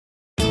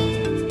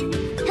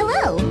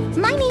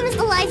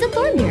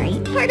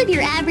part of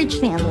your average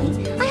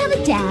family. I have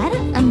a dad,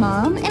 a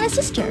mom, and a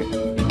sister.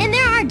 And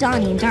there are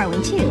Donnie and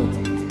Darwin, too.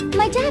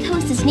 My dad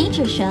hosts this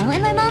nature show,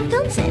 and my mom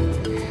films it.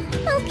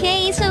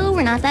 Okay, so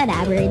we're not that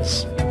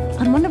average.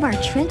 On one of our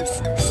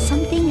trips,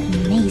 something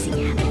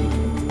amazing happened.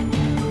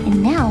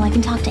 And now I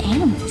can talk to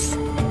animals.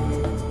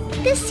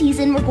 This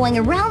season, we're going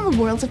around the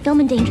world to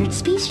film endangered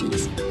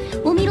species.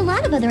 We'll meet a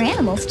lot of other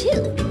animals,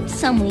 too.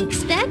 Some we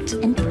expect,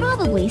 and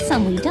probably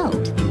some we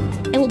don't.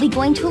 And we'll be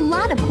going to a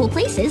lot of cool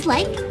places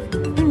like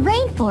the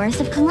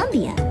rainforest of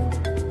Colombia,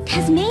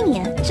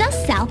 Tasmania,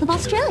 just south of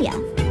Australia,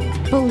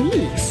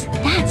 Belize,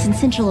 that's in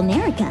Central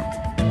America,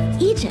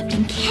 Egypt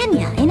and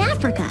Kenya in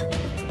Africa,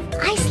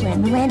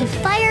 Iceland, the land of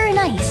fire and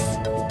ice,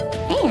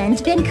 and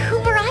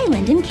Vancouver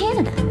Island in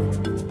Canada.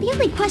 The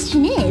only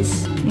question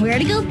is, where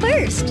to go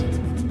first?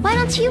 Why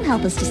don't you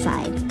help us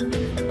decide?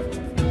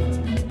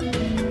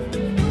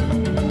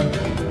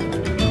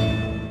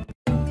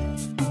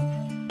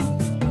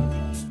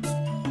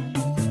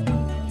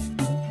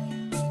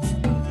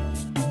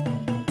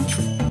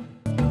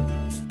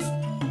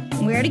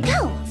 Where to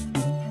go?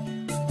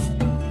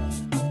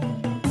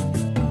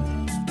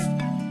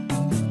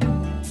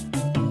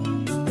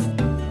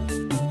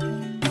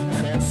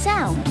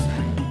 Sound.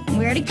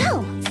 Where to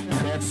go?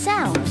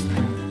 Sound.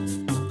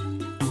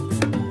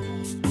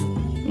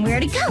 Where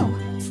to go?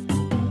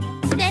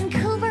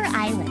 Vancouver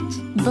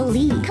Island,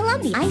 Belize,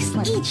 Colombia,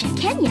 Iceland, Egypt,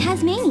 Kenya,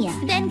 Tasmania,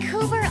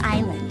 Vancouver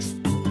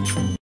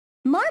Island.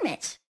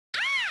 Marmot.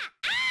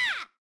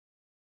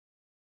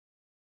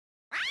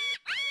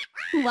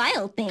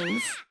 Wild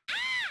things.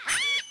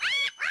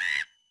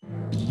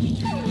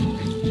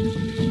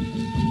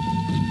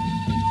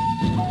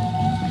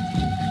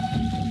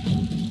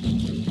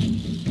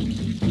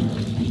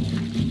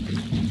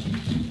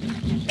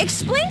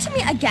 Explain to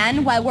me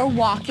again why we're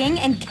walking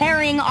and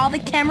carrying all the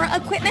camera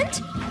equipment?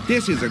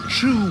 This is a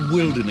true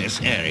wilderness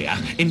area.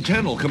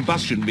 Internal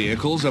combustion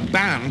vehicles are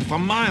banned for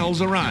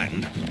miles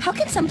around. How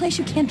can someplace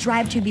you can't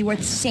drive to be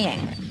worth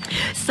seeing?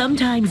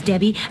 Sometimes,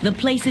 Debbie, the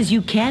places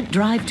you can't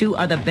drive to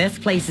are the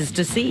best places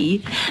to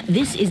see.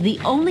 This is the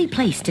only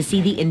place to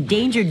see the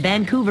endangered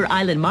Vancouver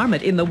Island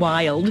marmot in the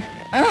wild.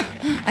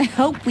 I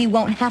hope we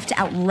won't have to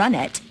outrun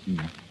it.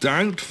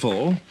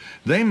 Doubtful.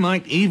 They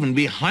might even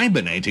be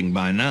hibernating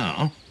by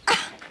now.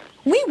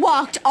 We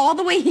walked all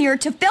the way here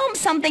to film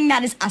something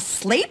that is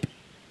asleep?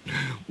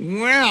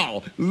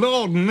 Well,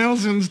 Lord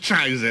Nelson's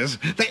trousers.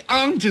 They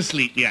aren't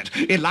asleep yet.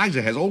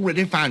 Eliza has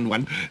already found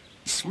one.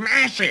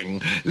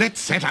 Smashing! Let's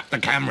set up the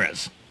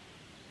cameras.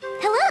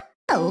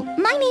 Hello,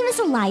 my name is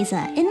Eliza,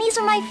 and these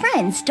are my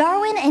friends,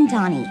 Darwin and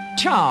Donnie.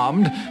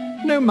 Charmed.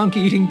 No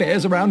monkey-eating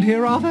bears around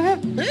here, are there?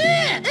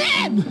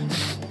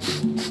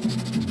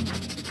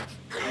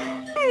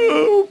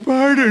 Oh,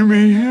 pardon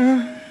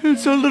me.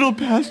 It's a little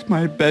past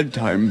my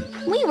bedtime.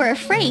 We were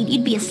afraid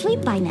you'd be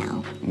asleep by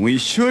now. We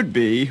should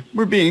be.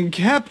 We're being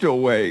kept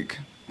awake.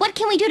 What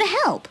can we do to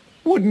help?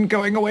 Wouldn't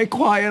going away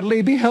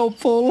quietly be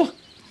helpful?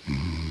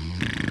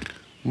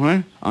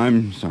 What?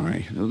 I'm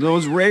sorry.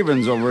 Those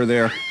ravens over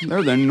there,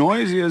 they're the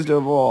noisiest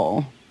of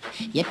all.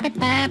 Do you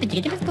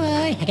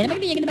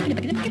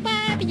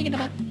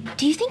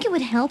think it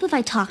would help if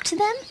I talked to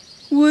them?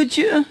 Would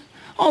you?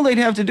 All they'd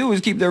have to do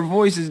is keep their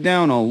voices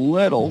down a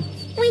little.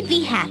 We'd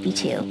be happy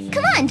to.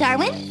 Come on,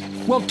 Darwin.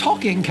 Well,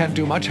 talking can't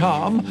do much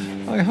harm,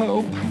 I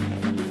hope.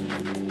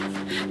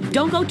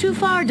 Don't go too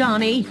far,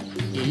 Donnie.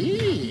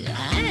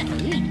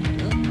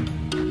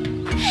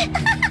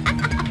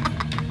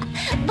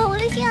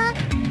 Bolivia.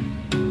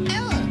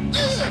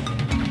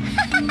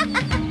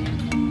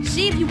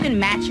 See if you can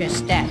match your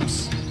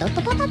steps.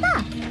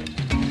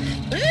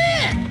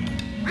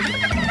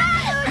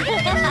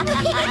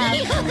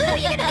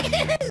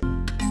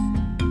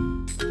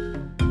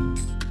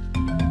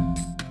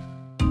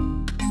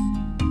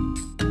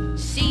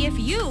 See if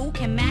you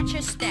can match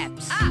your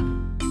steps. Up.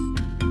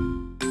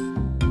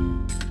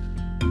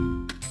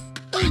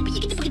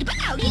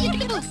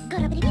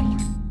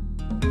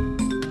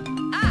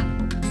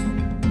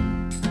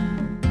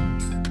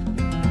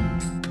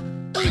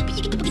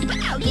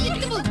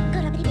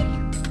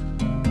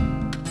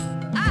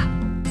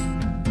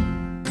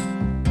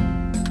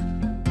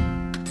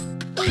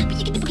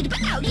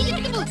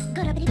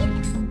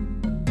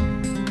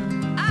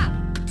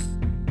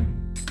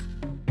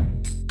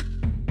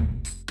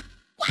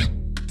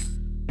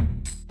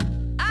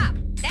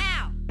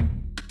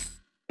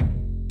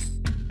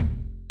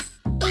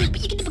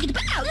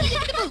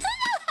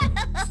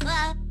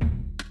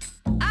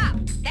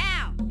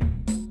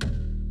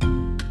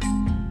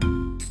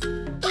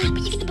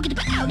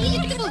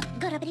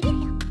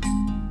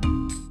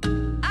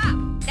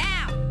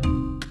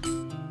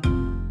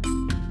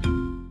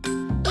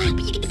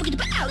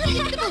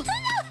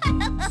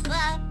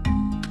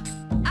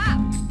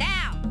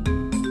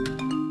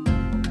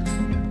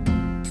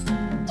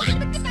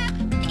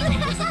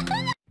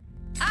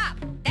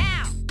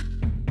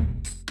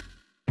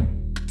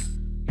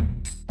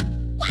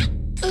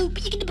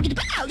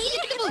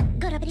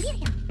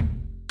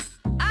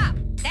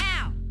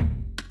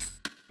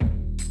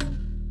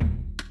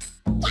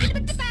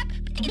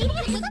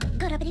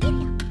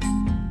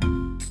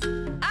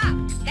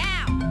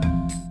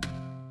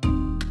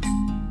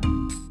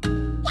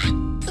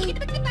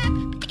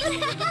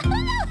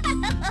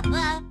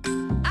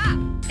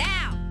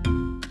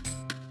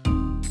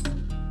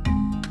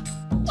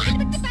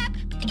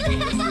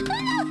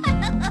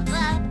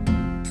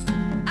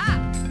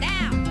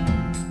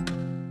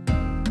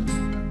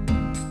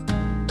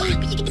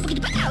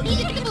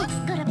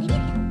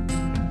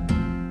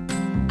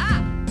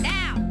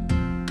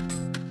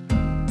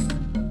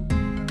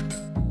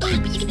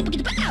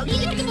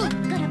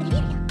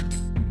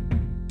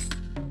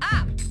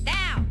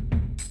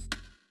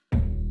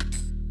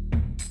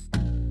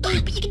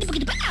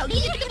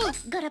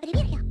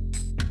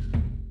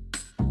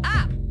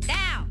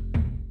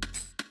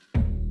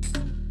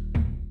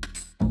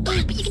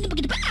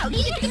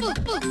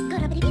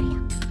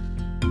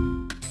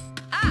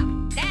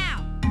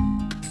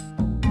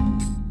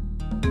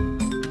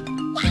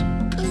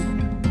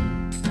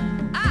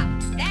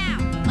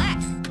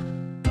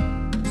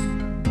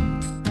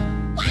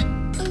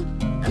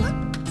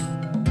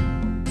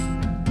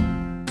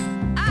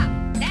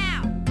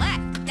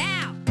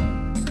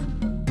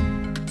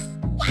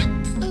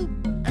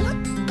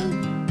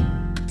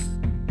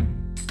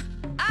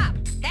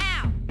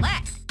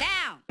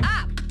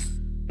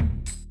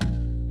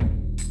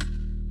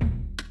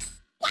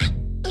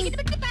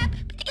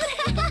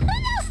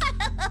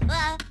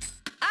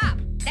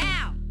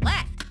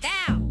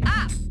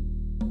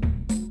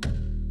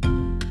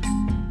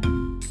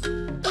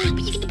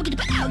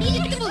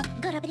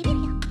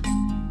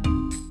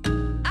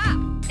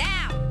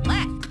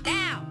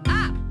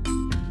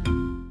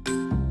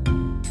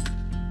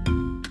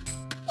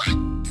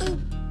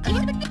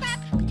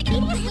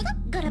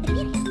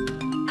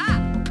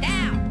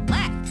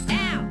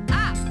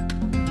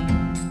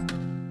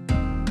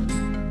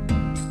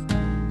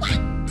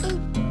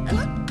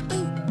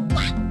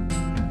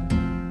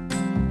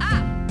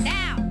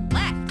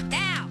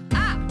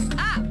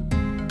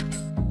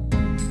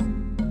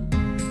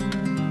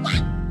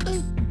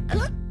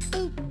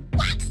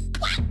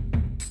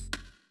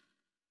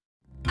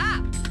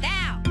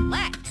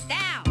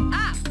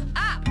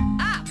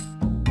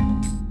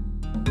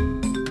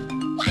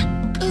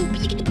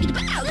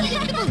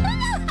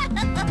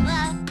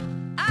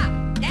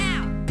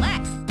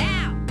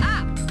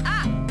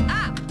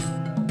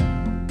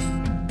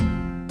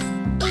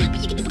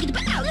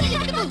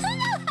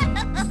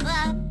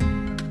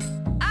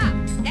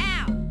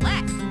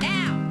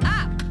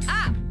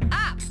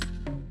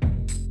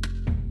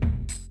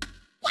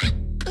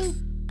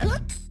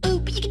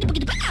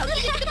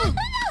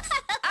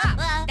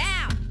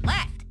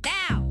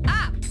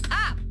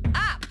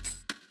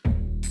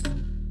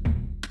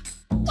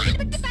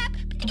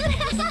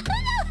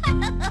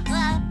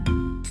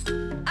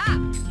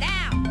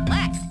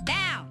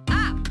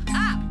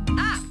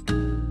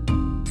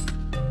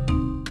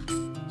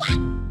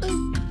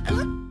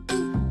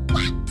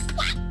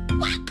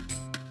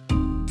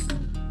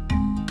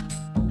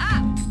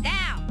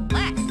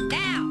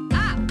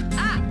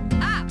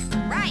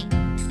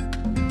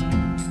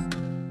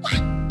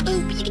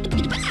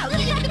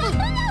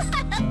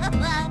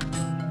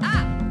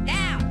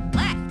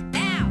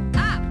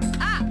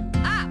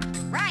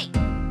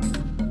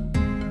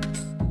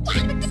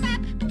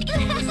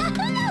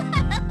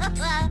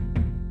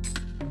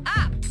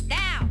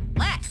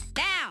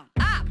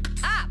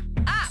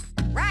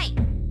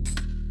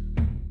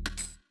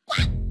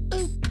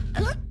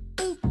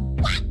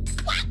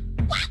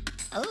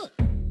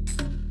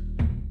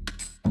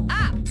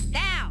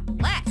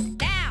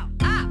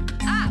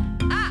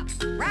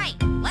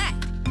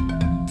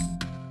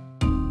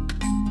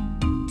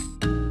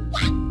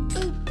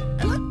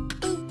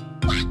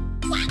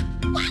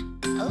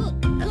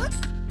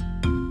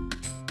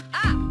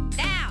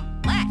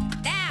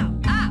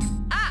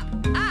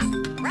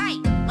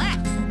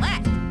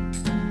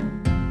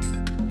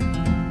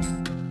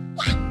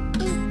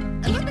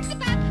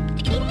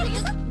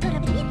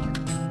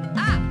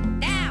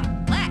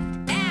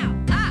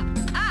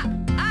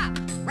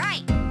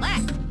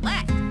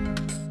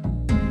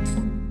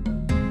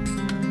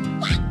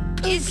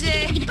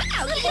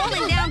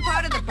 falling down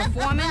part of the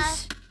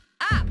performance?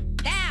 Up,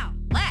 down,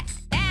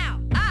 left,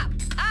 down, up,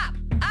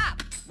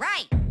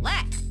 right,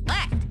 left,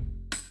 left.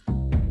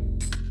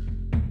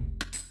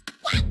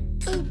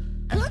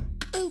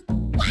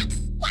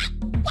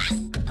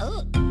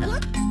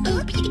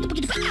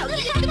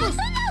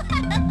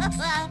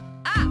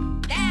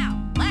 Up,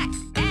 down,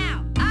 left,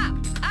 down,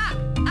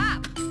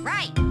 up,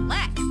 right,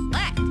 left,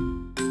 left.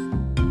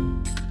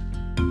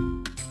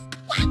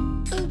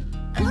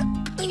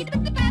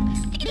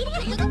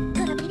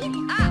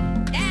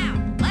 Up,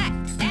 down, left,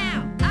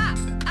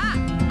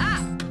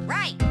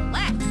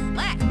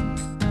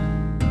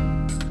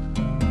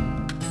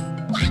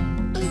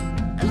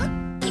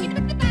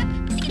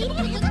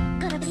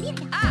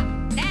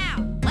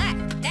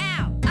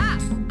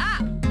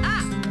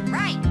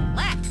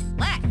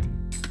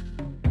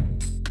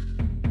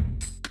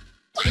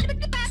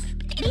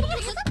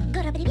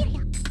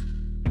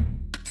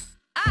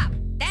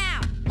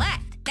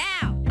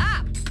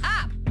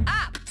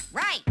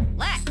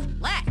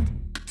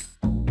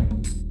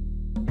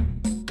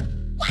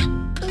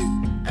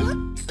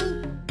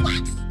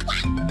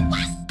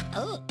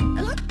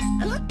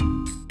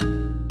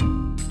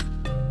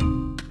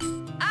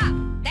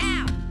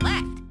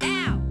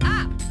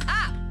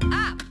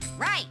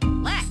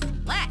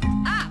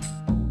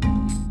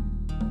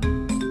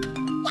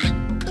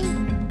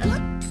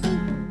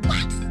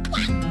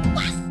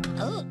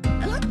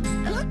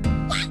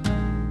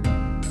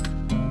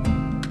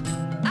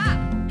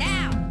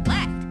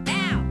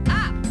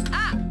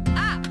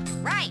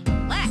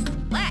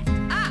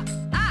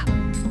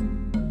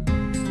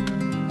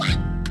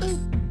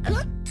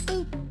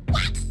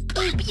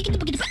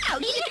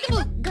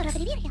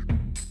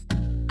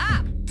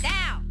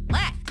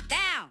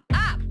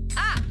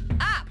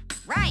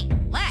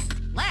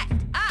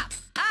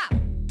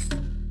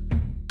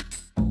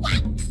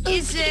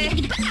 Is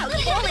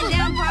falling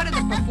down part of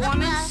the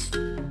performance?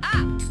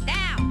 Up,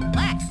 down,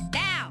 left,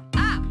 down,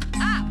 up,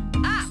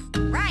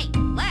 right,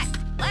 left,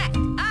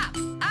 up,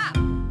 up.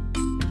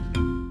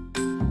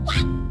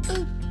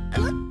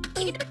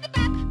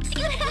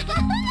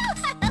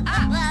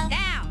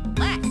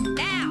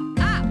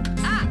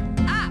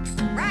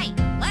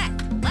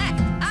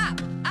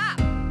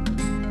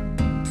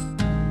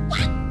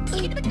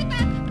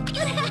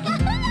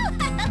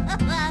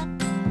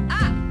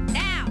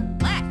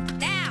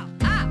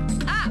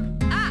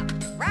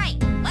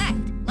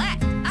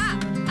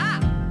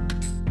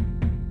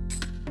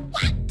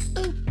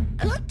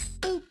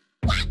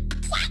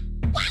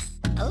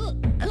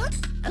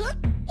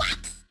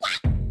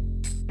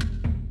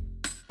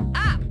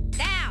 Up,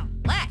 down,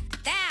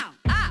 left, down,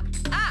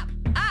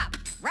 up,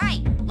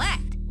 right,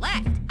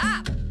 left,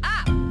 up, up.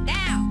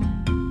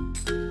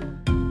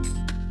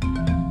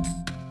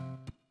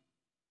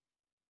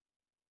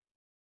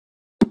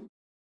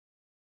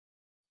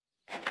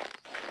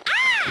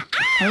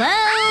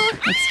 Hello?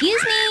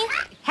 Excuse me?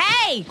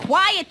 Hey,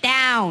 quiet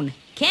down.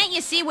 Can't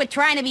you see we're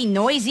trying to be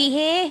noisy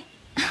here?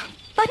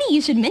 Funny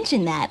you should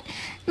mention that.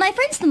 My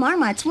friends the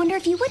Marmots wonder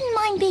if you wouldn't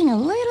mind being a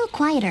little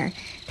quieter.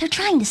 They're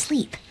trying to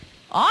sleep.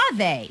 Are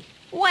they?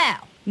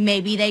 Well,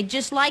 maybe they'd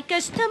just like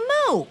us to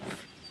move.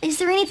 Is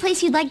there any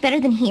place you'd like better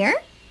than here?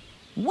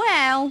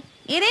 Well,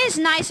 it is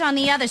nice on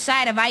the other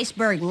side of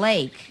Iceberg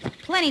Lake.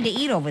 Plenty to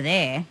eat over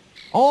there.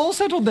 All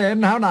settled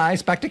then. How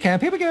nice. Back to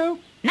camp. Here we go.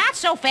 Not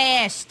so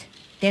fast.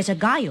 There's a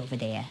guy over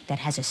there that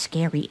has a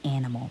scary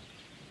animal.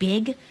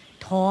 Big,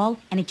 tall,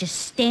 and it just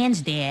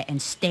stands there and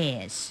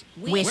stares.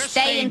 We're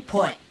staying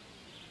put.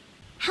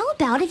 How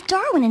about if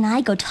Darwin and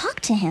I go talk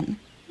to him?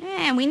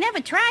 We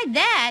never tried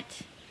that.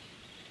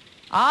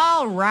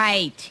 All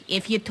right.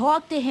 If you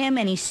talk to him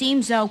and he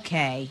seems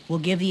okay, we'll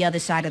give the other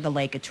side of the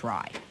lake a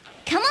try.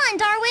 Come on,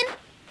 Darwin.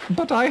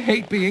 But I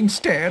hate being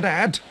stared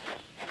at.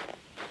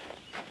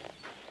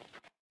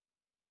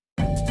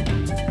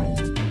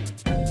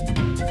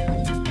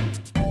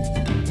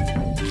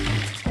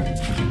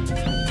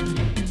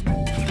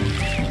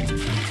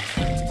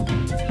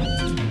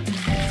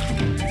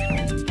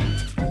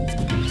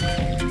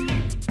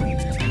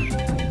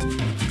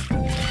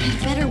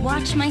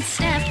 Watch my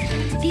step.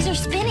 These are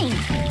spinning.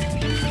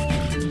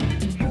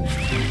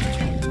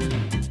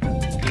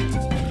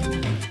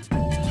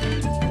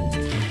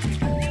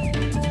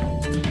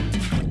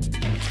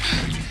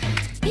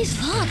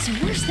 These logs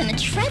are worse than a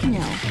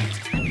treadmill.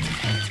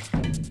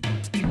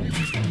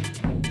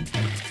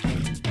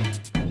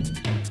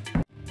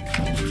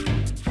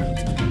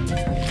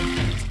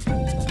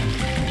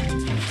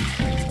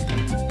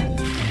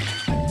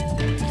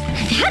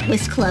 That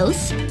was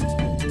close.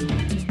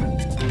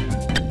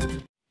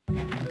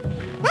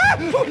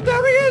 Oh,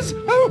 there he is!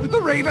 Oh,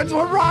 the ravens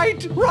were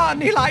right!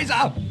 Run,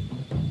 Eliza!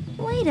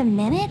 Wait a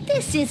minute.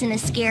 This isn't a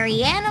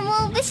scary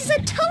animal. This is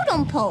a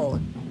totem pole.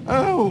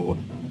 Oh,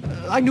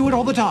 I knew it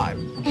all the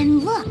time.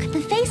 And look,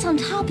 the face on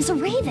top is a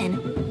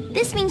raven.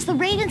 This means the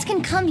ravens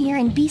can come here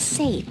and be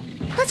safe.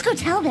 Let's go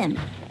tell them.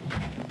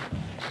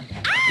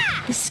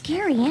 The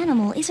scary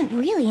animal isn't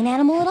really an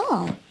animal at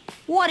all.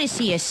 What is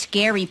he, a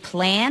scary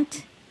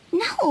plant?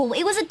 No,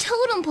 it was a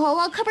totem pole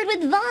all covered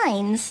with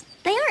vines.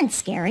 They aren't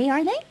scary,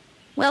 are they?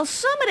 Well,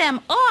 some of them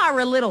are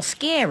a little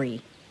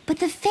scary. But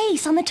the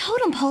face on the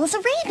totem pole is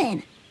a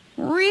raven.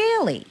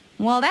 Really?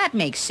 Well, that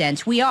makes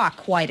sense. We are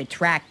quite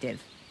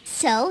attractive.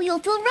 So you'll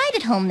feel right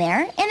at home there,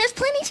 and there's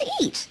plenty to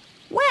eat.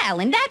 Well,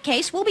 in that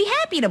case, we'll be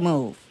happy to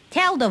move.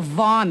 Tell the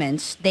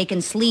varmints they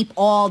can sleep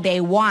all they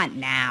want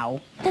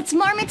now. That's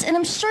marmots, and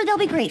I'm sure they'll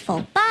be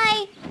grateful.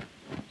 Bye!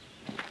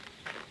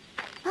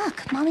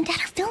 Look, Mom and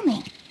Dad are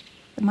filming.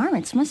 The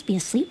marmots must be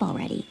asleep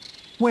already.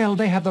 Well,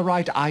 they have the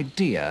right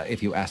idea,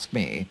 if you ask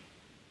me.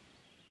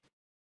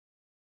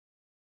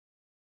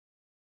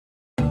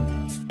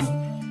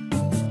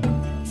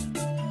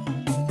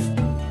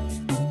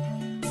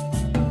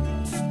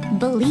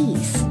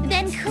 Belize.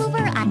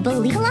 Vancouver,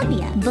 Belize.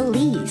 Columbia,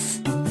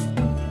 Belize.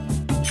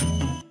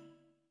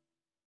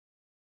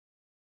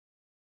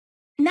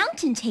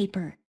 Mountain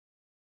Taper.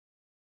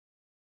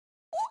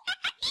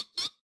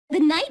 The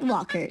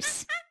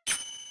Nightwalkers.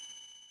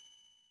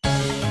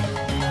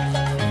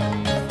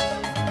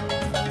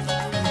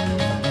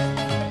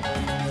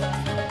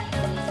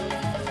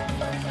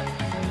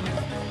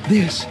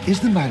 This is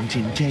the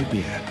mountain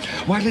tapir.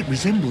 While it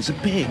resembles a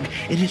pig,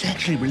 it is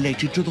actually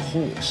related to the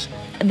horse.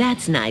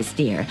 That's nice,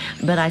 dear,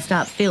 but I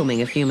stopped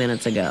filming a few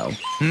minutes ago.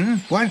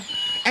 What?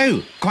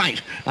 Oh,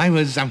 quite. I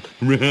was,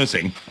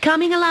 rehearsing.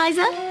 Coming,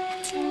 Eliza?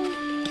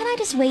 Can I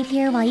just wait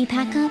here while you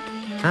pack up?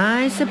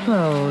 I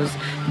suppose.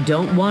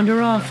 Don't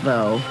wander off,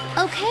 though.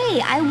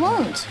 Okay, I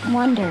won't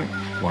wander.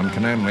 One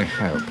can only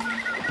hope.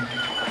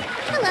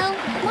 Hello,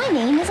 my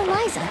name is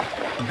Eliza.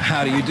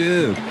 How do you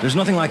do? There's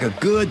nothing like a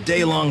good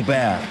day-long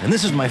bath, and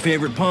this is my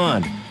favorite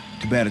pond.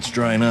 Too bad it's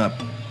drying up.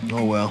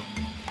 Oh well.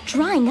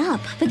 Drying up?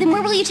 But then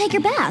where will you take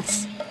your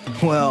baths?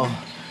 Well,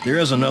 there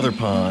is another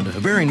pond, a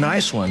very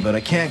nice one, but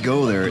I can't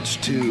go there. It's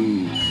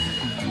too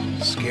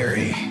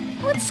scary.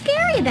 What's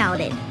scary about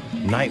it?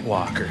 Night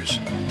walkers.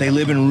 They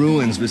live in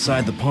ruins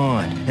beside the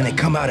pond, and they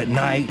come out at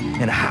night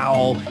and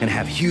howl and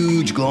have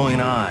huge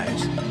glowing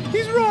eyes.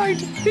 He's right.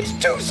 It's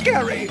too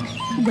scary.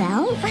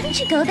 Well, why don't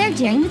you go there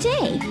during the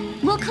day?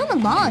 We'll come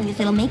along if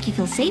it'll make you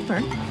feel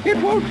safer. It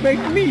won't make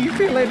me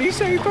feel any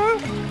safer.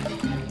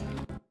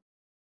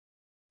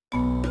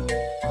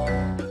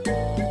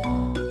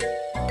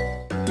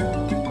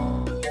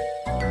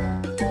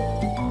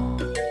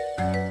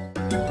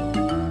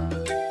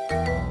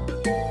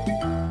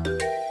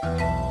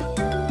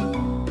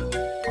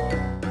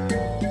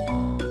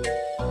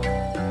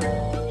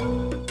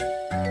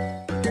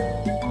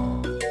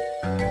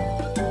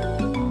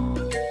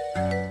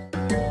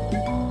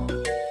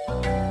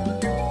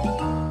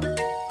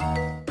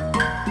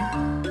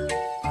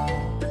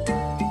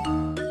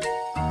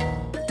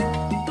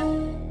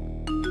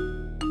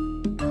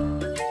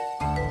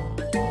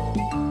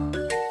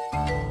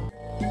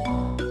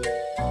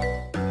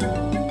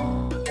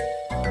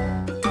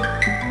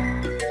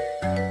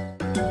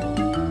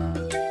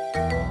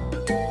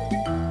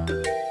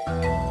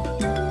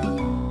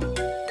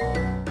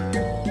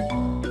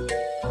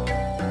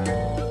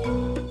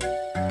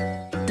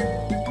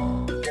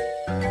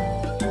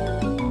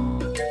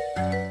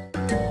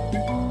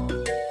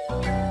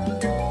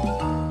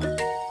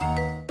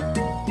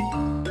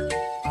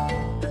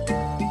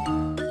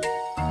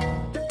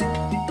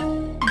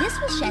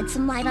 Shed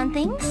some light on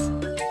things.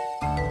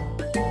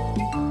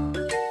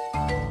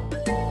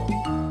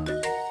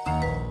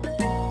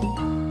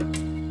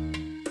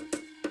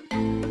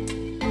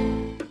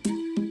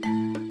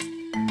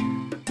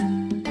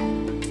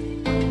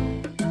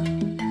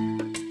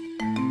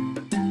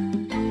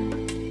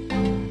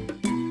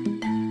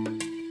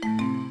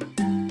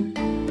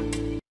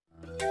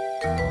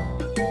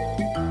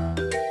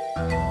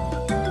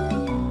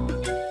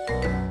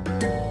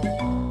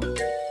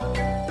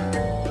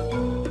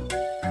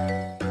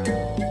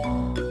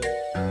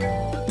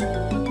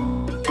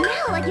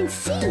 I can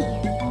see.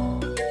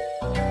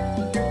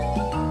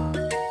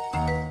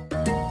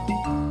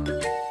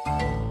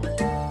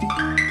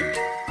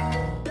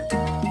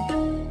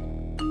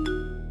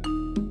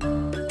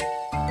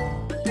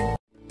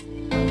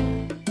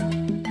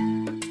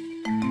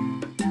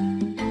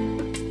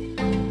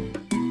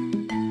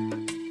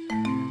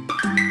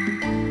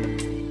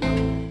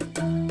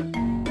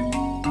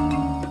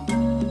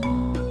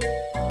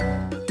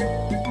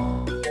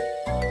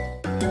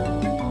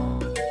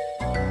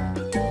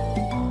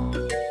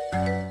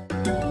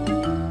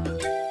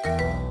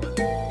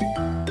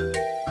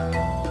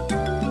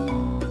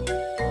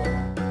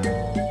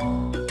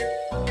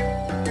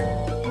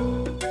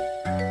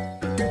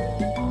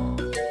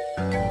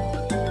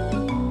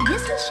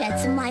 Shed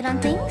some light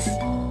on things.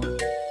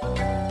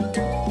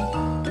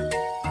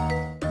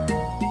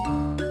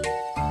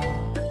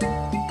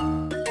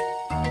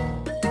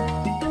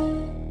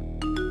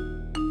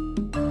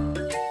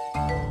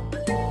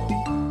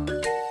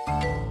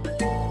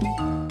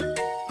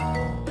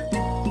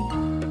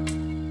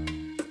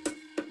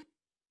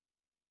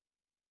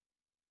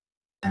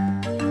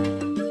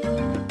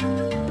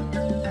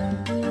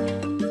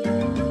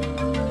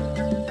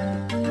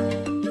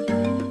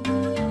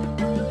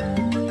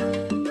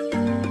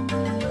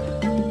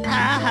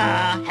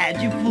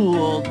 Had you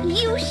fooled.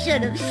 You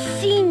should have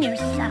seen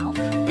yourself.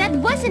 That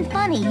wasn't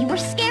funny. You were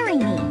scaring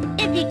me.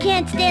 If you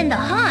can't stand the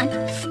haunt,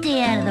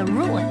 stay out of the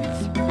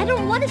ruins. I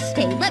don't want to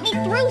stay. Let me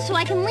through so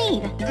I can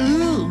leave.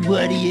 Ooh,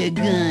 what are you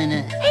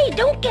gonna... Hey,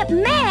 don't get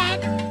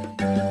mad.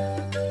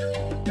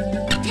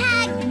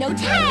 Tag! No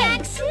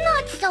tags!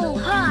 Not so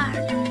hard.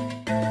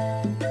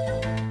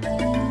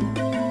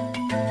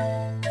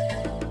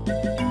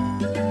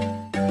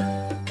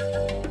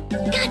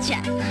 Gotcha!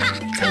 Ha!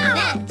 Take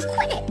that!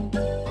 Quit it!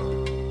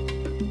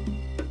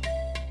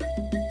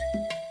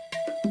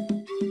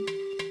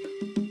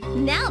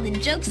 Now the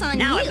joke's on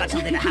Now you. I've got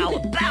something to howl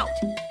about.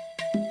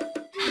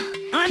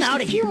 I'm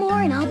out of A few here. more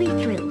and I'll be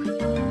through.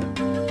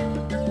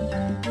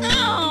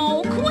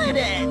 Oh, quit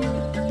it.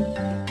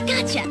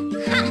 Gotcha!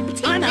 Ha!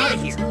 Take I'm that! out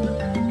of here.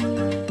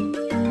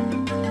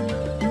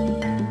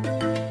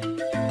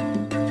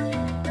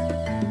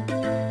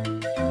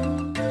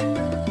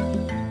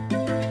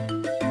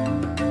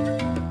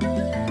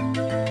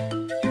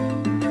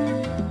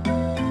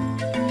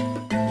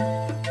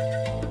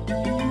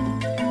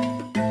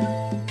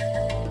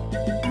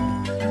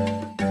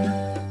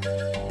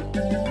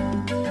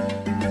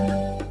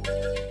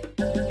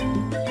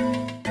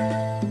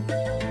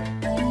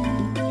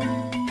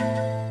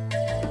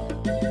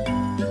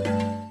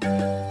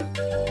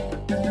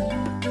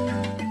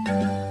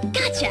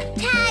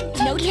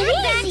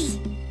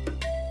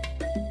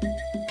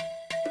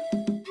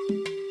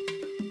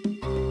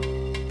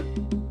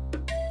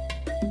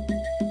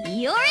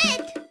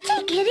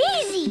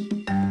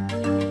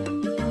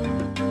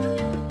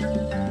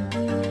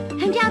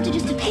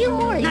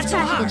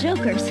 practical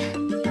jokers.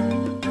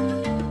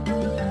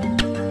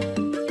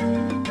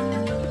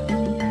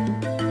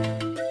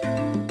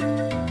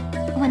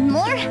 One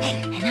more,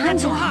 and I'm Not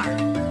so done. hard.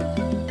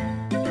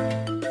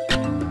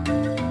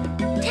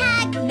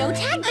 Tag! No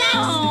tag backs!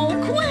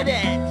 Oh, quit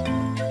it!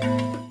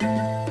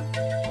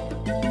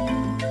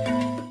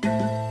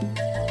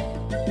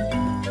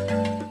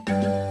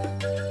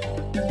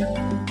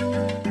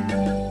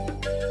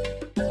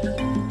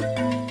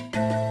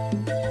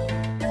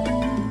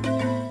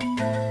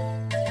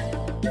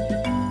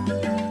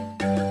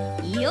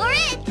 You're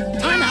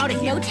it! I'm out of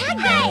here. No tag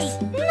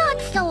backs!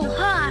 Not so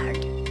hard.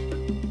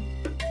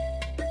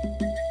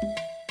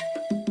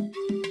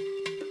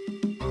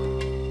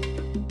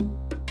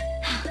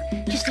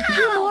 Just a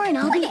few more and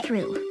I'll be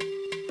through.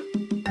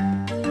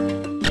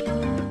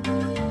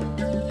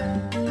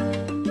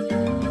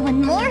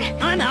 One more,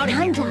 I'm out of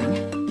and here. I'm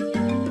done.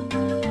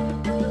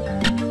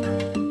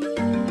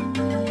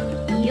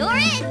 You're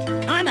it!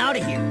 I'm out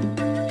of here.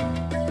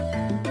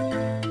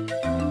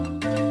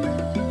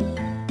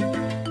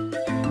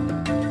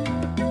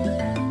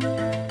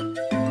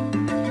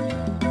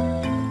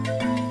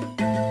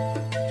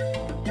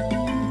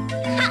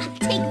 Ha!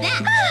 Take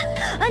that!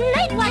 A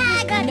night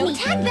walker's got No me.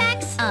 tag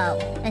backs! Oh,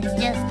 it's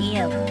just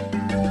you.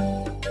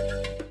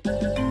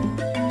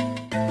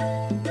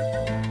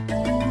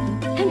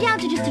 I'm down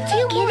to just a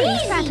few more of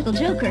these practical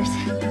jokers.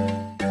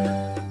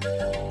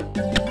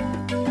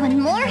 One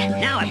more,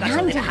 Now I've got and I'm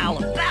something to done.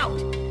 howl about.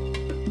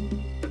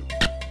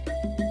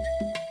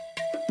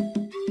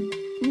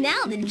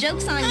 Now the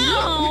joke's on you.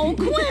 Oh,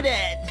 quit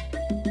it!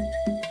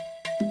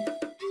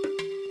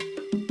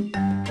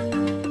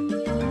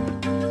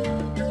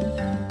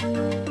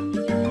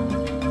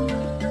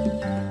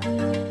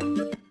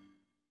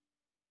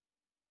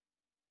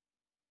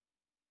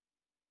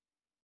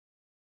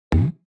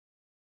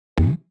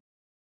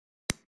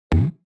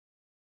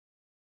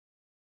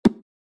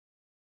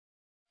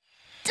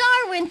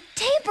 Darwin,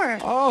 Taper!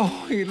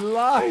 Oh,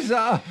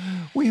 Eliza!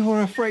 We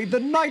were afraid the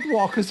night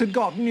walkers had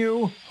gotten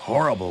you.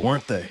 Horrible,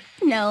 weren't they?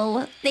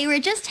 No, they were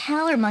just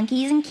howler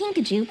monkeys and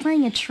Kinkajou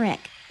playing a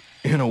trick.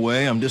 In a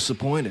way, I'm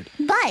disappointed.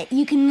 But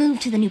you can move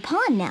to the new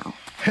pond now.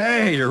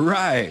 Hey, you're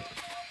right.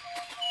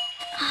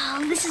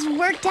 Oh, this has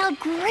worked out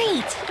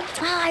great.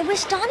 Wow, I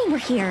wish Donnie were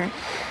here.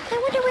 I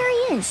wonder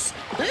where he is.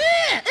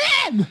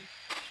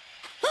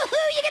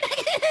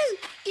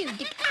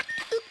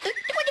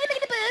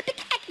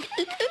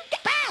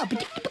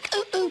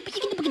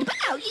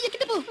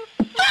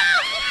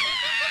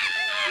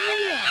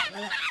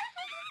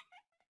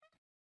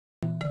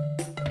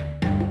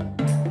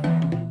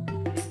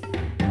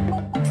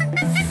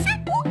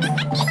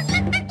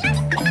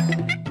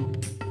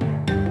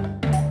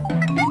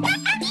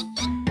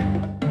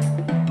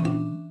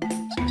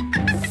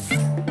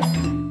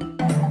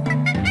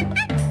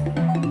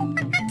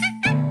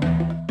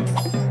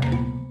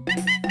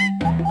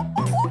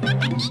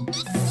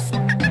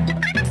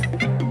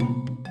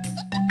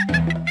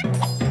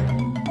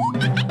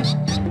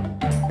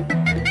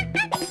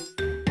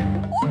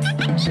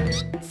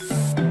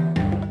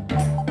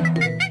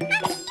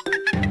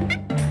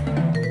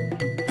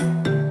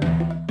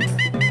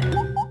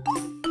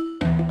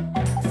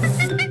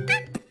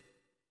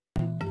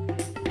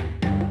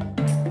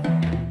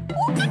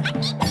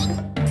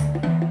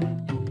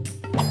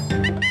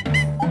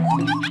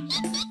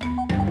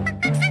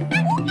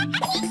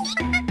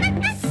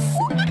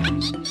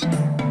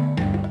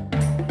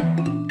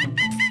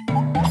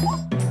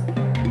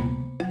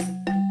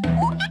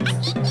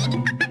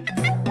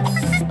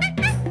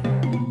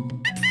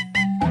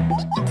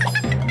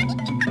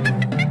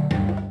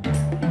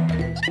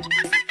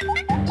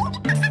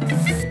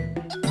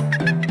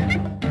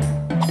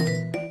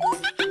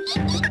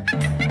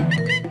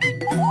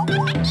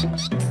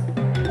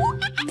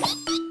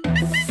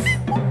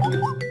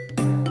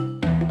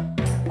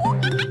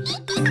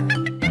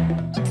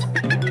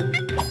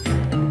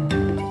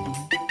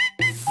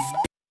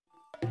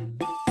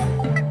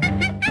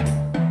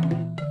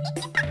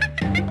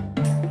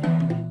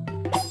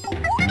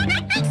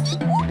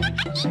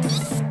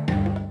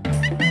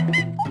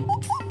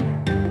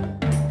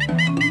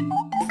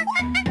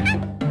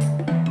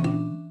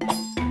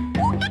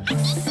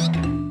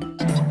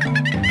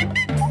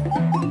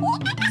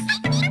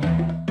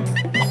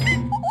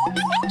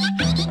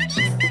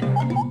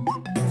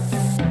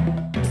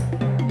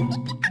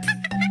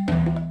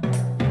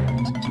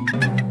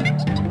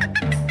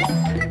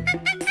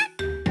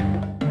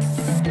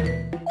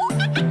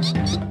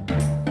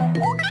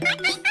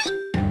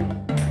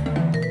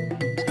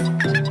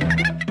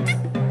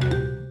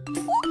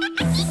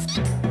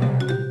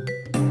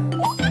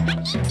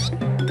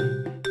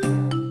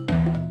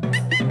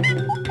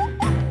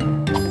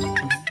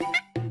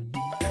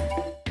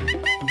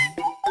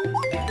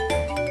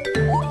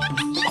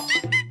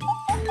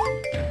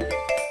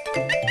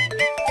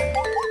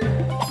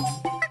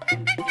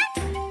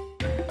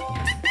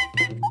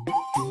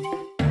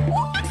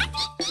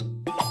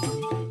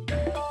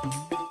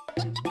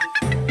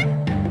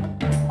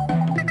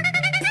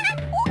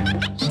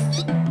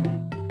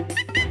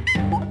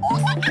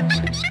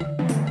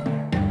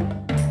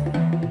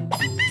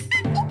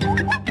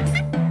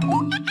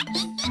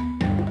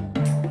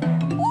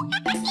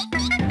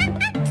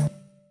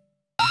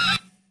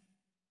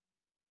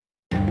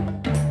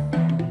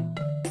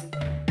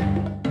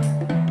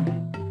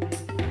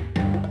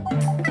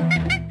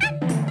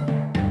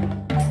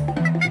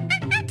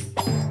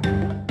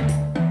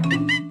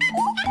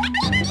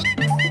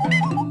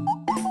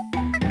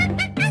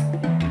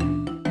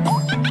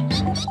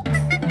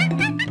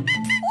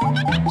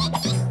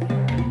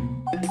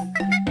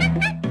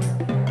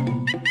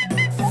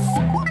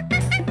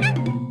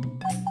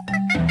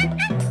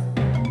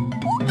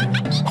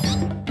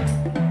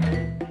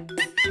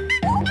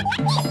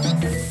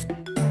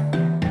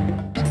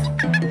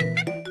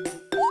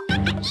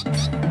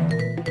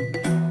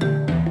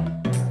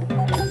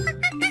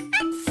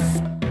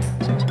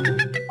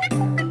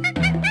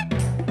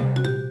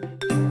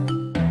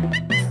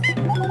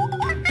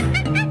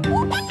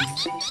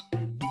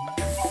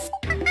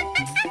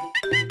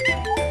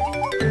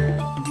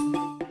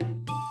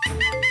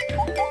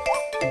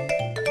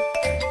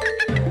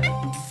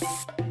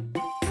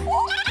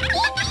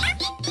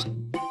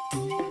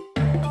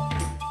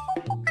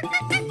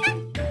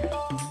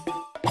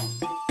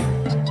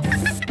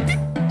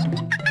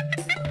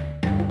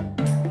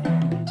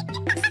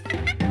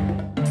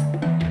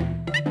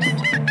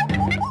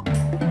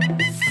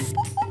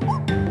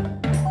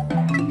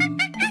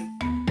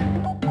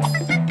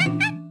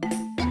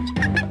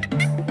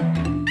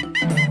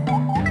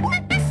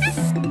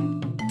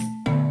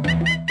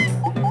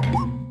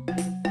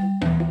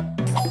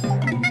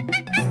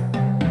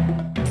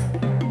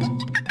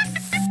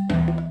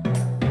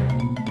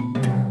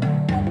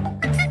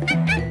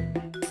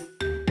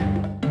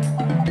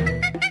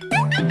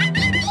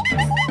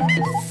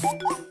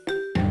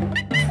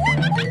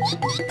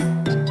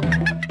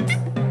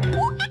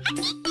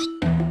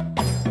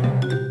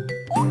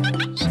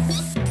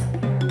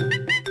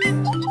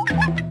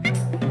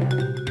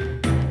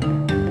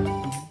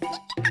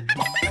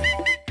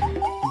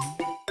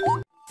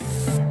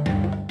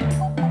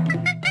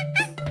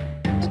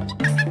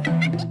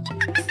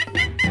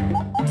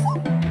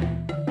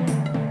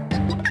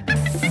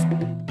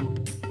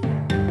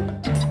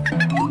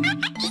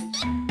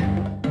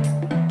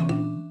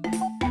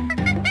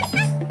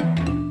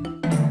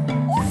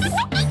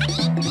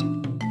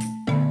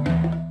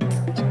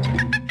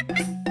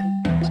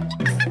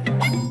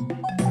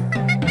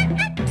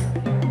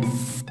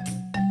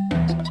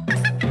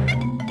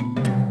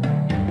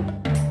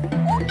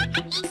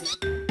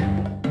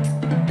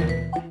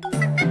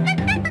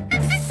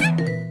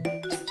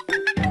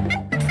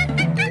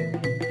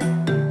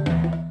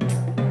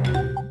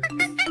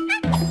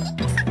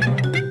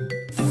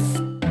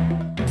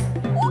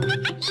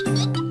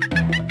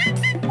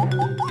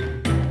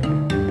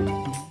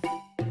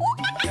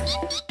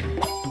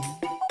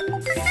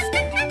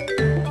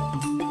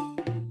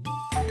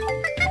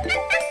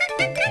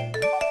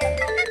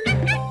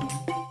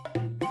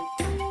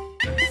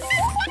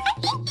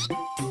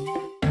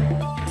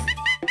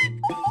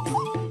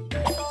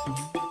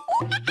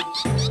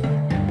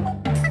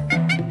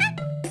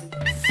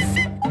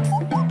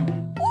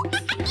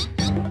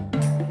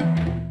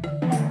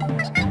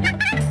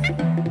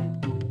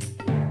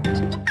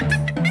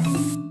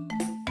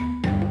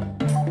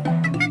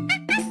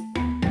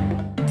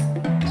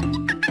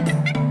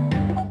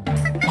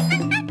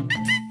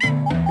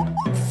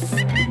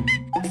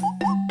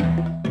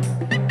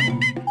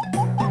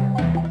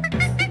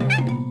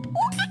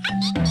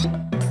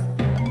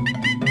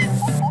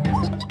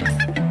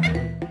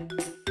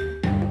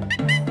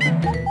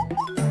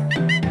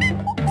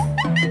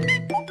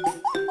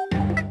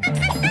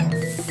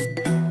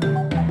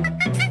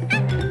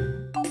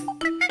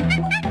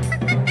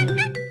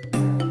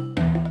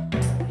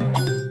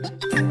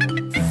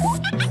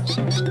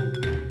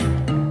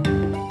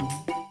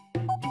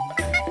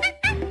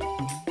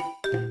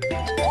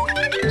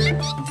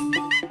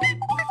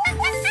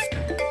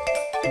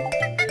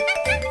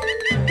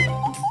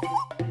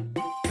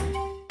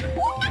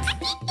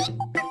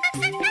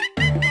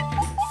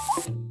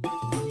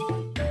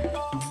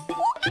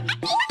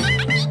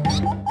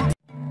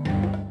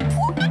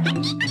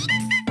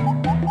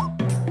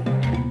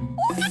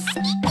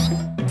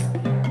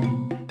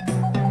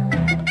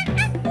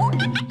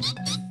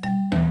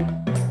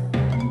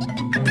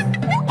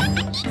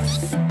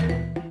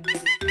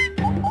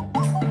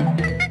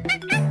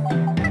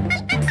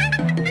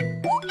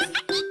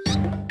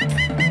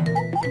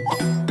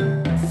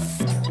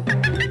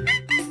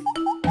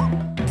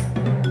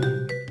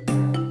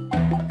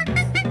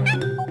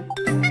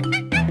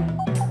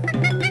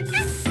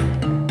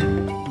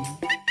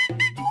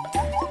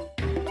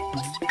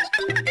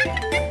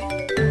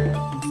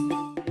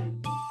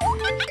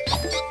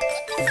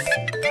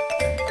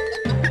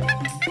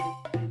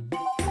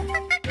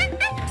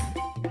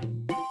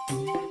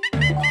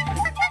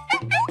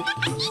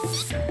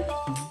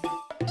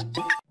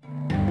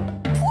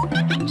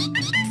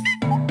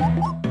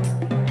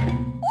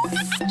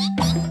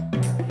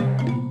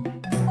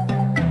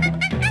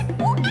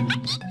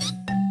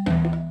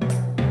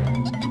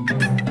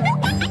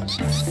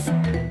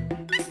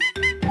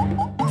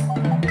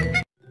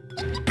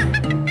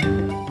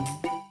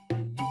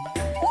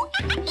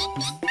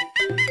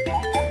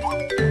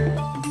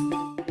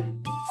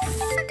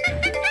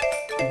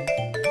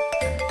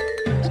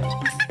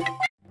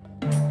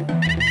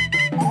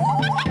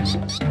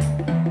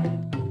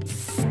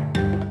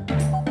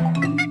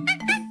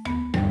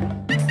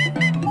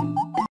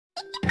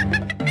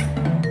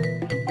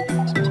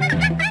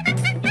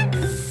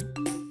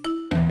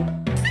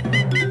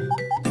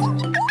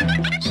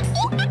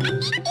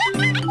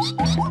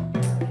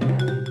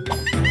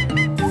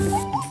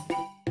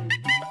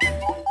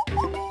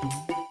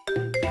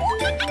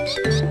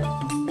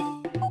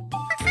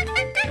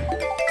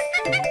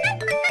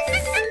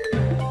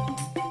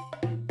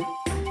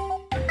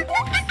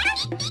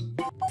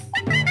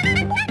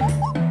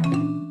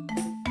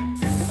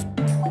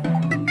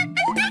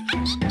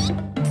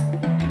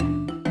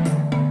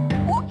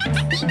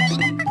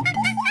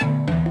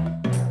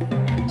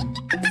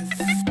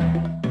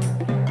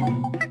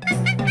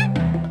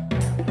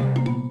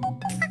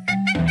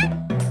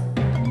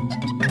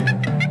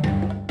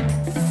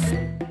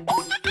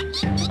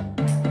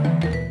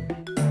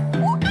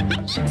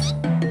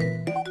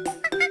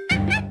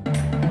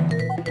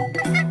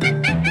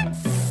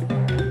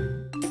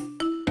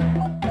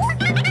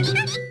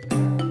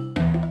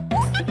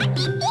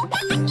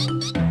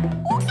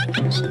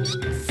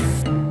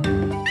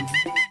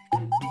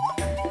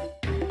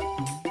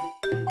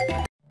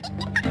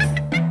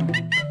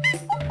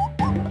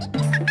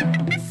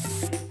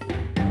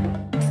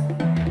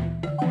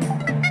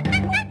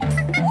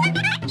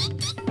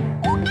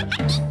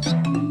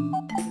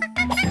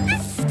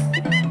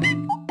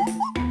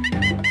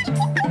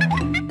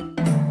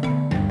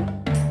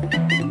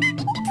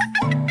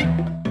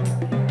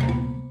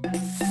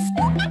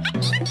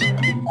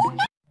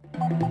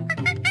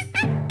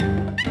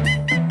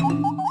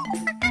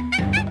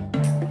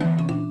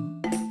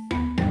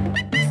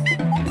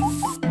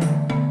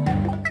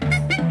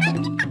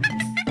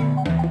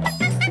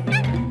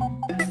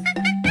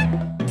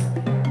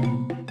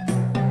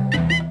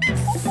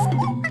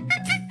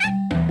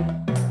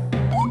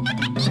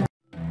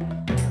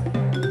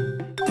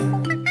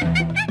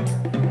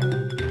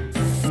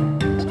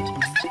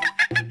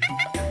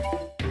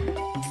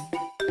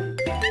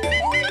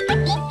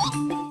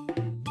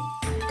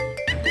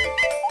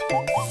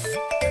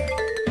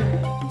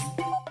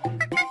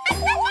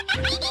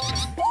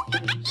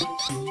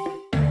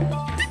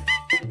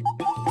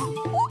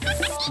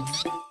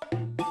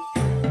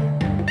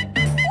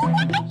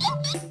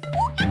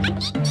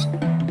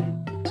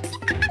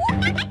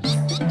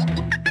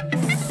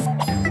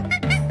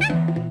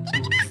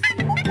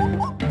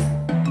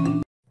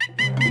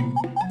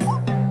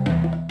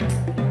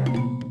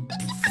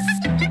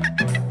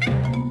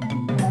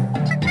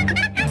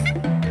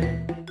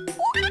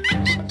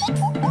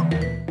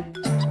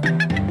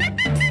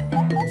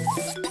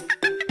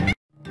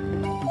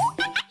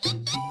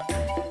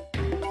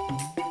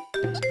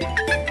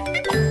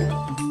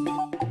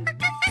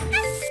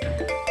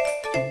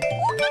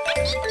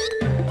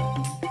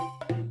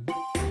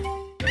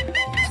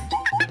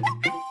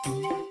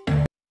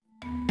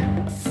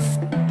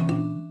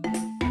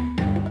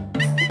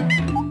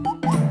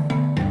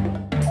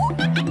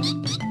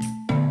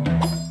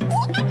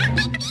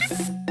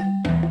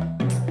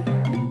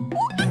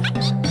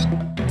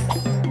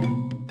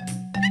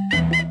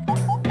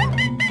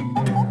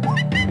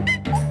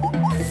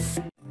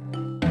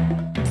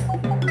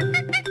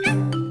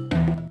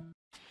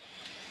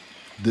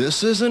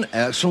 This is an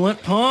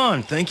excellent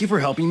pond. Thank you for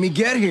helping me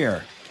get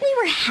here. We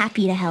were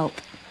happy to help.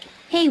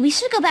 Hey, we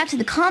should go back to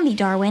the combi,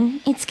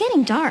 Darwin. It's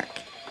getting dark.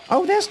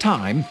 Oh, there's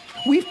time.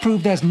 We've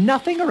proved there's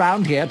nothing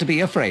around here to be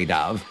afraid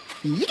of.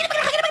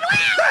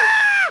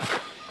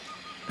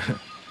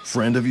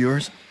 Friend of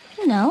yours?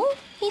 No,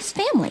 he's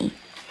family.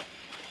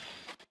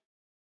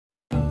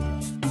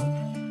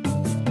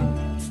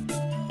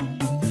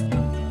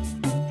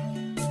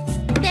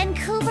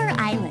 Vancouver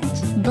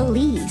Island,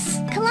 Belize,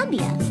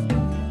 Colombia.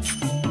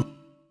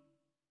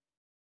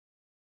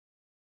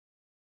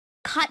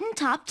 Cotton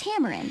top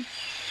tamarin.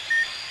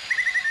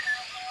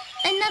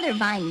 Another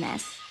vine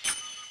mess.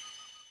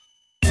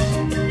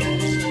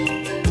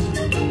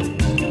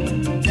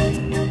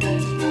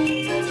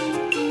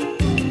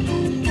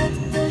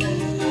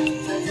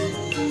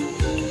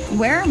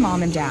 Where are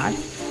Mom and Dad?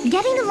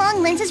 Getting the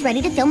long lenses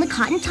ready to film the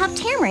cotton top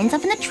tamarins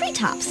up in the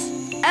treetops.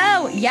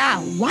 Oh,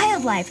 yeah,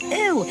 wildlife.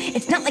 Ooh,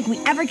 it's not like we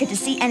ever get to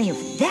see any of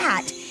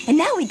that. And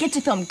now we get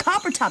to film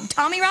copper top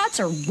Tommy Rots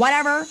or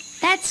whatever.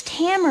 That's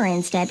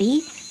tamarins,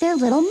 Debbie. They're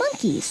little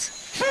monkeys.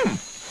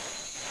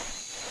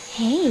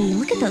 Hey,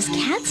 look at those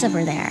cats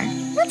over there.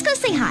 Let's go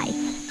say hi.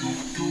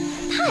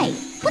 Hi,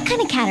 what kind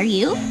of cat are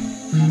you?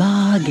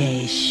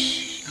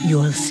 Margesh,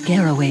 you'll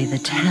scare away the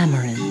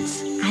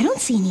tamarins. I don't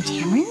see any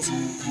tamarins.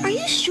 Are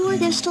you sure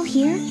they're still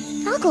here?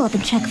 I'll go up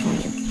and check for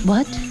you.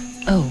 What?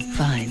 Oh,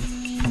 fine.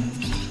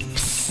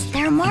 Psst,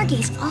 there are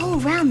margays all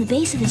around the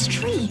base of this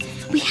tree.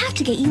 We have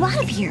to get you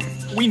out of here.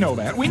 We know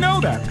that.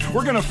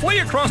 We're gonna flee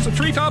across the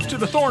treetops to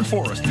the thorn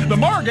forest. The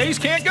margays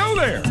can't go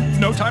there.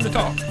 No time to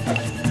talk.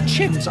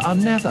 Chimps are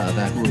never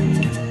that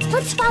rude.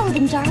 Let's follow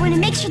them, Darwin,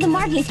 and make sure the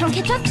margays don't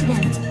catch up to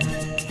them.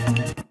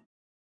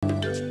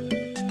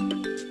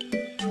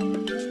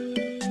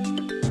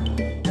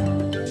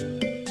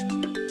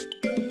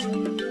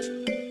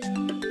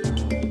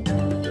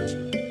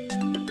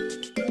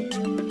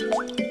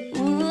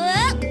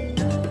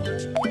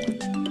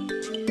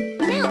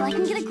 Now I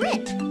can get a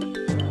grip.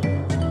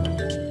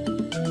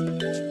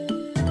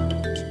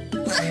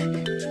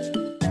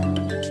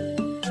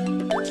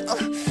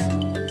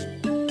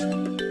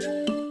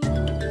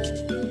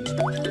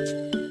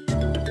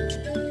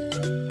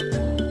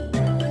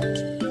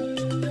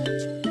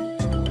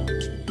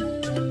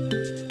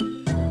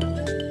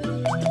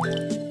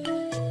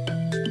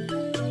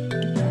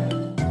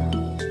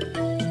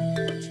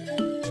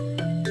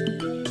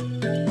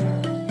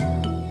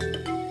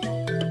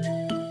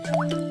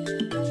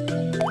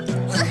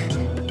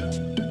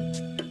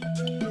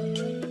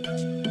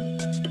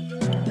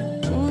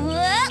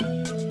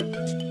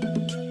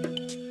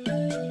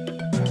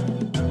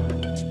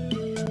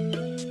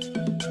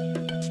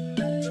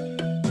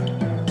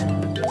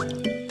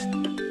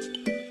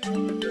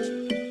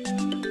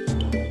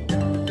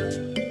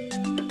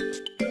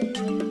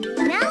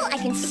 Now I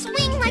can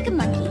swing like a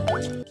monkey.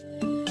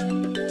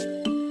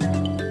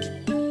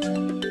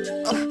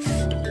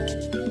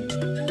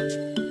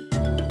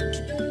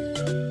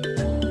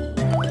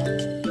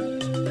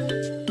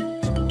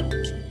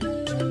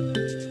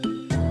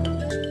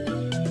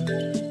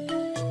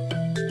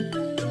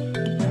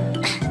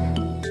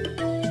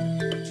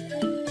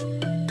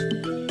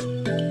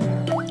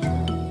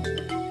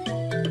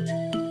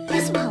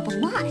 This will help a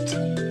lot.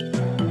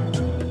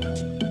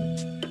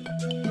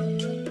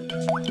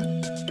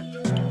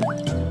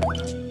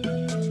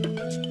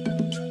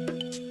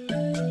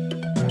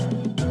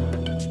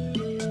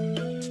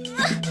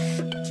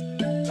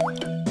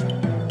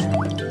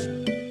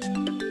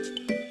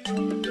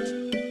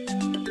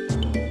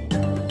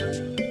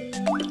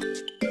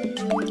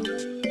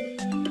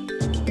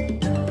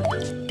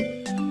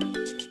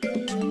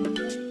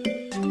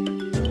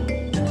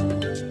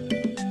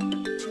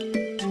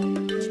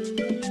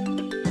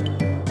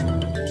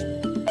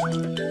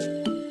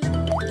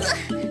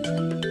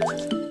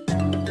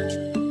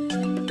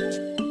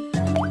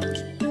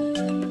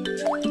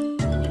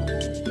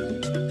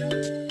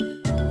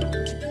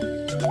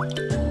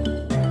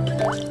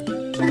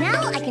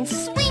 Now I can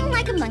swing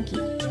like a monkey.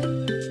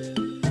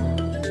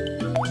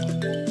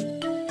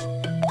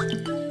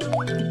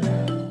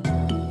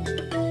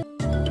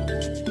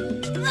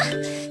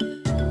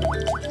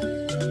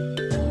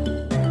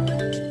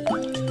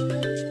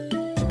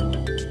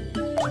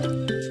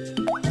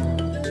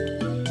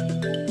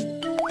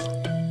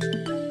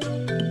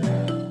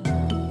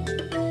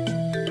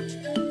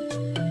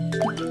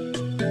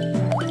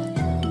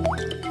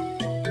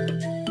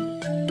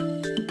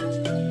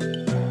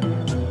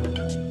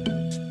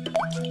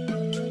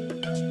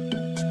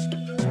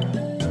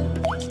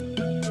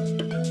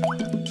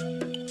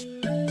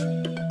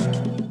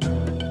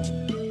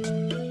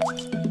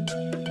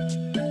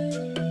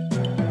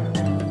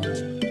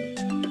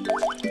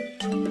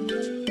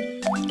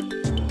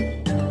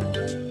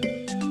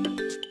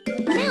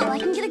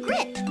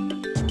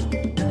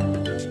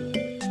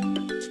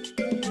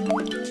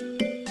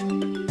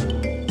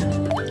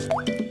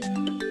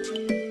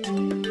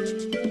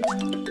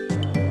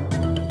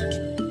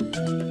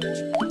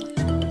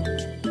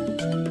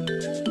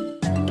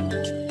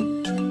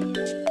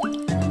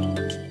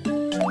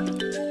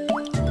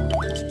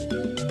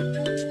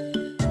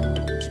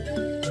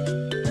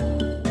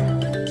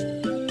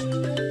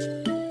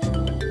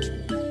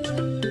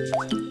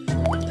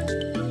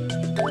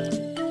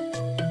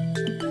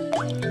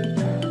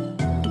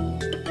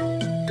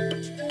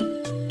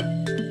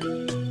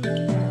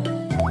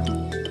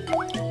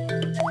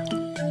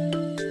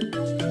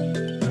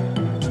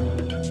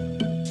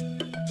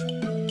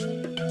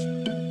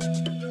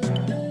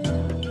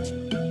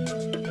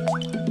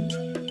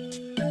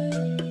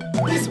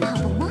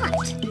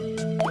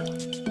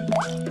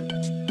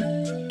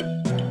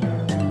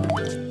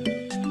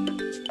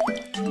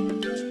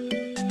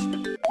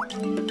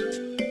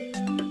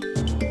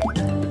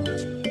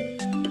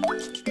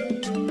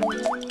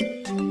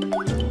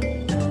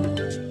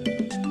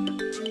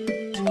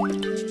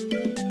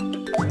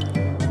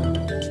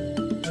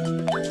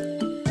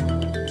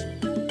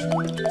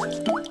 Oh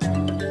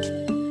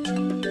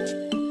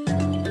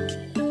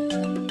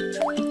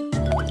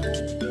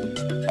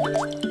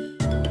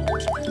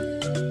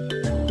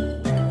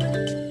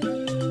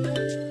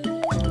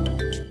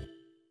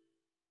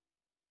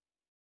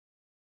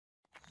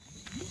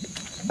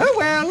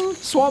well,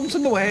 swamp's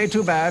in the way.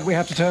 Too bad we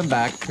have to turn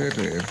back.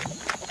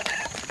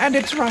 And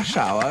it's rush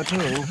hour,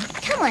 too.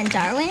 Come on,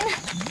 Darwin.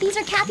 These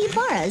are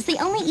capybaras. They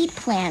only eat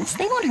plants.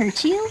 They won't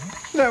hurt you.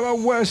 There are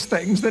worse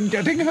things than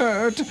getting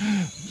hurt.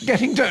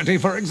 Getting dirty,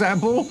 for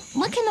example.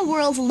 What can the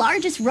world's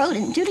largest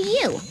rodent do to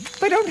you?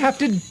 They don't have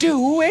to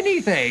do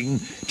anything.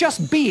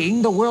 Just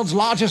being the world's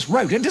largest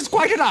rodent is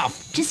quite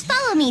enough. Just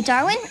follow me,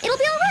 Darwin. It'll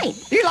be all right.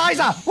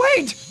 Eliza,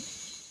 wait!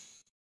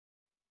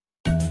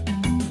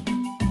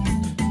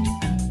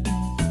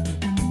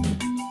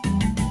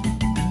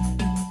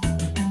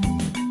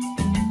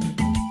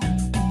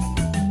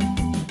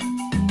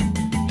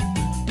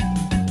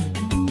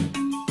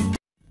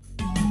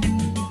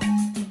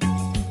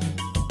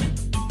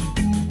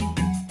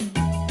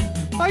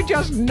 I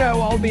just know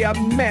I'll be a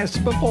mess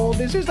before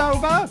this is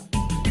over.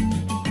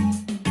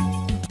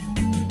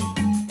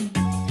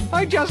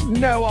 I just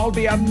know I'll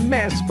be a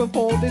mess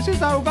before this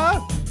is over.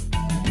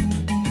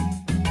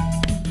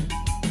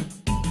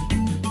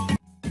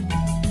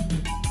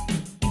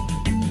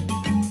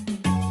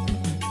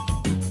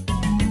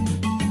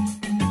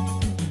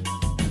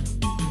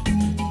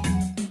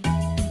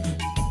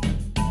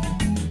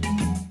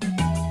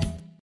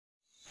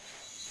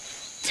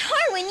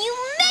 Darwin, you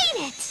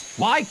made it!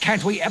 Why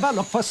can't we ever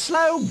look for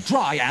slow,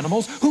 dry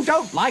animals who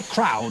don't like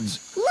crowds?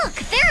 Look,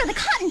 there are the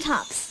cotton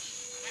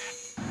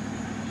tops.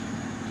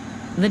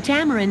 The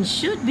tamarins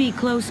should be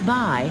close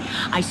by.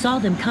 I saw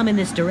them come in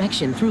this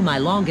direction through my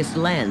longest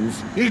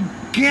lens.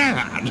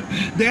 Egad,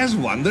 there's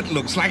one that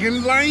looks like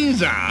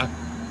Eliza.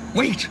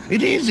 Wait,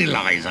 it is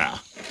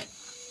Eliza.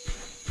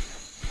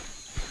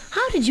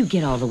 How did you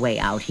get all the way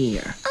out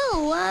here?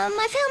 Oh, I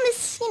found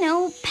this,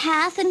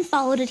 path and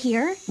followed it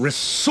here.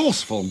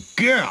 Resourceful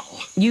girl.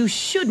 You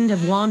shouldn't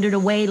have wandered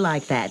away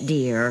like that,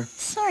 dear.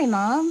 Sorry,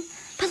 Mom.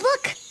 But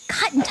look,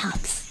 cotton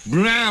tops.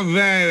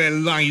 Bravo,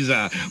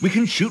 Eliza. We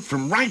can shoot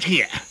from right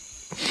here.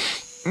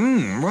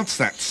 What's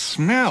that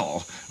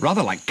smell?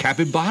 Rather like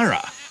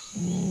capybara.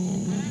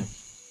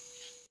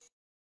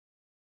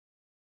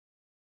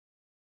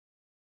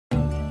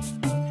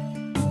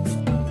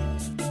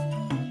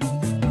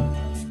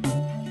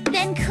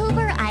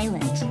 Vancouver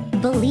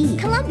Island. Belize.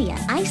 Colombia.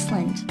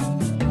 Iceland.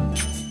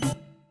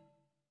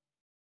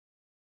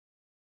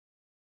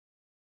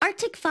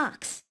 Arctic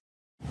fox.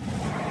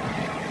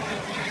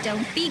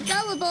 Don't be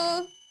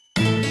gullible.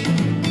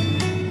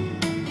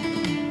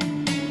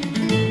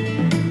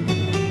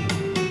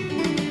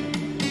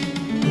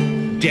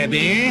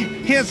 Debbie,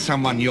 here's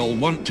someone you'll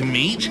want to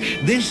meet.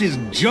 This is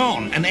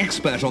John, an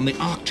expert on the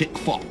Arctic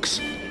fox.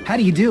 How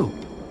do you do?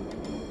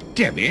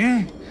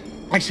 Debbie?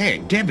 I say,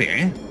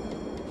 Debbie.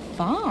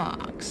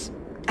 Fox?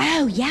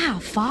 Oh, yeah,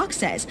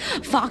 foxes.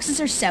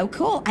 Foxes are so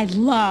cool. I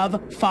love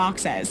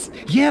foxes.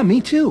 Yeah, me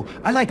too.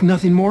 I like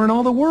nothing more in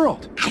all the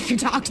world. I could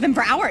talk to them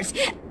for hours.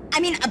 I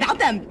mean, about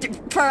them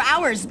for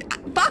hours.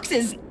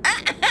 Foxes.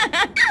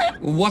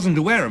 Wasn't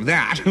aware of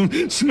that.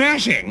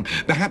 Smashing.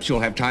 Perhaps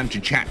you'll have time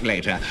to chat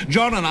later.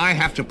 John and I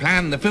have to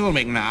plan the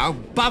filming now.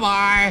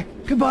 Bye-bye.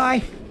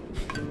 Goodbye.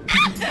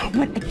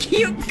 What a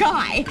cute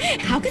guy.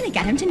 How can I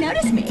get him to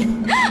notice me?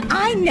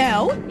 I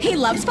know. He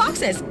loves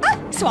foxes.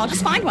 So I'll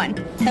just find one.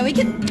 Then we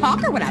can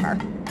talk or whatever.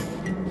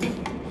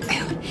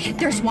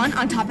 There's one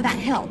on top of that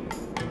hill.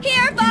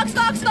 Here, fox,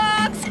 fox,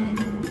 fox!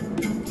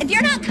 If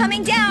you're not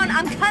coming down,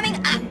 I'm coming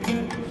up.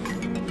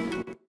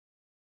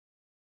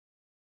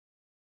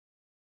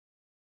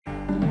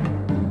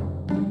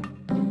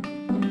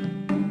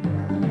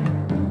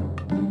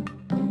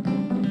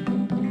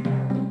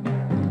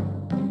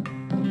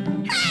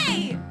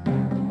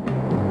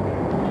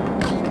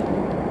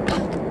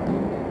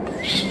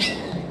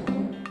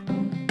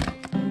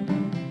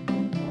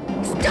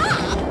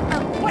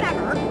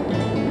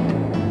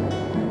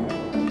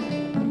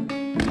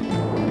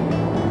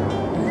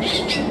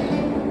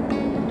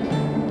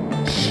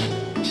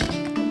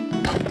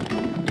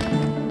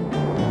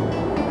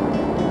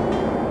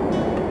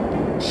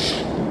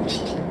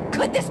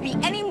 Could this be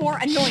any more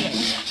annoying?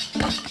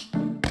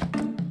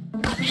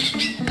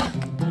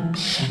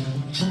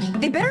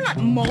 They better not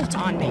molt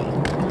on me.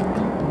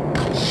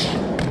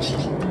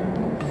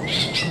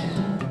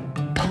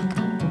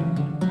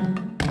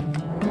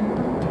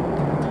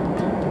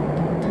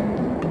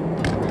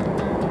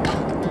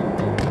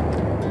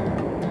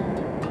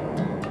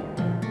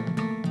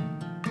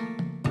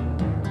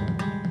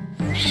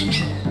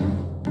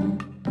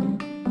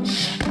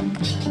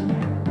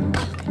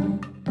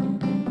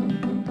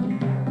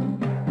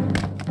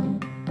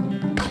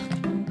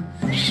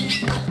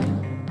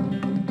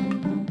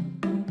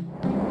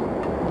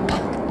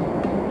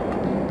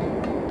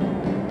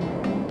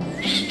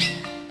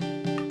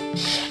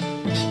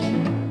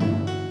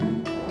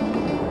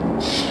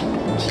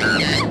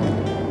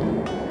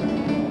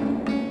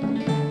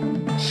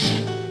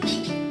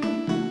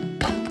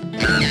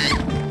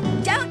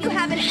 Don't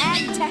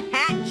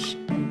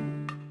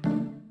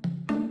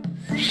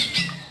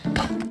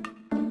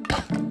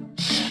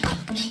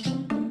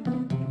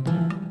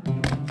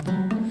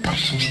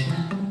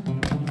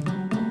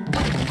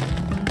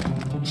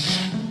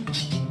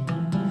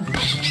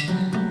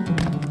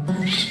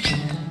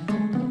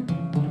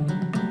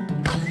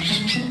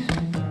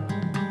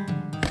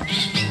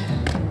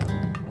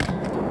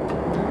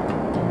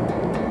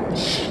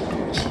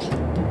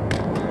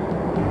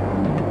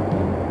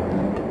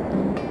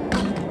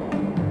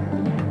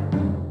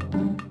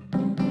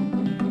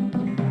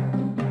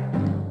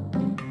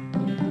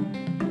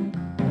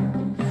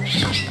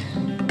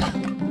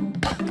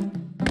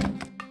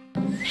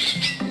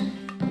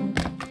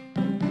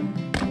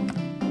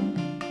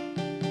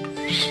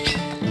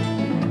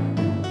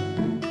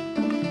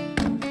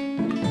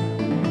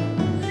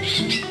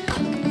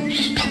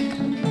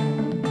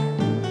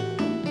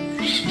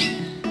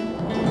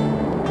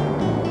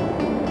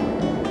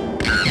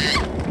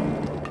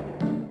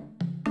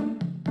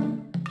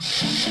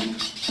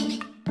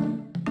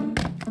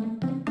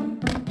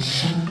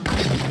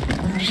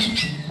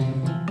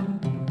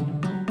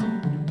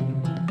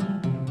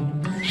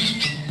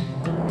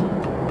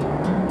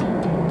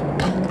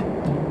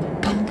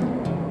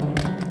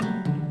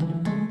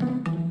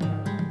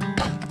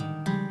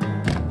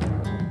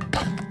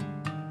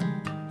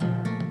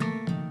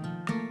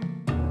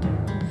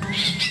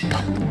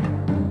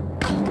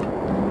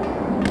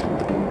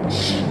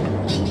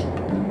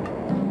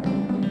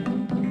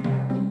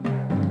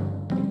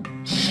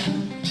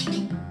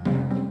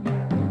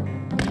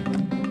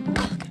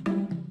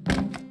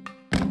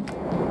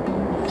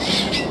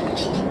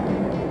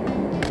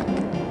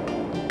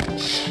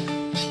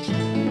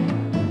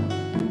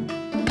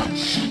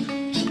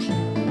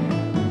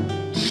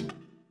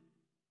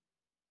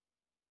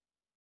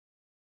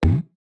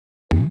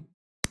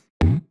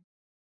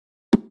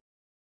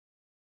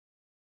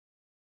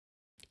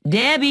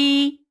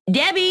Debbie!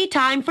 Debbie,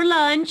 time for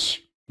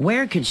lunch.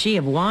 Where could she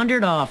have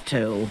wandered off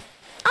to?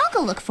 I'll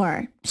go look for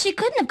her. She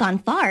couldn't have gone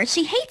far.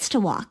 She hates to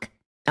walk.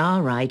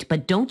 All right,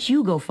 but don't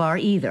you go far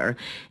either.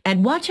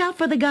 And watch out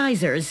for the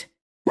geysers.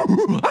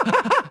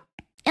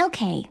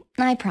 Okay,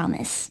 I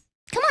promise.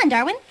 Come on,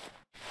 Darwin.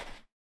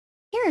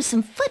 Here are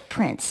some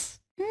footprints.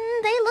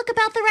 They look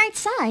about the right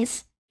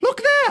size.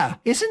 Look there!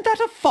 Isn't that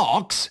a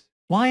fox?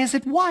 Why is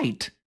it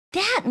white?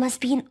 That must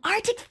be an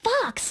Arctic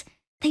fox.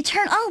 They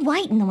turn all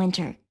white in the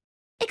winter.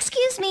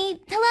 Excuse me,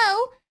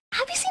 hello?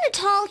 Have you seen a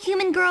tall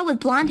human girl with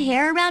blonde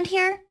hair around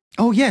here?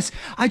 Oh, yes.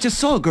 I just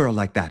saw a girl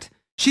like that.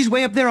 She's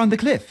way up there on the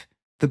cliff.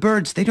 The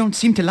birds, they don't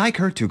seem to like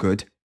her too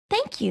good.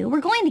 Thank you. We're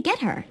going to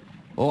get her.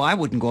 Oh, I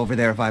wouldn't go over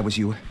there if I was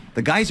you.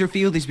 The geyser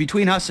field is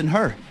between us and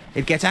her.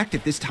 It gets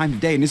active this time of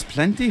day and is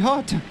plenty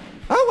hot.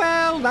 Oh,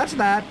 well, that's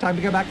that. Time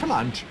to go back for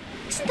lunch.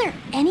 Isn't there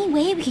any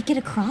way we could get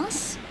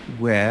across?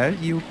 Well,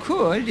 you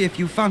could if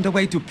you found a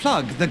way to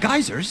plug the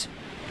geysers.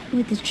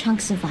 Would the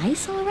chunks of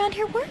ice all around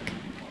here work?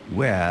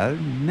 Well,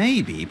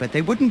 maybe, but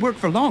they wouldn't work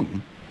for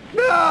long.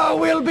 No,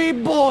 we'll be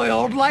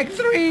boiled like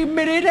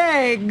 3-minute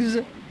eggs.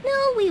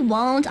 No, we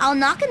won't. I'll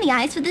knock in the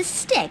ice with this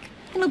stick.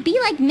 It'll be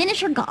like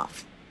miniature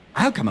golf.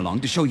 I'll come along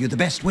to show you the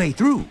best way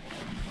through.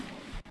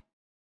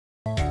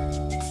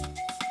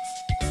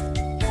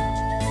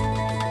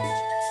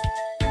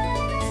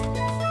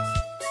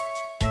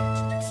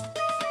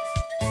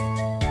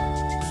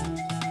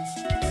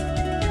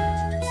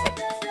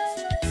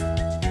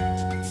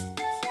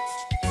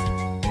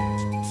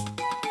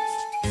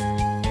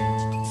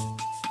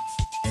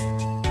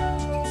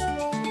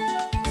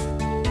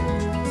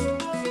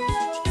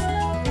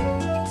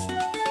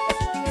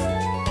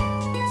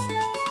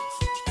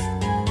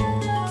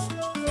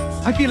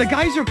 I feel a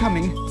geyser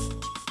coming.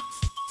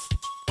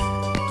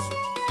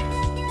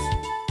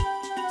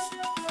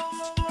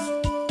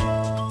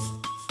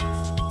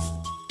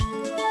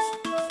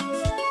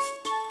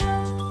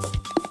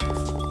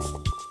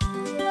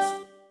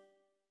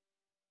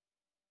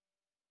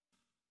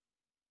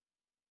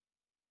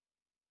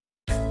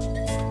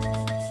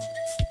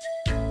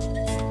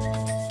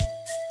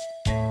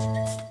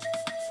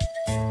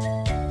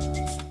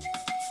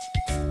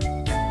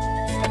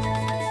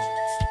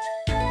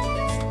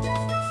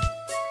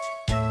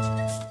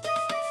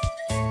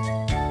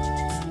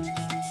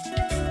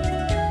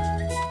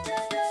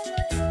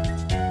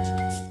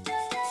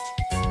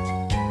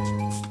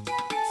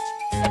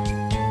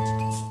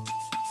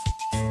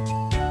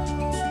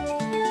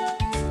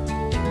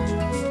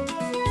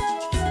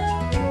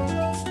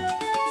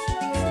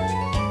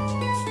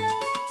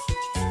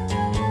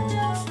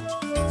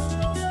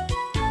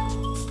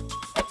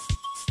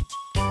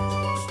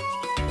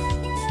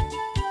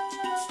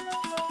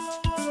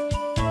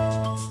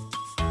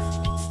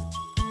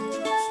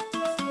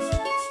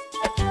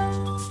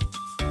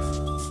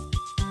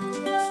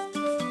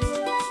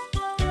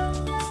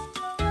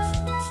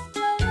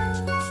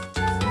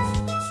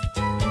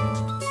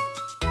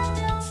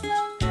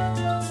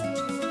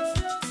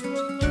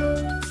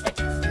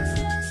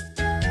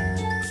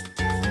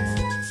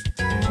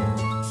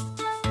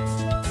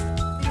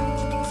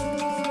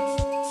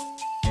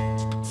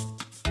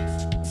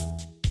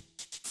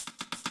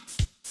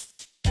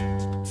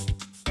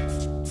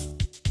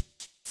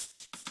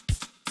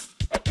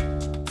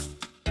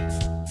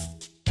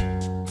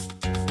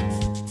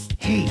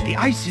 Hey, the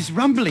ice is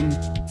rumbling.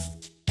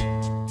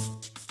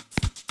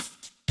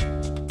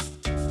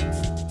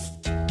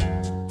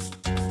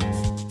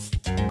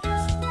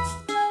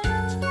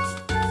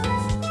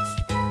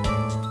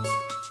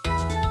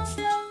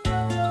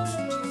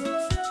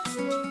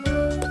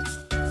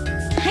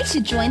 I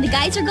should join the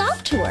geyser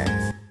golf tour.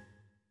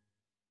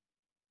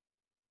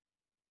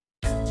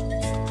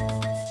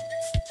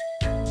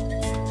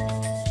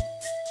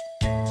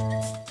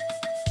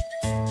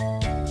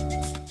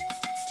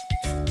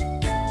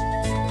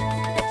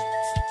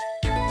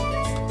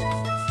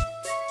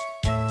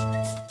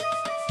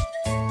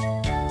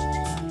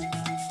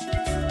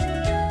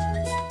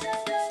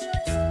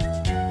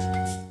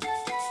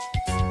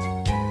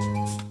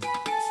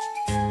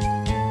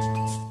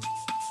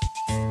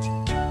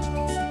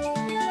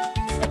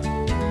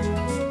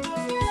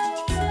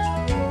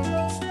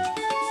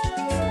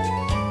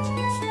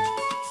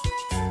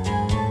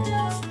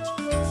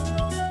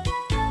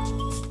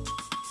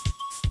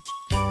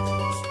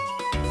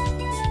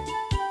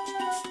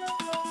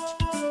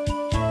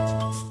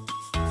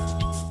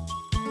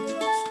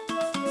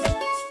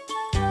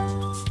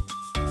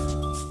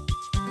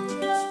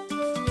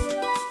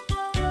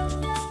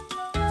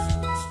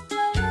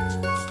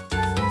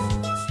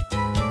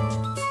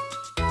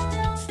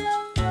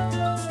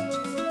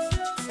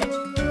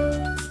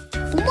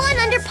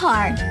 under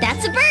par.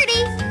 That's a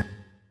birdie.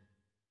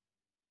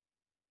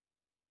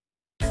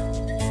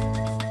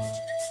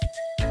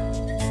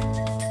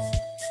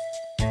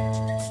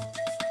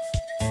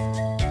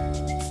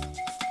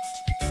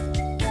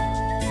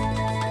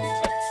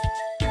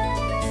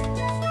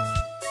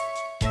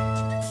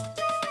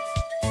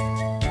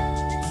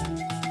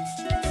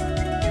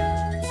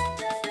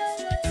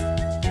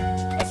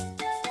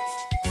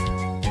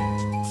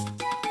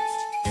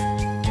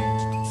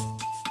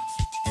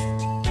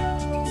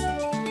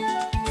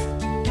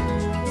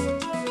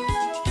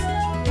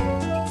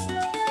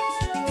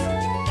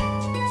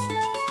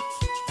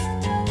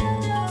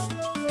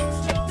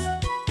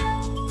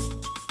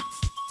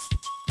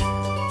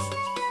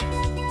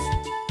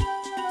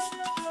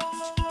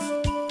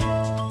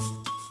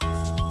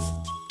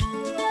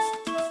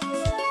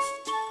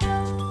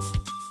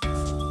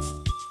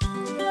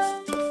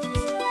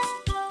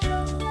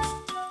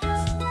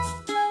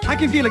 I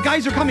can feel a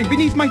geyser coming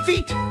beneath my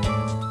feet.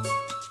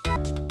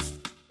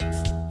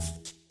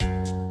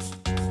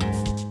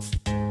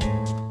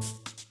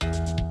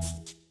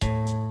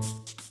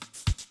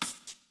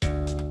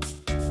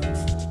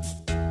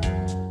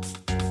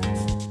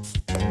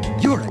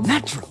 You're a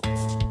natural.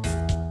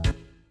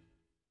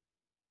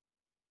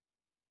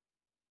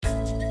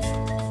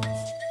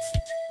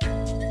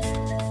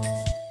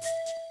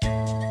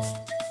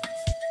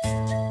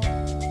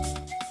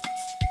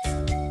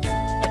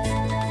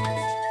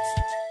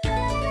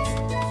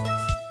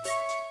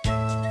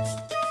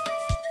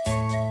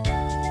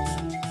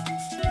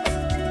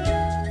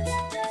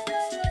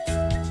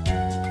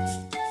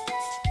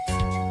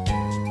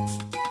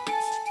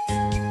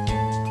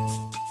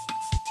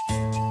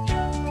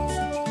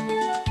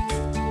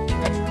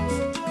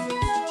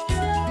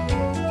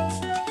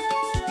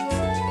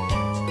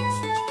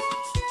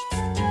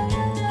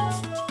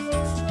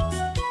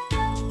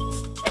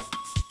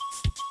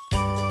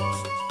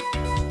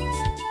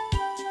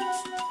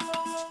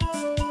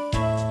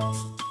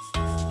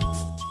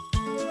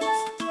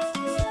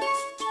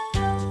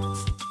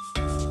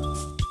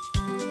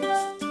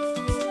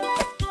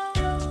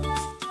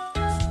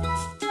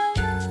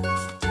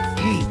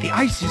 Hey, the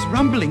ice is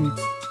rumbling.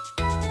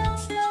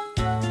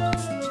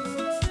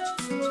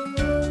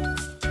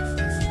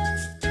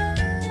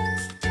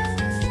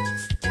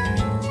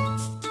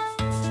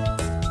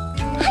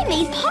 I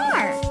made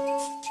par.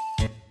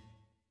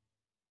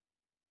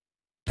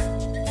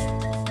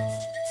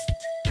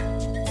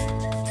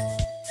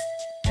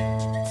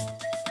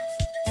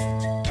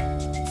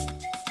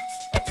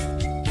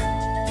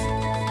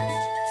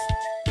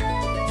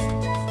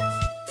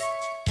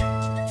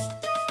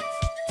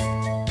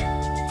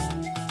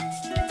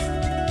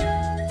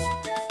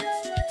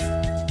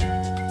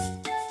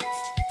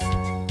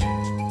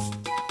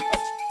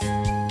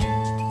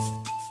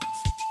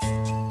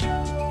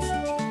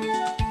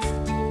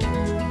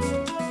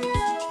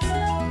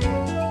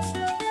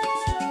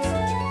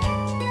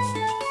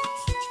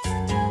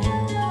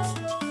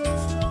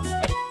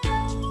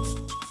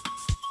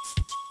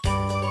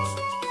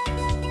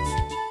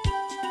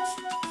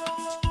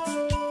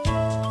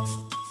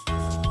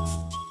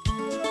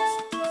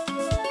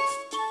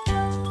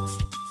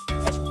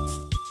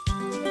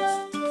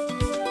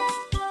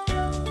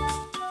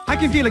 I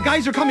can feel a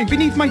geyser coming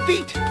beneath my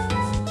feet.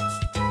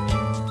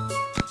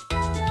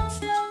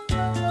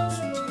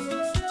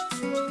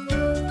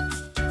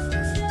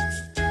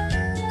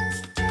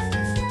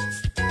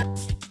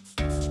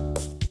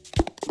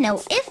 No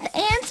ifs,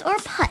 ands, or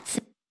puts.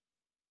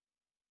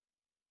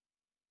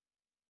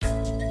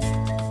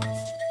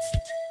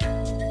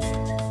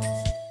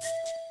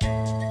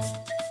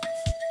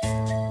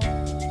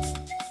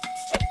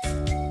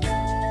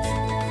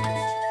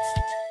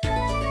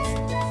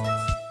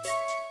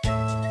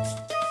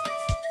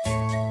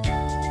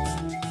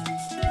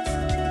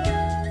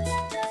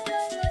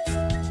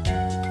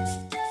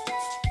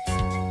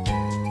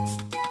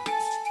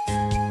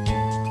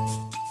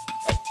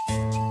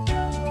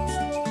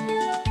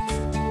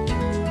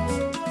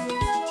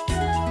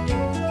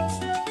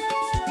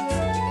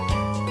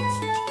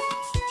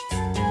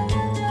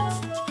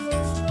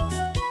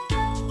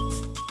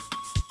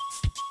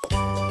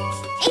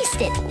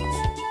 Aced it.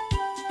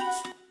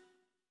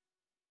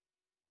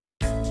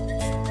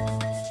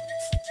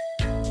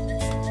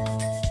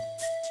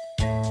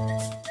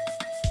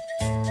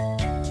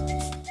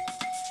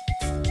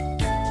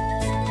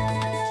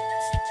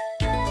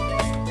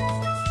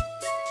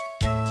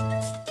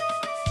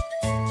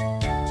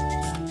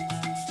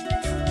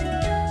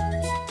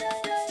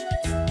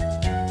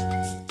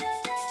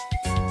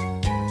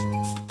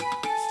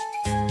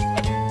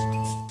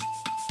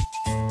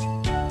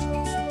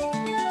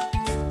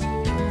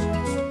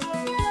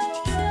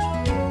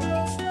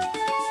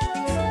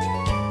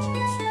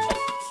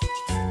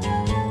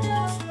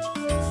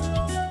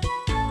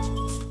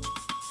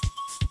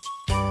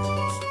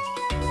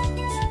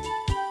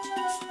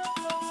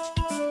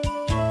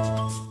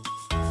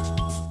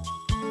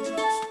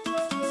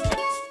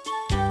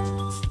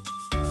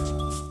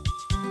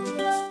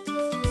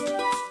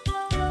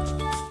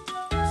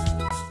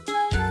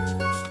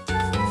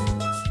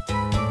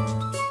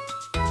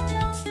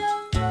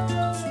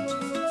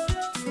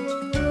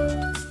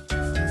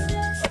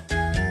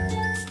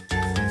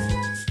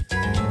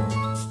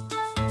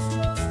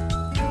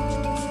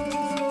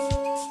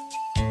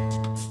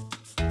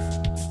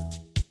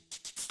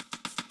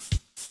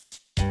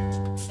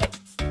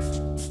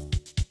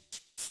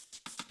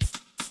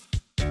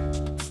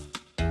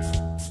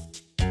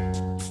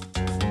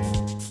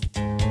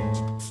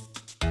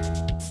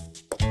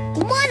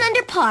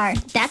 par.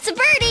 That's a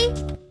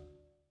birdie.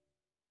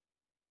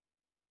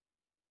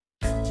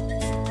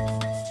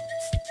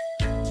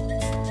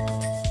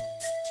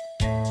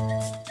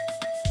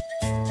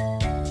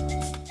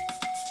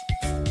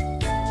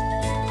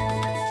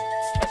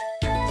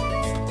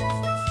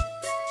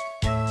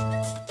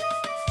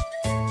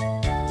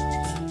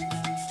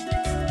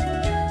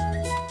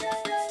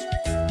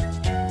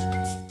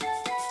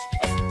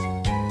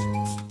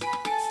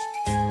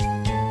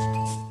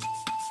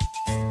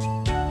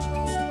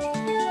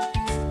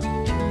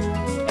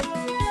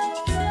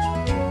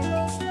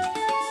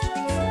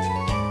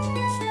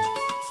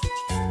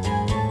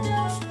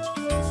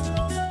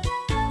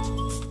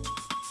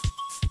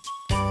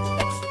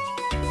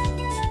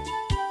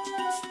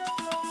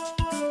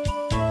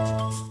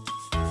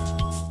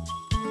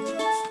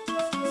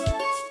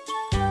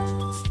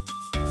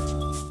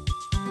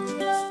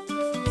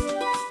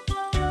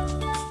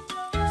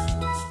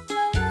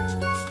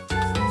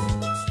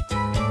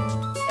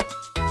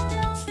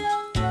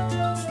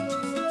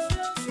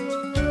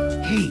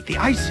 Hey, the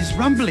ice is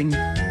rumbling.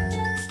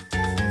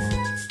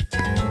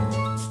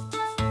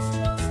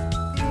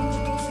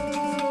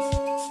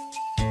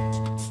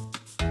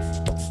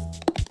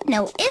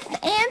 No ifs,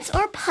 ands,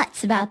 or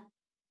puts about...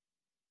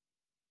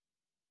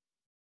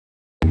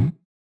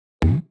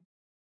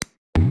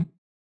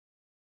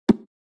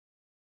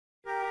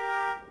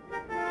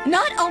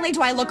 Not only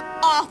do I look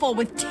awful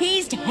with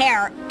teased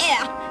hair,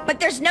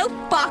 but there's no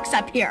fox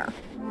up here.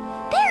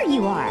 There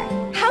you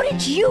are. How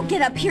did you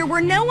get up here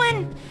where no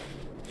one...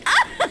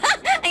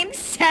 I'm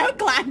so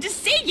glad to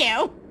see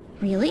you.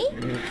 Really?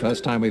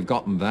 First time we've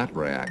gotten that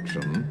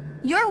reaction.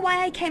 You're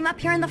why I came up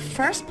here in the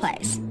first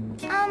place.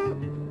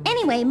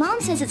 Anyway,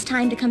 Mom says it's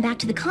time to come back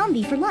to the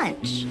combi for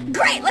lunch.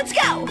 Great, let's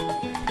go!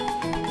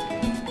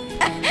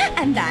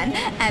 And then,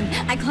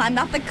 I climbed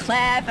off the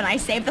cliff and I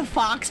saved the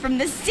fox from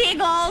the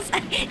seagulls.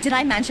 Did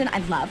I mention I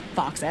love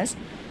foxes?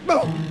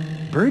 Oh,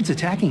 birds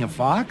attacking a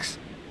fox?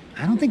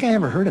 I don't think I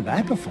ever heard of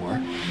that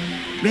before.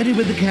 Ready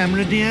with the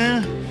camera,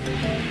 dear?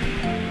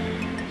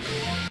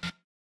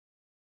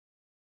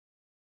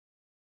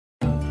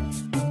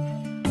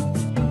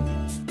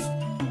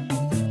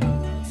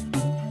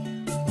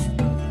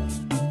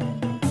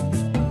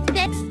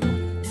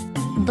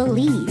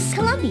 Belize,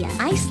 Colombia,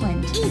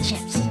 Iceland,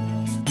 Egypt.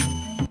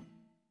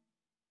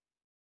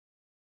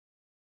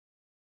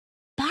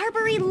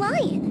 Barbary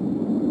lion.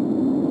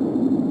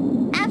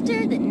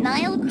 After the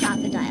Nile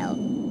crocodile.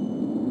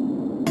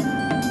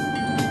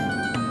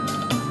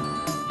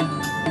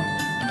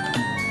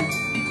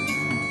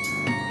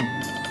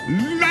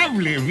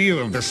 Lovely view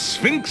of the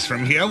Sphinx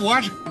from here,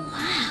 what?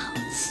 Wow,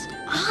 it's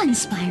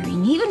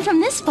awe-inspiring, even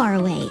from this far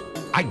away.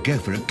 I'd go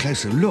for a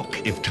closer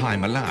look if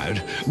time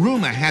allowed.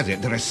 Rumor has it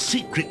there are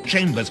secret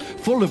chambers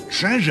full of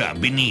treasure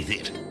beneath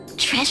it.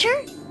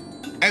 Treasure?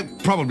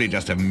 Probably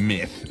just a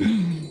myth.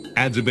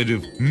 Adds a bit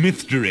of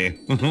mystery.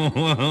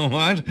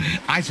 What?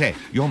 I say,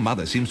 your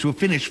mother seems to have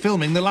finished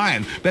filming the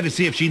lion. Better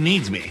see if she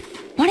needs me.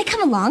 Want to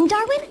come along,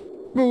 Darwin?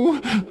 Oh,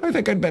 I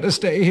think I'd better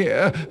stay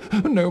here.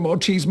 No more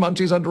cheese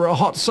munchies under a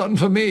hot sun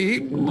for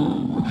me.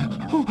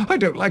 Oh, I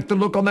don't like the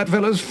look on that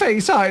fella's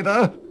face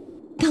either.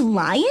 The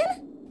lion?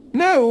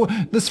 No,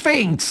 the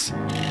Sphinx.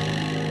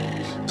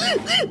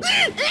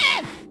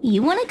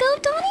 You want to go,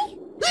 Donnie?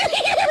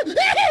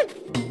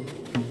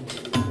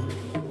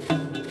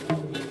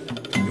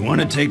 You want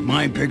to take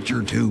my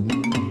picture too?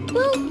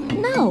 Well,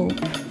 no.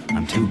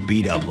 I'm too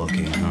beat up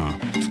looking, huh?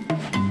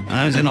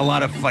 I was in a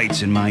lot of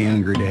fights in my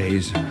younger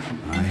days.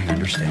 I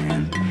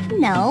understand.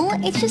 No,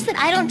 it's just that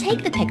I don't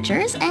take the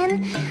pictures,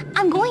 and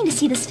I'm going to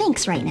see the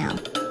Sphinx right now.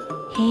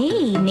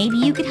 Hey, maybe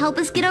you could help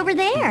us get over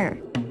there.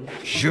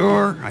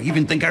 Sure, I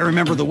even think I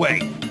remember the way.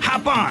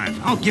 Hop on,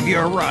 I'll give you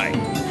a ride.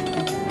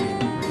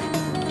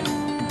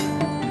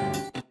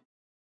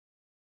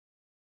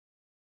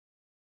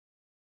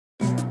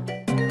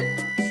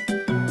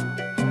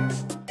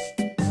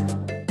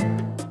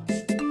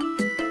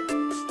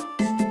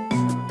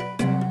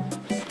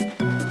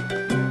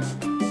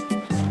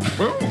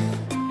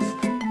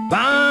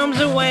 Bombs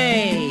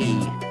away!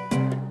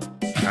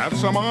 Have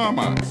some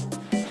armor.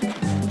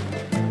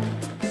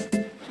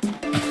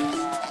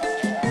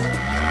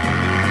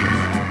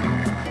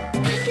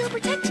 I feel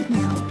protected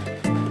now.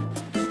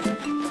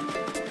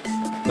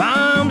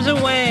 Bombs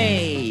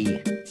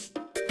away!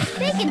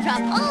 They can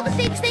drop all the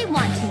fakes they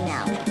want to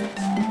now.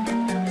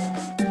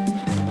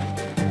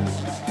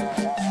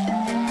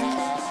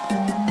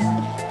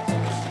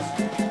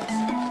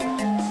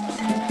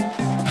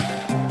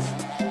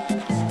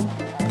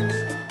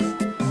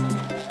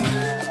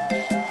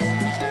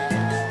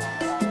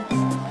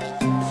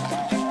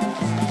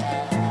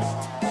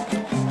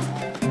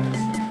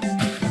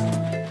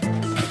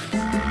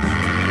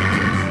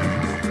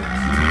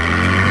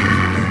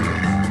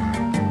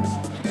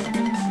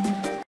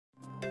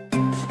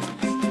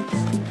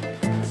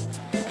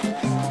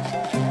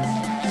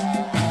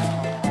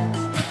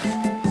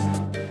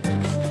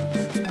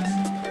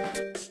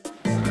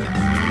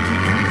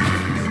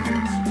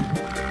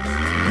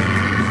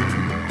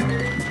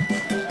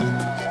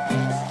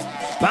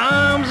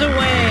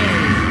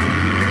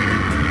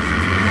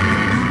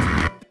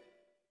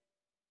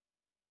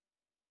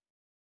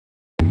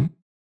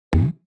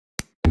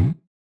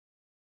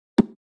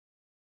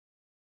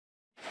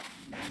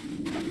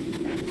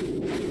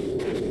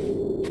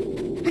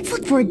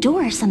 for a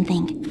door or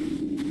something.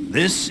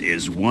 This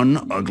is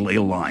one ugly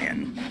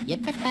lion.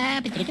 Stay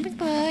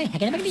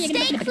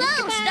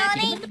close,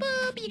 Donnie.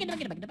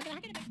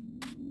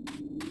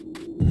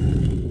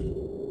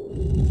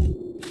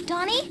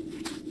 Donnie?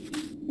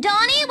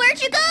 Donnie,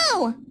 where'd you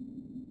go?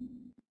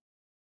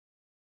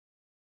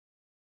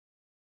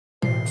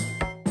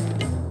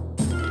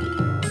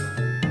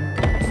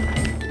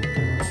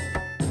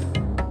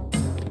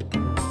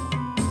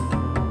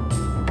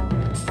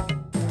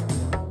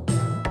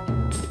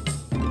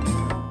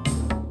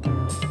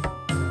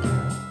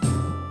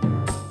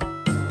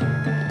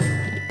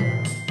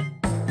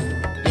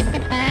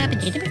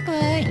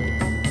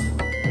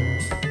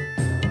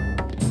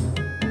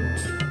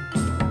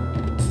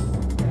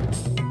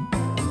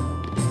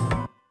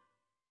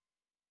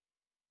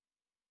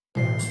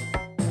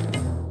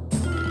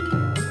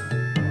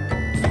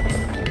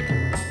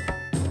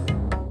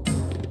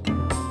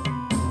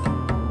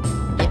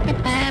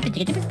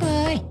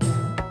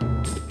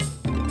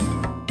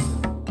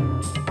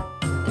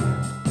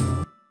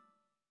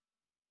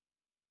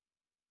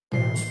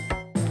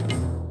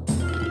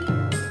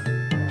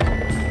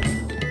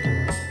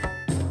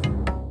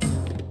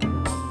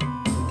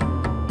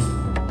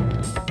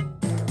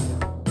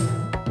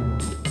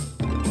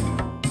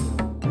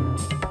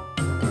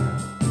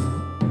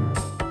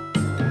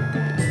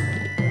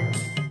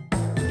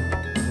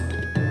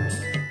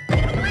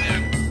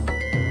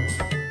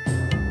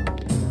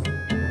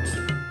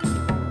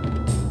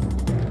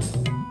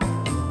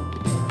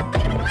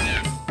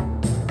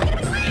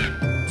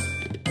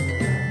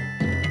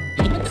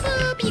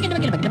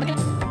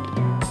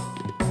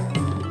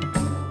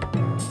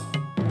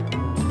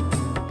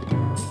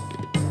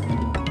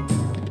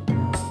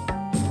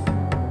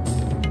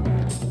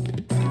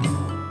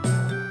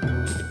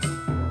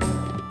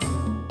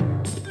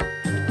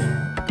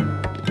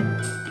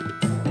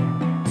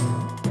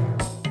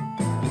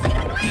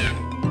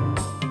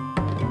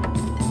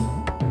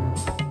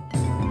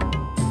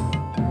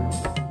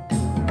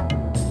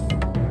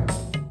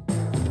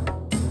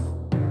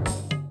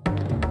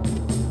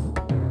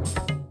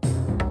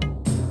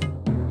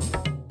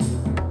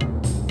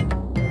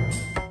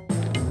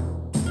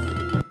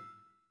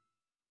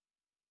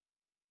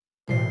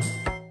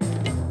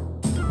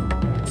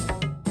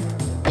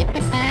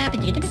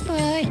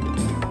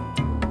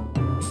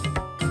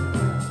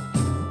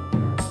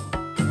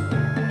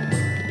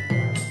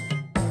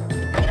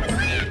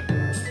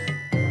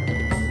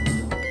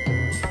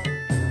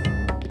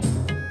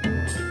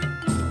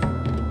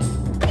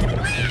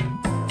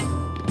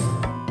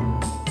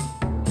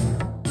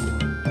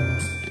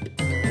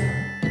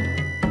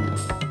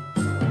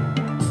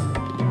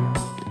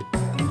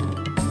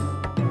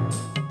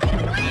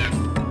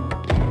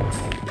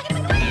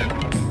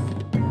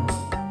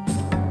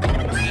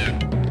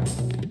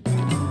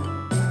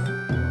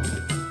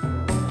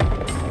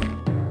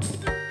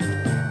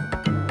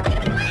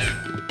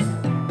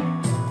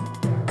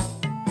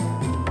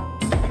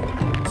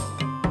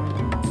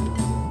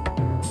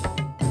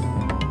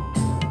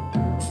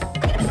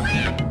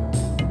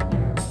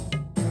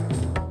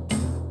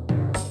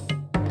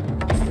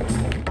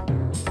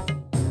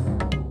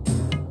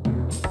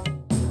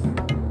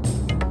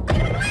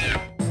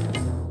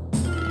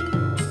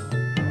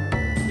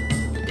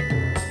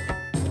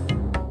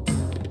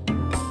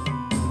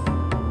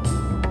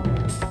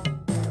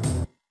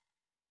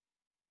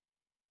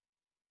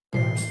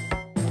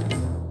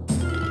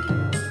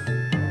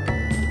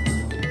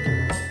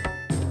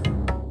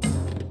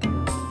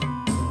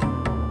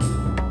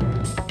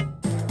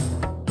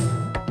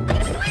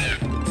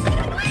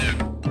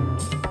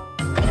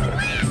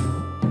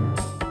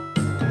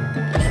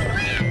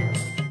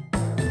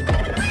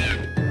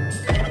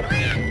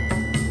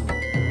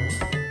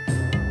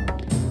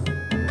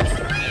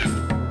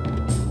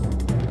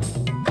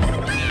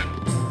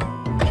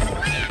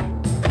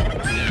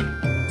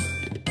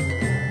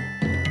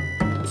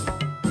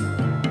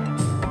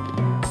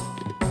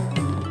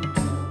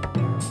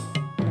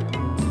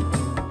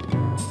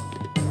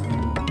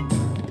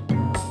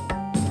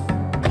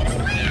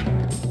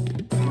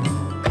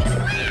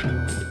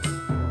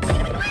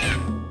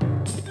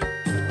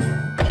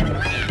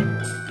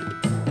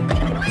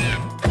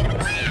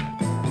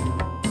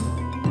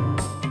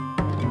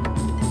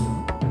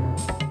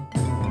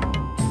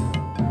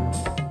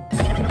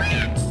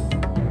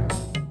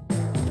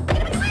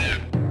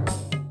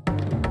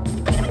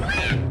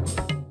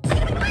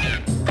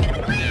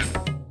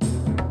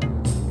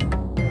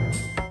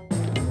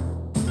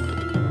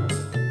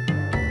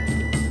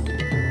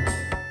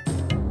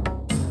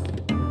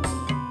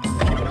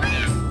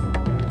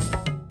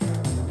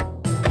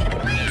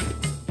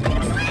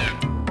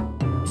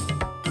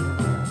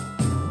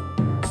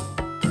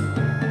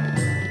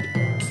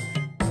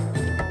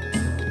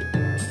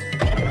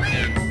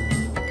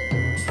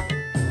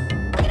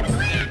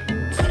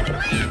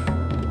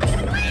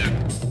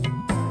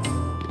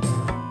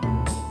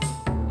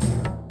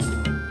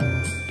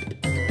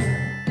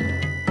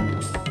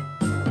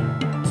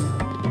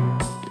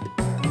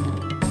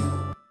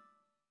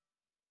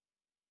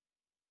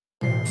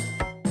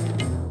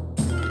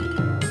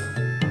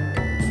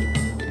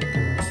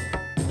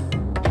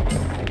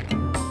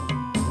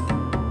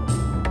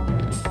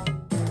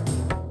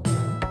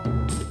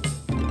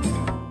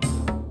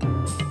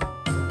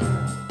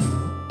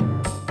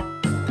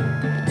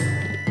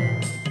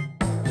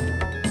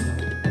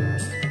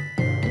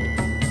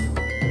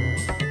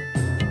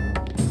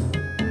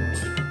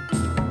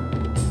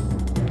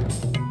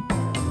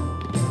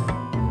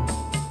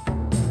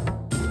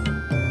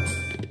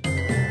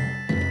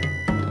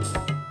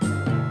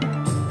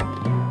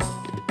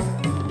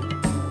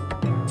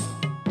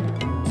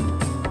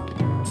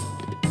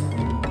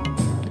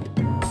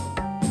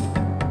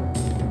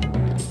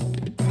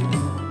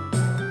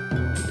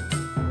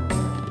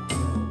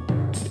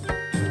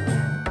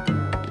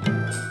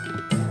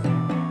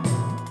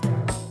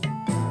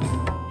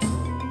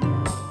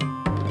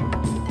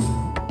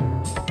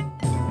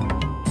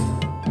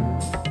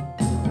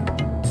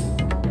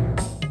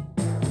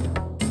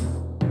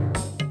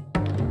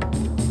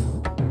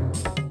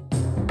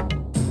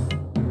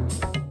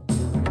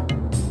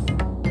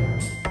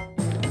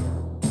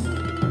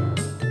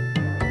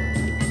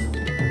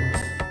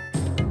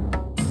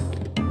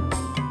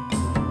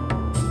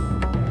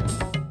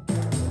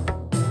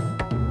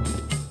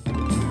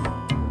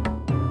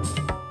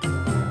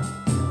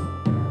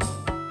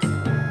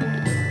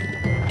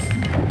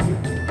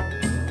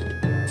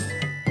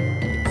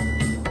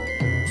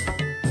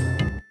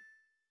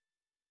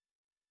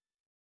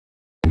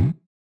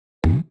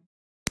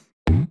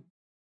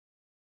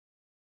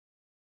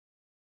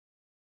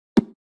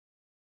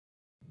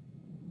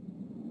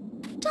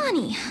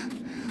 Donnie,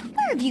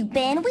 where have you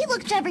been? We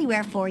looked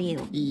everywhere for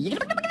you.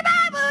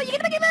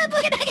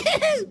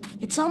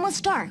 It's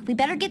almost dark. We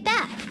better get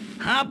back.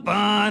 Hop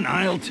on,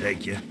 I'll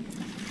take you.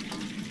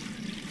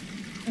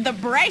 The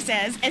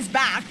Braces is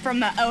back from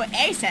the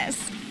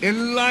Oasis.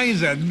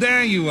 Eliza,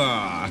 there you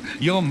are.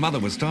 Your mother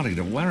was starting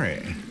to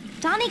worry.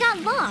 Donnie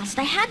got lost.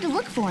 I had to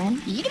look for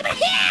him.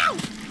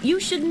 You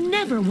should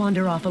never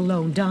wander off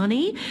alone,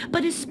 Donnie,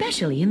 but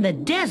especially in the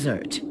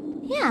desert.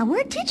 Yeah,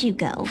 where did you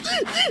go?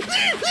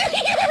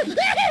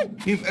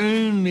 If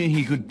only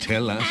he could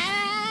tell us.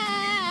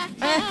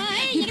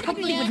 He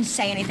probably wouldn't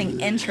say anything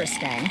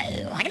interesting.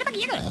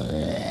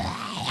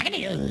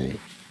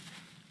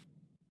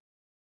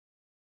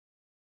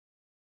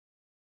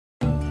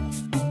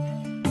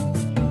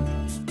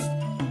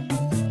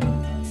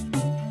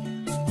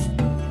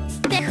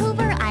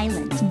 Vancouver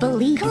Island,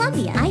 Belize,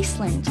 Colombia,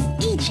 Iceland,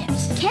 Egypt,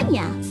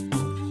 Kenya.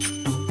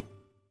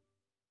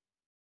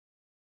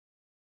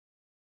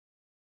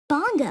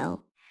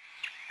 Bongo.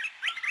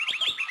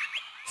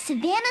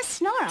 Savannah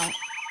Snarl.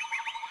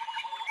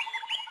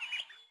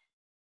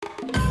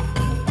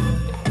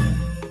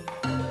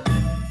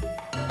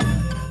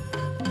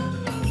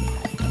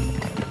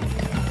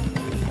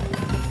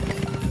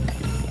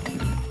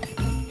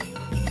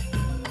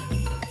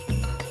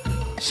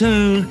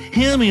 So,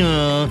 here we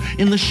are,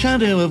 in the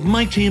shadow of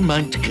mighty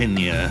Mount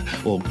Kenya,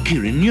 or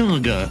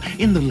Kirinyaga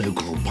in the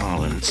local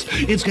parlance.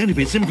 It's going to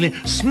be simply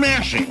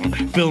smashing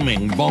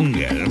filming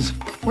bongos.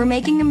 We're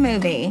making a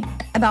movie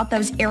about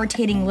those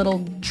irritating little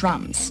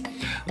drums.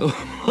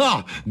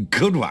 Oh,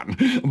 good one.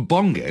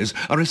 Bongos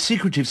are a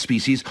secretive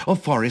species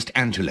of forest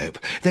antelope.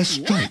 They're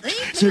striped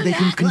so they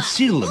can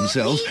conceal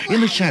themselves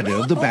in the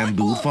shadow of the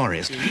bamboo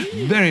forest.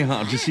 Very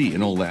hard to see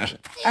and all that.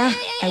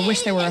 I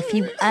wish there were a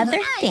few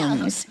other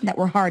things that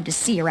were hard to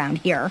see around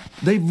here.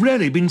 They've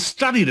really been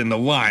studied in the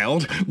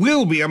wild.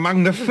 We'll be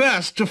among the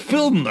first to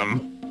film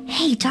them.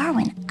 Hey,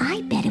 Darwin,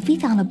 I bet if we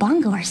found a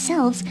bongo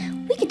ourselves,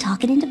 we could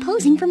talk it into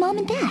posing for Mom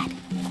and Dad.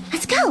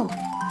 Let's go!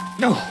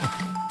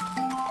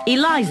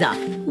 Eliza,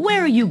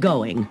 where are you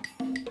going?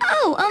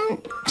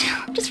 Oh,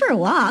 just for a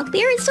walk.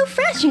 The air is so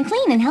fresh and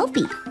clean and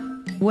healthy.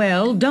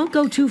 Well, don't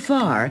go too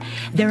far.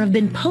 There have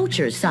been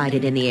poachers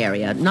sighted in the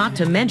area, not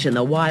to mention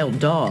the wild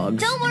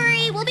dogs. Don't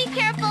worry, we'll be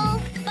careful.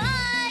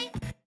 Bye!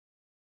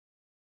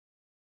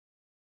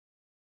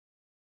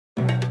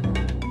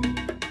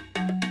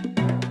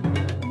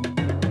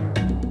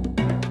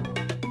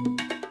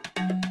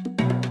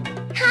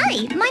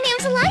 Hi, my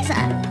name's Eliza.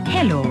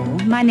 Hello,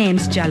 my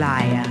name's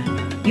Jalaya.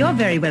 You're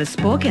very well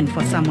spoken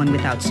for someone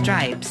without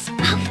stripes.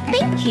 Oh,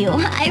 thank you.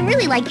 I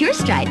really like your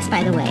stripes,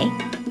 by the way.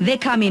 They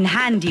come in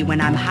handy when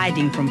I'm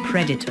hiding from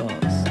predators.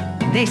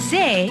 They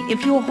say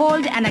if you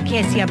hold an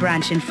acacia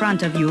branch in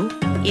front of you,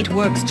 it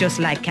works just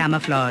like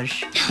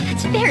camouflage. Oh,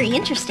 that's very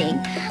interesting.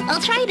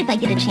 I'll try it if I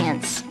get a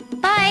chance.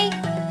 Bye!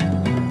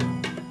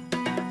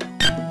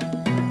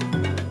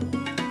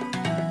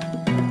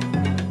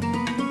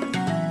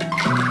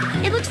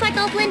 It looks like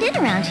I'll blend in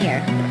around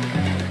here.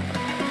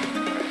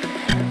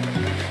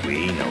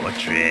 We know a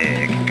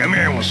trick. Come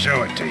here and we'll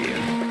show it to you.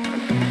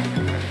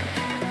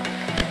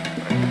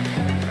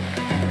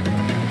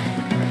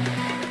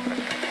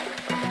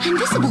 I'm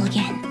visible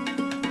again.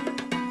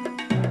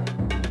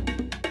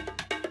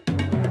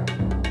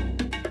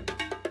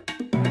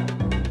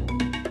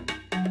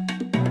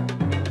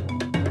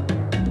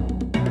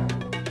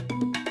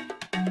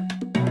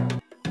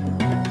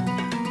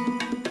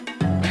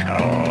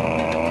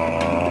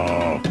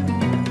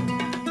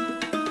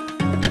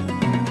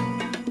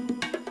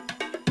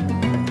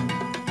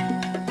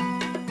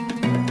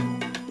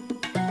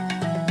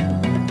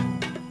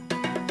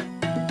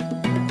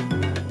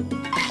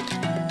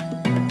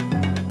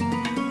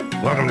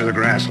 Welcome to the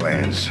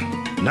grasslands.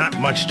 Not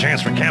much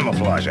chance for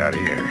camouflage out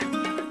here.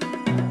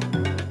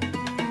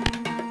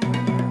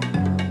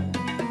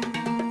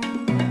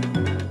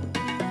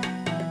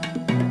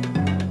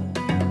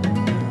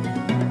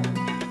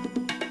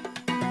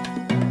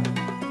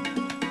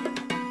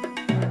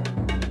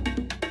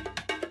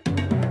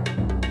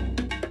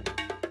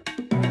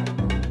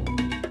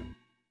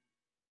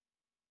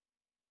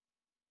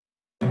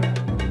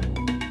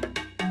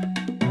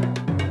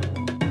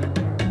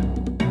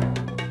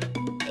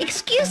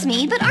 Excuse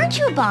me, but aren't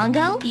you a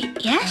bongo?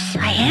 Yes,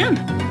 I am.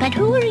 But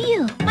who are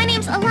you? My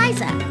name's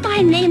Eliza.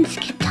 My name's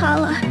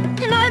Katala,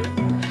 and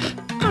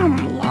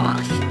I'm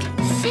lost.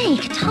 Say,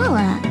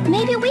 Katala,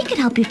 maybe we could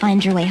help you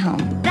find your way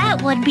home.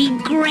 That would be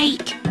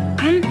great.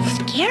 I'm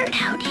scared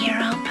out here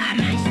all by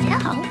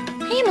myself.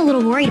 I am a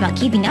little worried about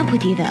keeping up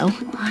with you, though.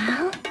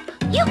 Well,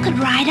 you could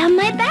ride on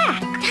my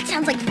back. That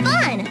sounds like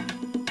fun!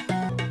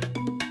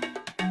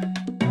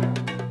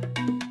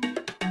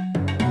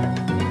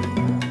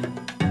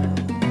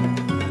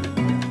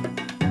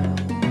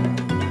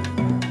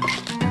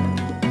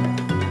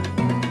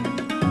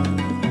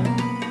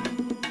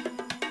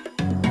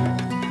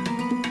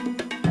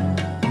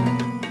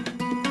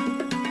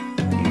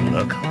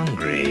 Look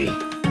hungry.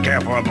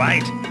 Care for a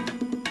bite?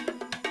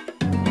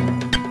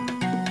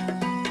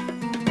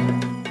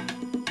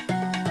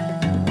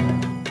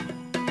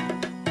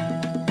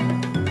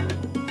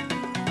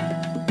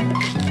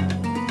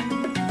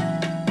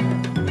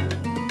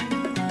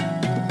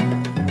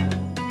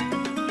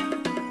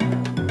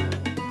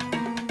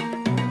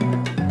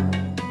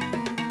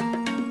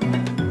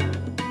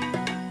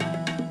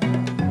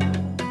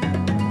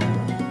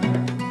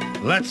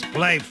 Let's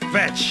play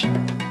fetch.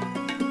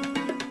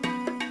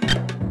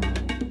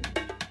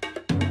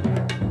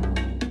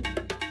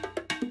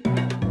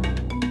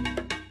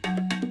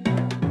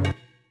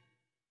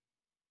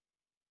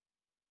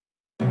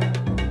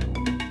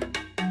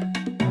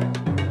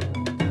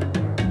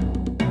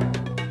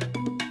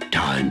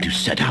 Time to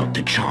set out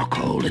the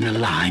charcoal in a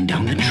line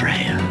down the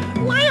trail.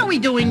 Why are we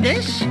doing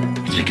this?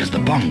 It's because the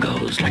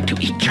bongos like to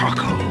eat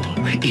charcoal.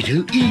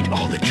 It'll eat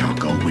all the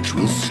charcoal, which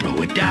will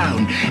slow it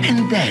down,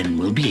 and then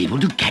we'll be able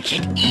to catch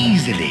it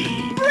easily.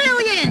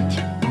 Brilliant!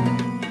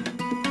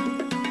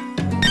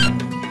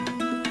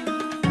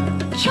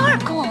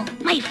 Charcoal,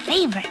 my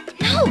favorite.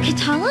 No,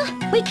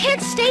 Kitala. We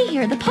can't stay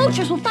here. The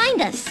poachers will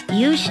find us.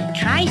 You should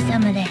try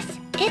some of this.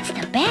 It's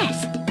the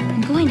best.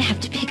 I'm going to have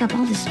to pick up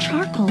all this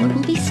charcoal or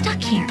we'll be stuck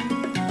here.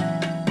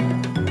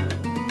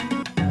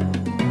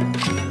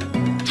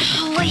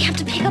 Oh, I have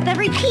to pick up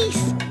every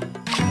piece.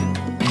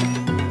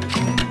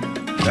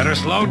 Better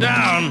slow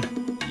down.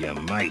 You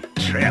might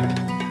trip.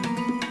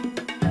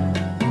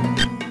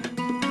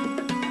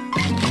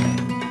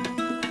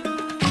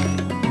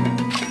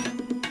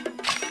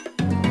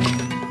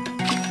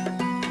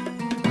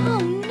 Oh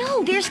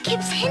no, there's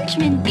Kip's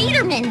henchman,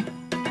 Biederman.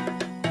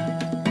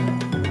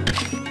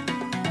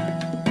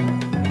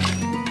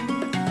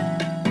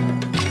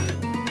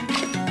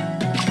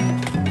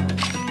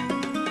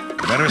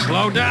 Better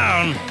slow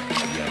down.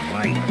 You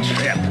might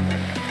trip.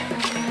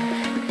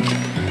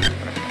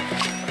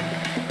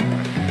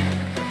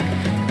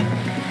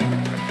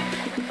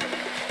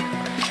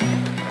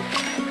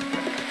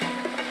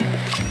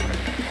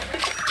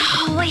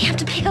 Oh, I have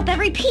to pick up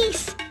every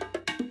piece.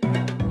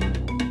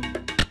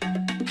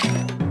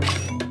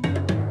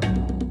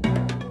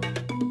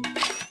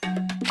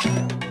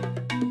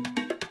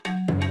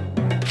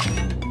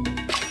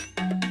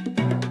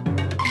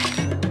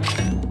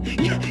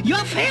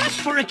 You're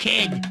fast for a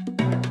kid.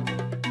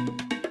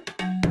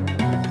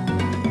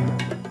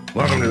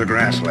 Welcome to the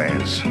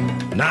grasslands.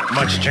 Not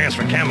much chance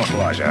for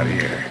camouflage out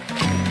here.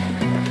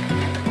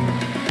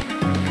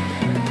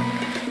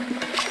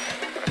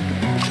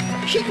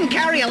 She can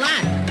carry a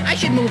lot. I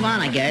should move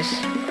on, I guess.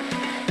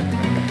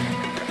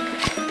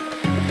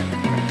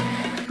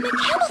 My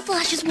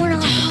camouflage is worn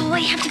off. Oh,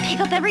 I have to pick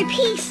up every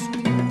piece.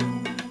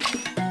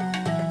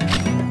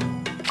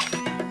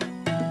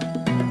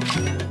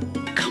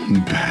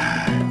 Come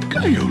back.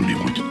 I only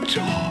want to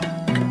talk.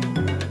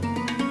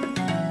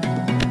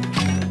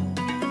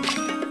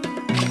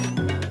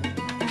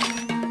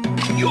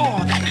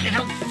 You're that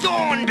little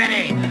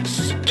Thornberry!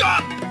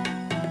 Stop!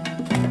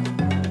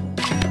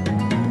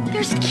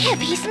 There's Kip,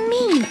 he's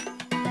mean.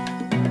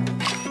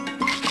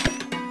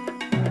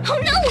 Oh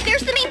no,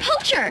 there's the mean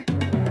poacher!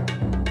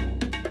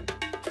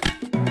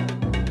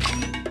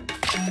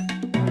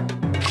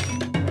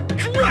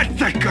 Drat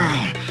that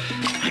girl!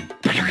 I'd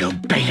better go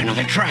bait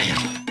another trail.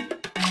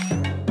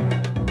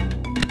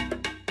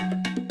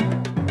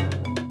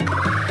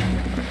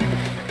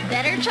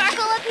 Better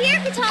charcoal up here,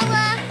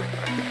 Kitala.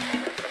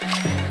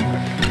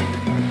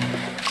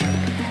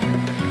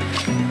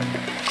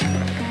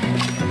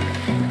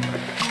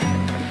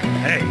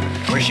 Hey,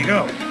 where'd she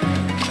go?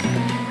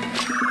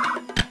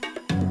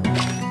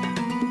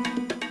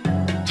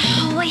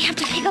 Oh, I have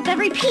to pick up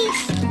every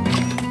piece.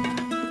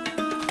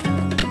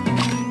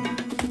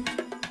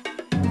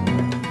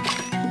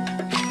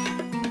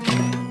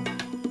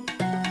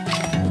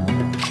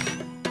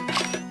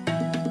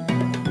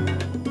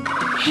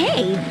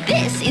 Hey,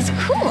 this is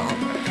cool.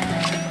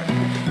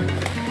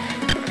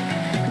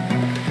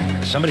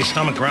 Somebody's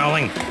stomach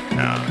growling?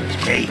 No, it's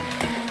me.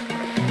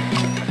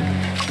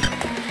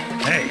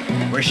 Hey,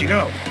 where'd she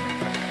go?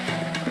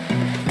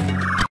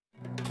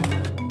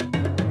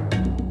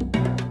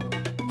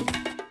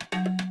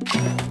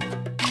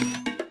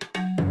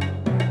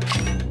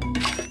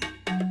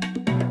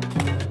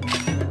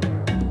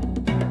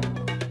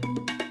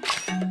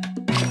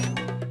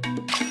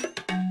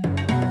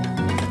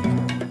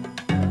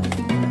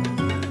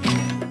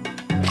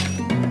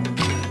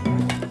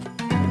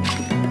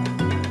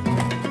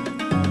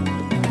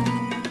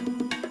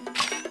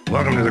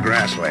 Welcome to the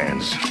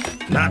grasslands.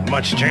 Not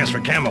much chance for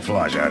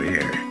camouflage out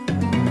here.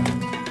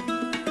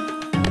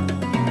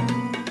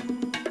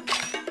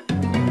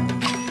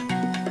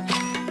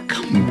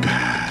 Come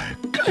back.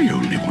 I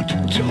only want to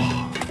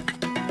talk.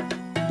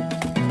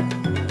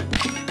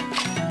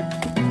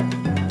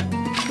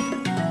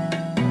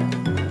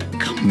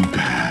 Come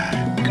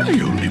back. I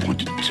only want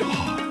to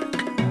talk.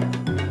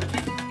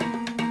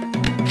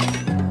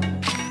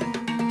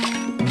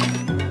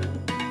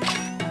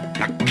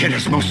 That kid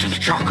has most of the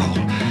charcoal.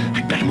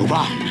 I'd better move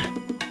on.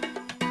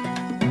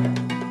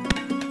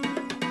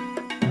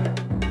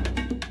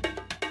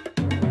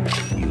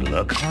 You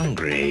look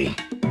hungry.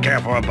 Care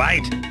for a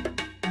bite?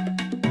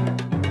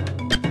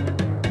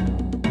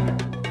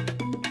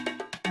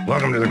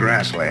 Welcome to the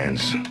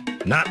grasslands.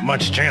 Not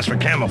much chance for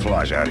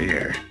camouflage out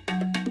here.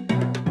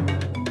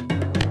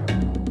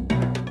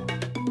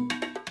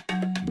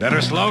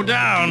 Better slow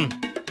down.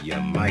 You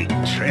might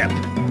trip.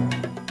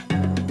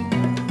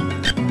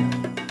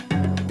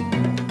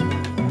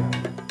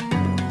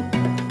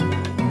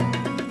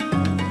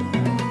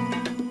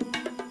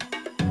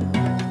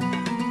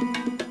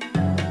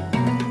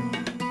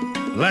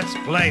 Let's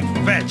play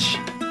fetch.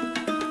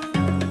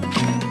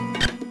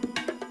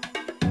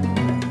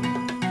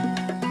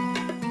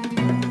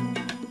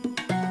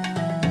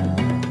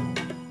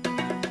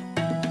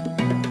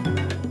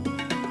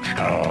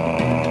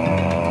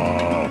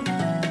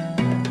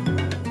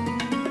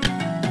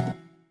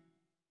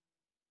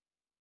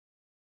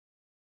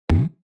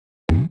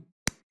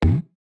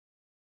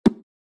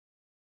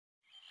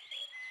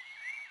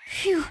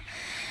 Phew.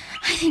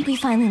 I think we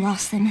finally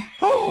lost them.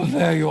 Oh,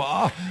 there you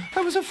are.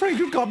 I was afraid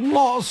you'd gotten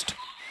lost.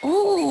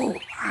 Oh,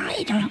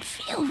 I don't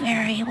feel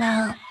very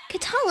well.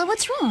 Katala,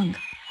 what's wrong?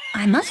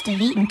 I must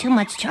have eaten too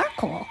much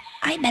charcoal.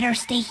 I better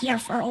stay here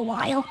for a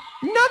while.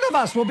 None of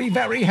us will be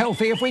very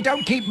healthy if we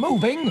don't keep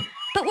moving.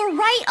 But we're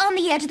right on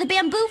the edge of the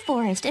bamboo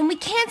forest, and we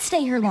can't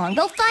stay here long.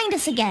 They'll find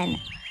us again.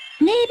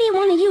 Maybe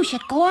one of you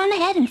should go on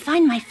ahead and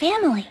find my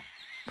family.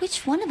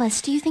 Which one of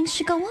us do you think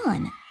should go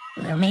on?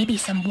 There may be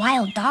some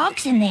wild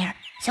dogs in there,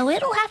 so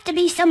it'll have to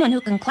be someone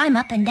who can climb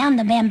up and down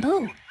the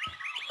bamboo.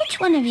 Which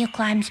one of you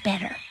climbs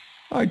better?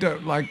 I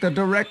don't like the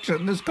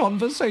direction this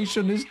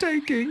conversation is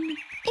taking.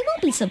 It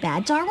won't be so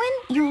bad, Darwin.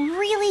 You're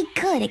really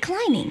good at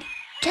climbing.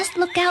 Just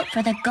look out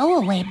for the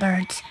go-away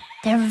birds.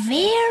 They're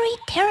very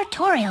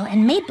territorial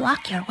and may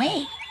block your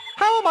way.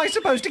 How am I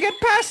supposed to get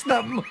past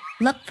them?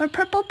 Look for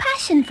purple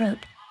passion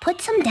fruit.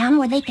 Put some down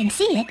where they can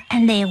see it,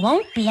 and they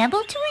won't be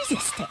able to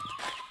resist it.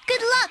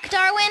 Good luck,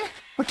 Darwin.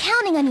 We're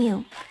counting on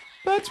you.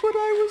 That's what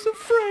I was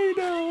afraid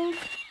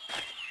of.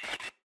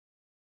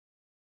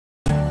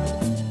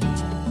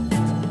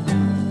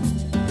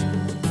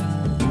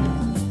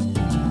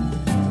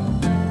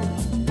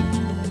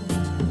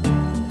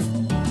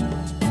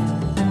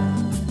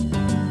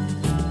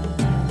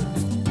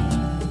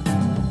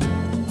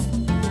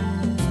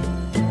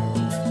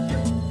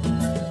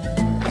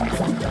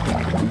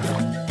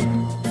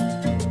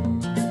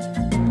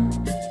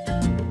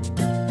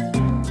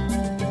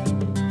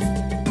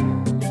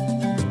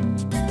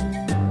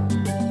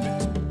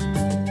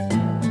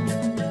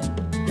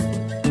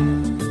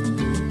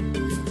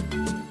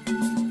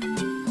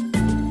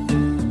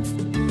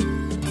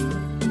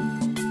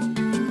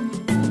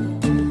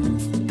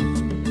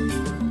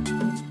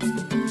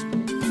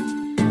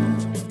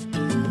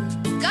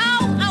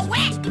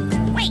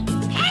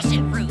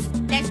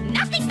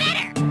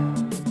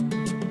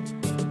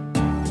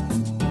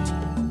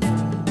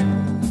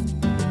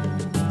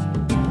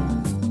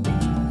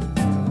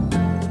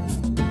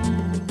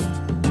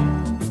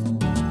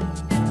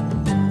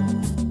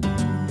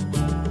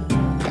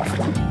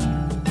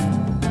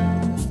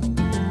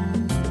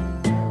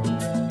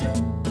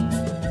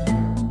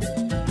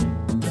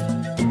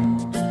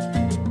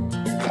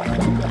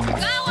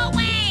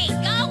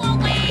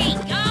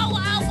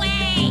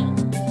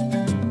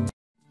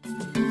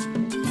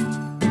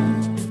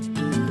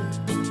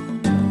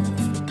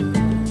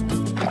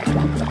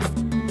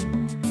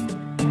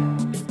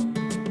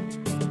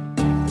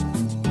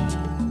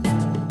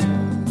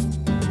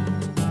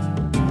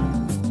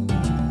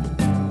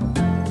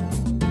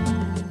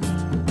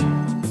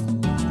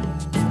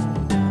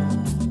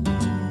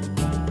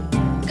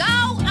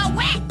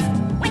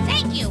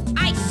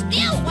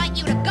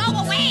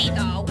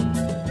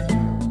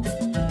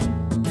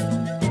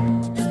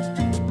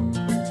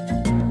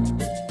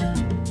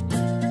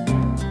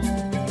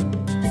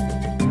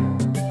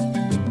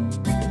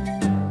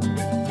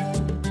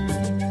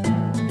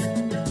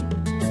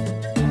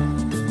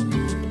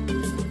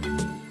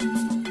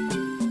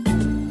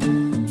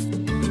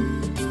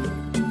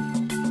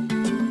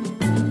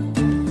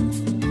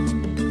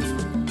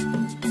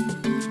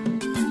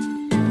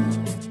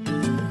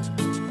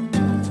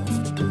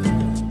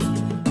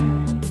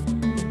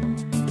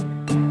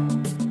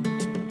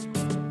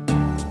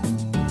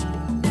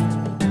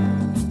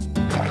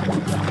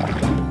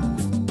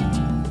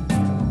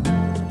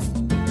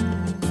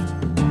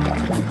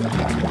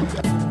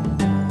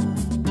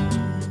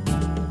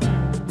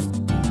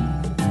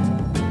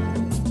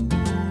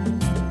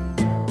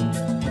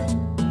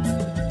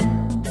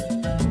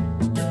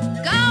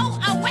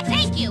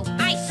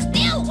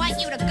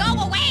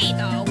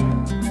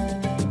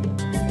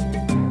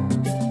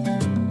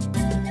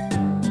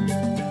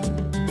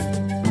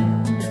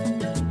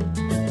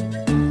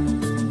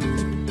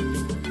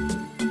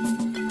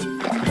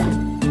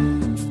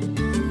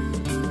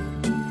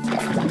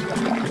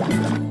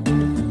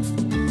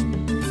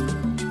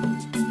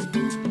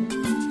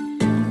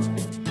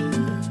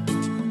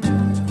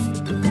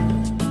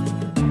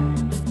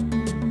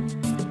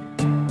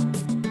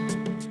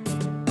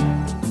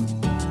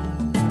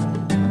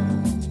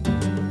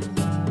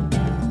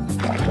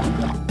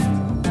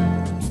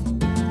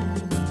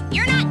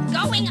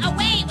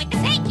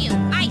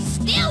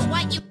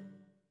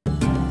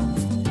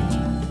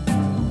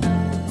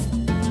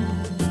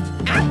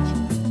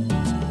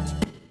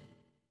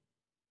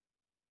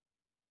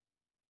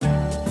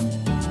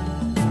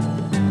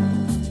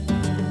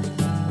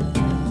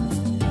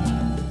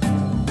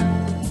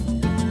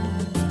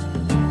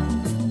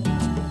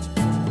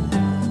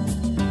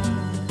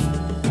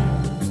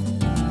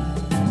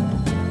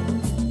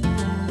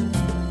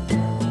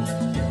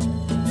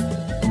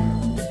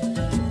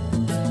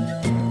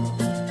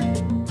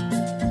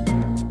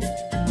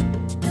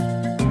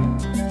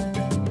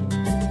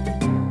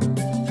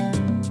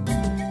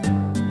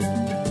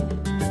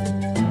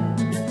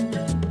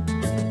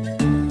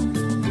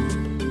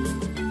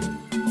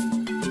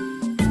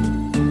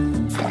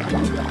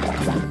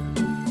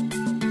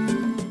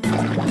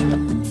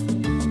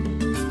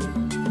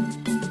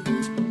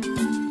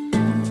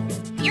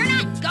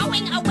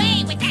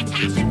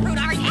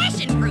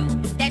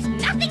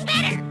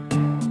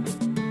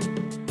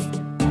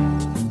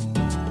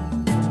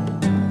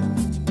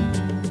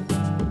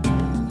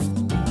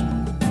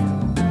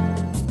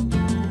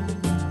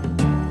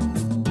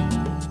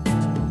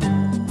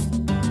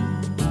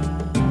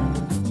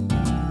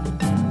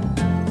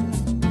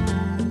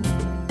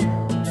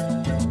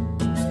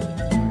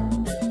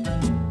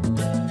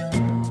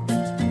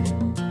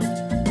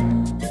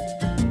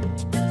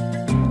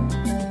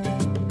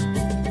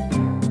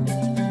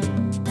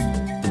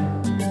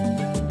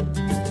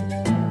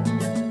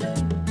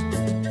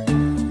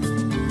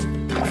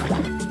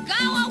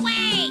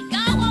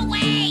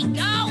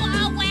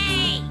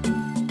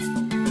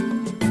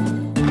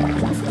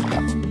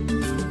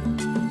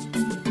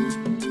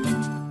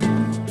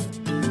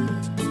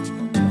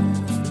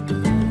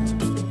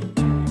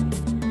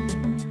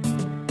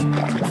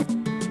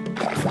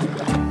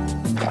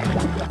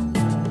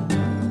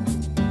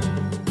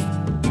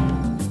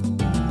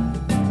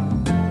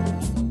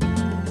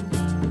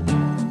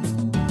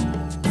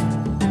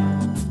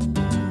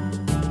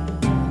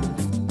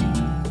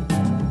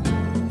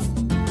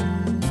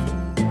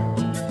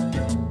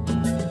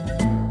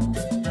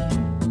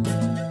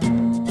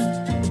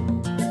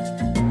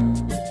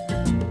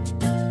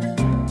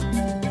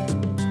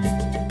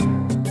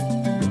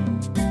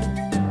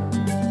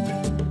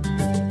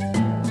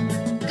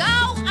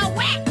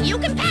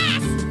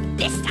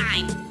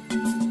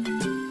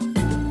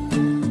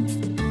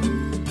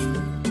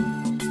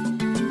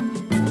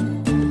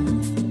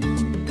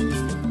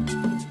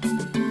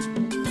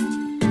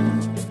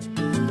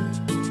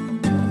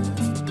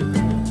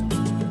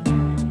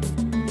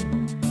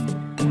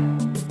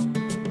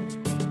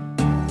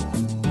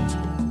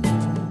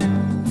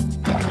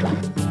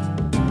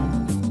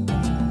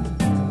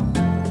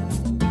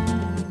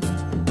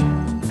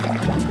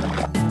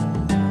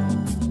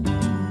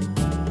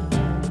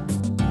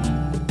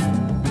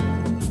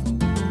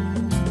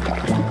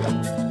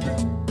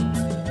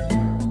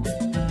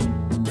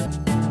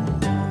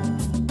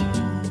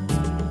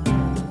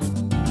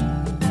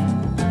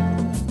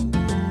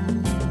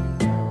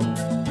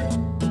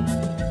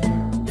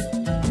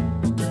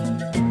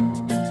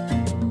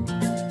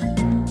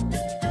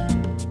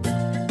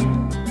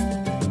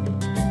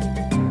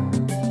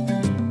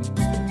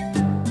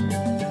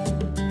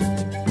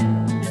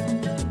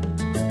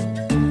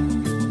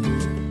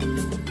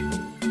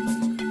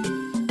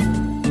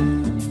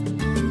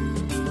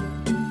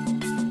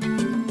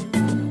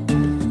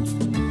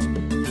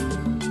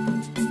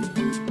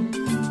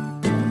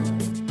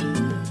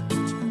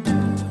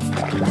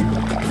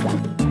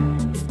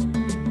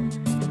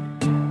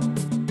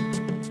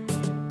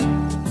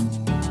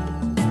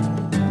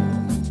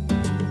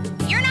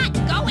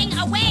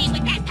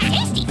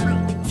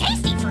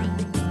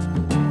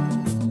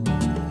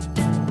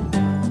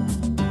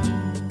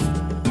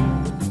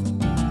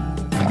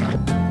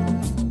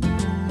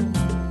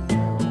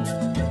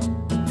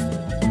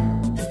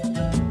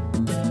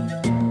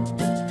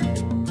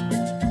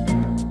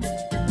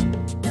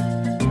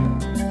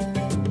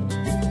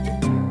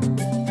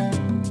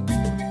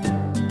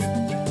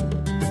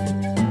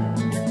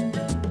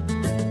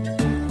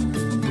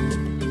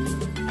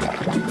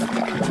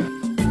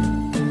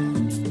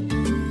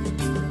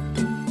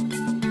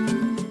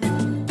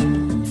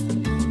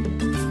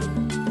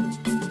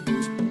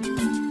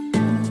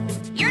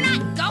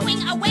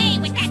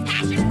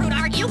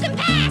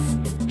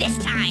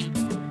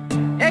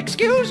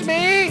 Excuse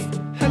me?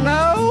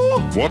 Hello?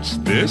 What's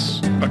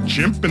this? A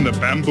chimp in the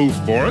bamboo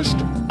forest?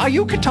 Are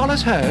you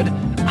Katala's herd?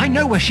 I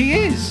know where she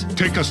is.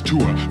 Take us to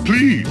her,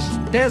 please.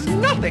 There's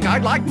nothing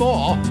I'd like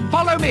more.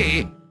 Follow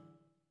me.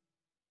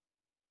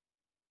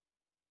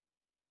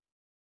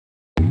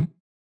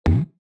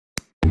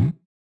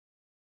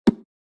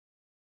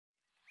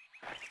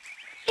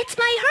 It's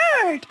my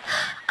herd.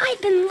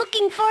 I've been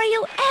looking for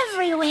you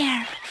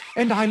everywhere.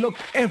 And I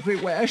looked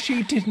everywhere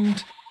she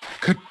didn't.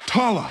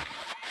 Katala!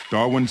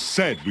 Darwin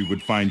said we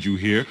would find you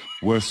here.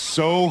 We're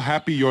so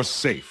happy you're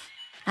safe.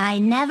 I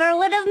never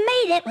would have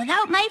made it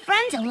without my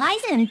friends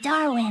Eliza and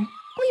Darwin.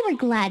 We were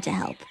glad to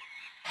help.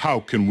 How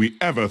can we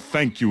ever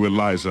thank you,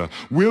 Eliza?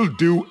 We'll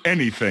do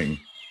anything.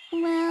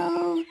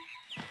 Well...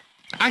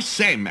 I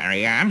say,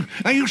 Marianne,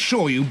 are you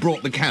sure you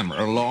brought the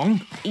camera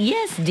along?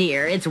 Yes,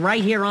 dear. It's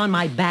right here on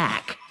my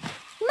back.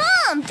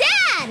 Mom!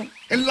 Dad!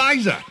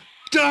 Eliza!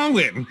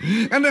 Darwin!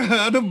 And a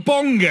herd of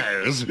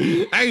bongos!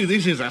 Oh,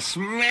 this is a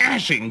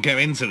smashing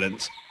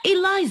coincidence.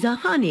 Eliza,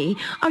 honey,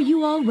 are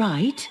you all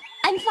right?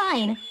 I'm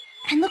fine.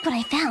 And look what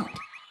I found.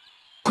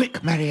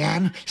 Quick,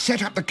 Marianne,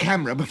 set up the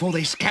camera before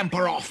they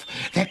scamper off.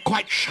 They're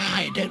quite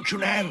shy, don't you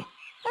know?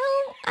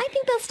 Oh, I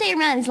think they'll stay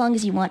around as long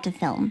as you want to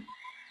film.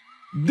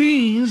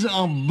 These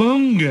are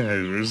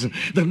bongos,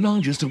 the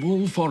largest of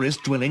all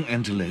forest-dwelling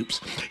antelopes.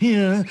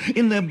 Here,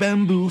 in their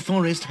bamboo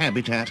forest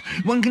habitat,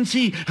 one can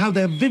see how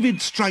their vivid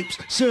stripes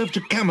serve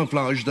to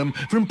camouflage them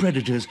from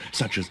predators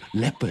such as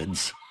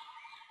leopards.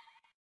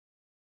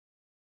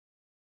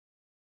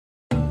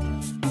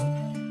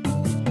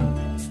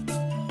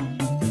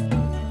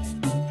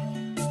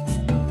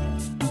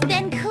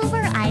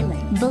 Vancouver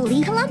Island,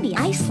 Belize, Colombia,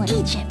 Iceland,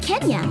 Egypt,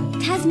 Kenya,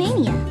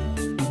 Tasmania.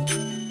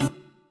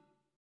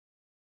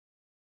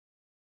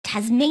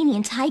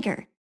 Tasmanian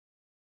tiger.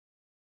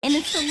 In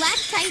a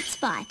stalactite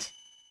spot.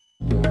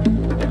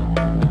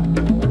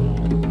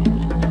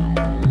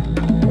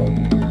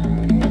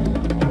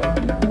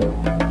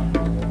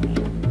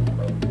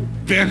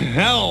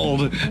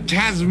 Behold,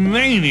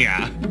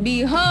 Tasmania!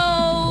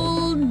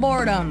 Behold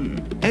boredom.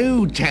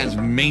 Oh,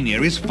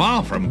 Tasmania is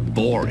far from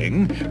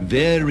boring.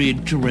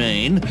 Varied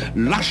terrain,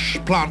 lush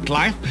plant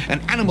life,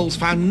 and animals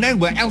found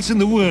nowhere else in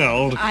the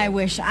world. I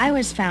wish I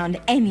was found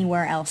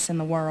anywhere else in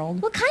the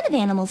world. What kind of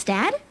animals,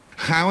 Dad?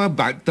 How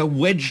about the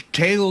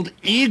wedge-tailed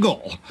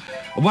eagle?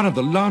 One of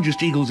the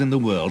largest eagles in the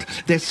world.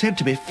 They're said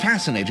to be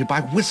fascinated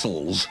by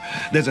whistles.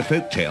 There's a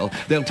folk tale.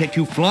 They'll take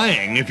you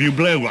flying if you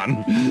blow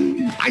one.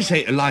 I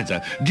say,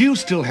 Eliza, do you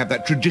still have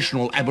that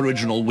traditional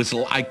Aboriginal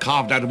whistle I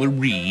carved out of a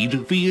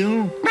reed for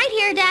you? Right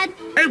here, Dad.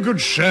 Oh,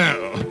 good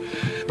show.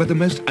 But the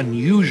most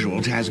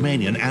unusual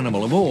Tasmanian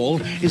animal of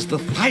all is the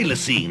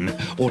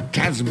thylacine, or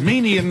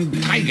Tasmanian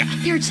tiger.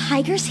 There are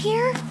tigers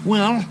here?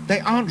 Well, they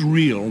aren't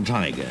real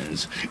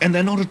tigers, and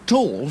they're not at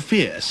all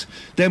fierce.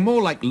 They're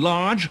more like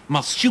large,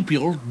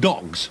 marsupial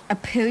dogs. A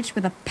pooch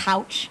with a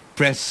pouch?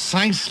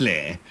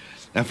 Precisely.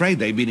 Afraid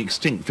they've been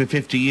extinct for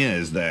 50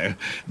 years, though.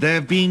 There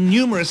have been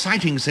numerous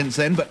sightings since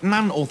then, but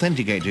none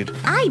authenticated.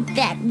 I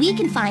bet we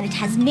can find a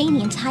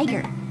Tasmanian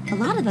tiger. A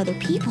lot of other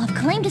people have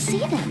claimed to see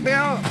them.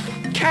 Now,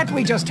 can't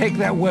we just take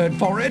their word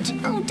for it?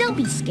 Oh, don't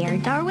be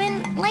scared,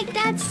 Darwin. Like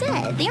Dad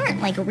said, they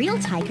aren't like real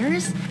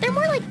tigers. They're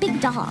more like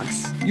big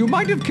dogs. You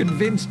might have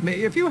convinced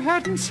me if you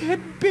hadn't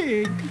said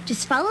big.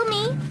 Just follow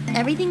me.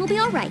 Everything will be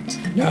all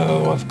right.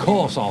 No, of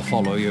course I'll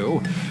follow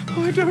you.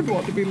 I don't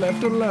want to be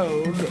left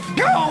alone.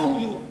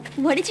 Go!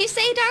 What did you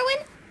say, Darwin?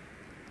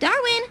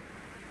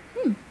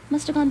 Darwin?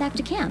 Must have gone back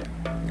to camp.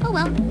 Oh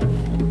well.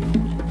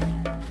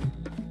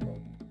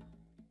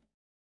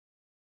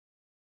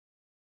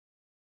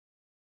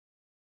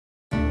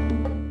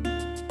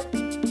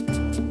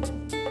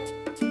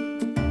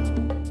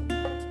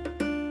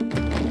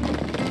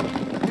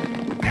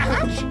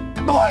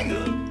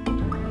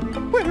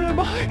 Where am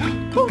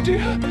I? Oh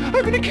dear,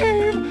 I'm in a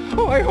cave.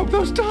 Oh, I hope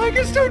those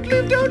tigers don't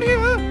live down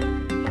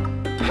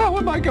here. How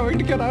am I going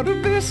to get out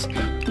of this?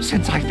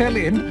 Since I fell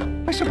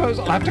in, I suppose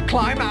I'll have to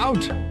climb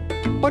out.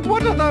 But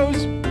what are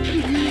those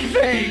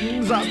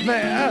things up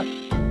there?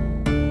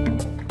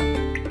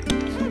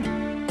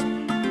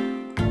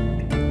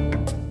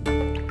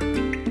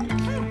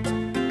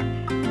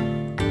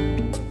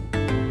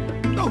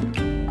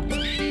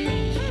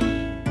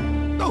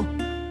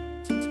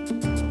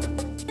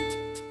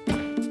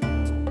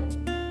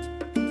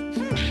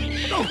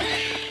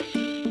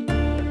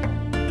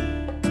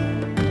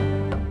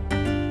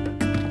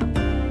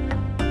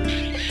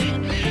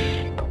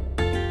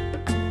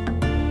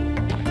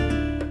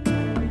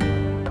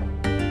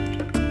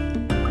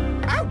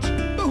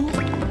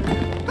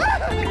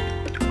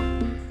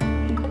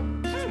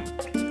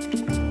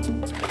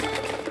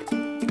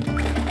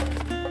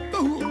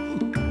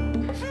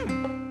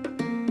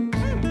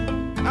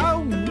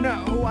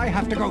 I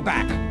have to go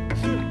back.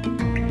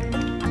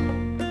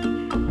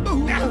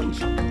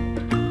 Ouch!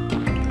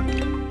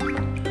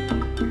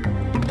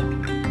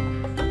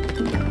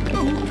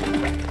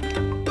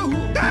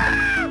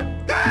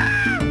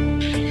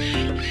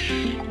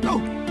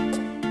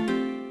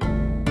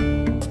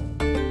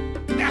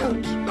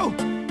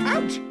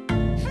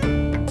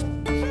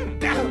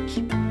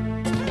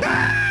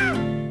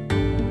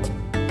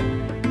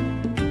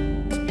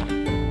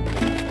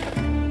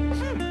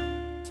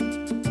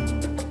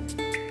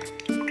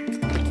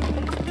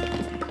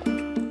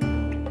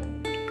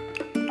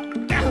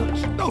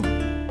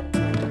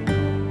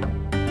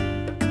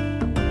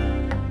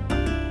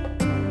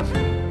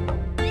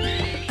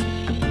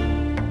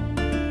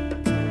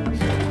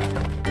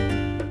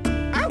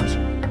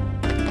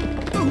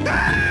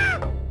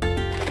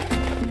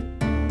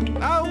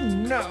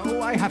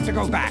 I have to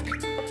go back.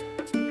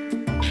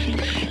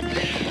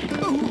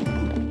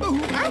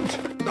 Ouch!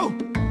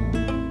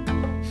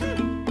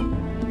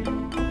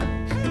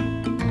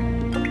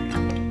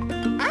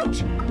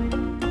 Ouch!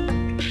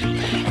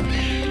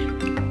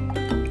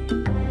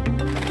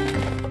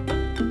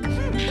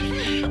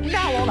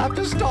 Now I'll have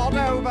to start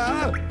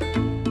over.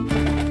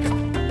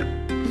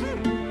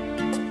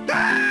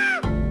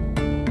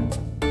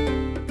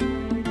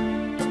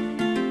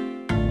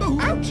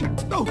 Ouch!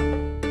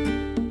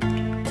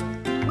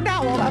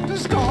 Now I'll have to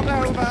start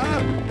over.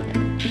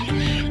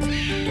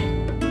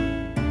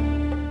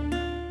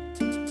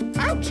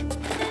 Ouch!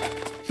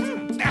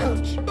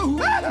 Ouch!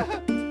 Ouch!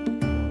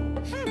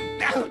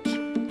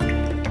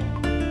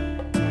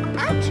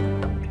 Ouch!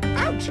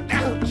 Ouch!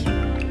 Ouch!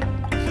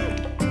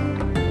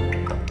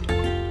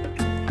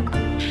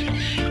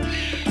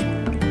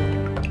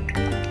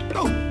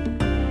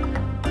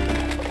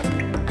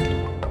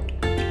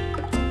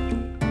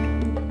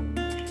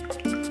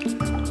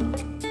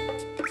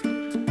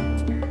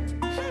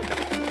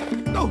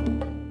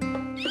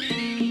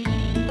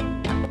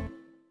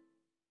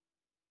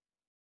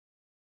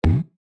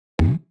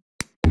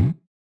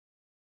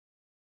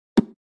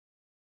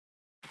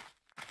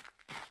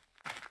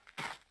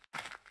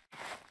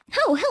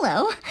 Oh,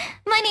 hello.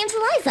 My name's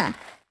Eliza.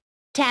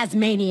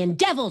 Tasmanian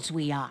devils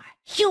we are.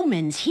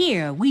 Humans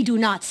here we do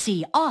not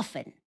see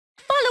often.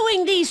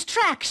 Following these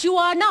tracks you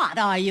are not,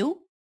 are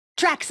you?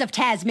 Tracks of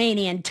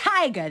Tasmanian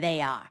tiger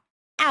they are.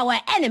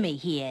 Our enemy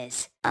he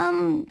is.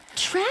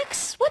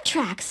 Tracks? What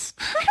tracks?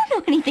 I don't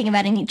know anything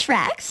about any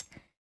tracks.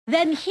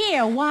 Then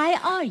here, why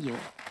are you?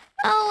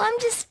 Oh, I'm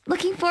just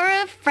looking for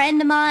a friend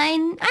of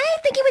mine. I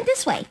think he went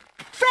this way.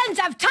 Friends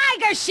of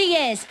tiger she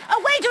is!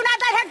 Away, do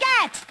not let her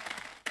get!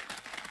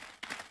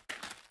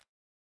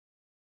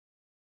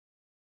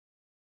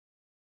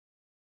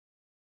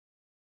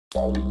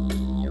 Let's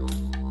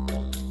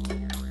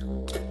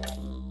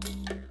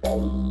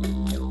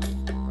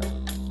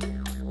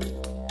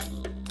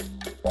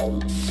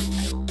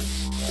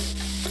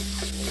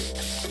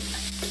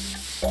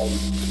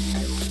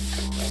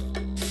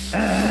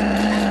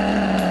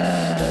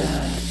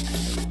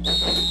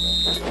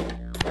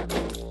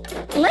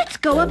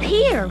go up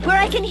here, where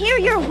I can hear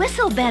your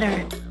whistle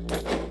better.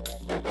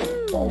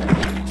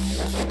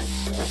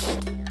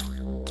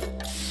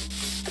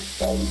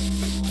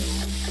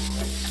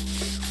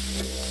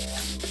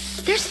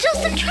 There's still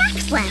some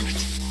tracks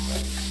left.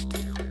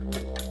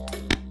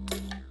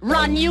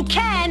 Run you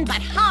can, but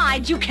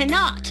hide you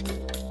cannot.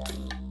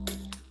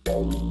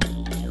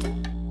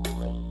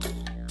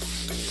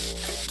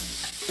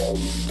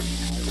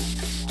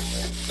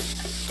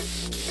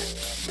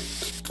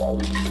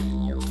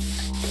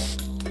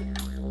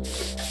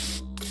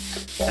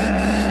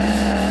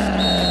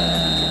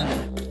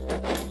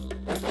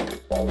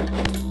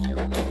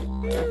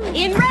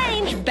 In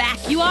range, back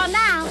you are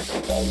now.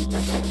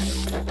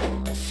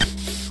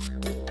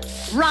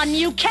 Run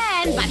you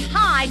can, but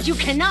hide you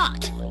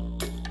cannot.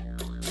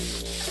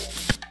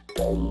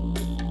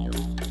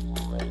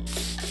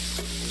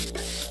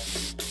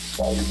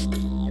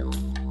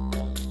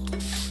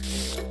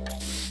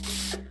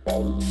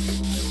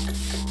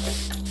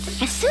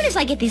 As soon as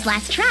I get these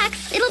last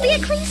tracks, it'll be a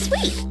clean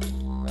sweep.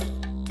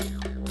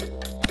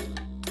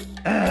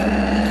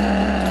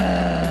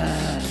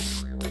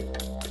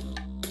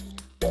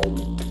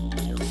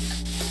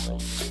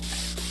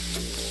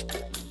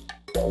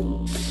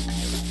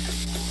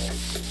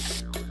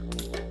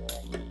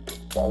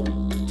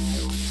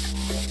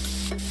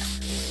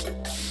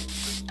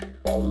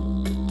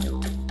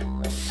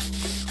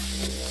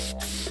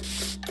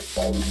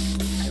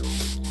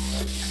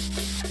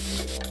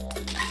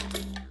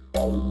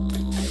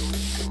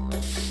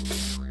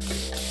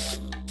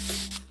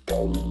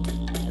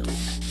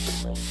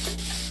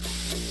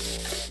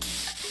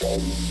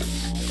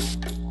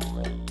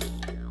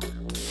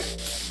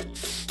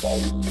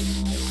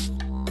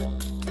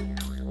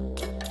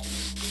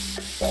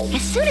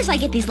 As soon as I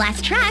get these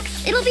last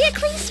tracks, it'll be a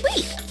clean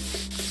sweep.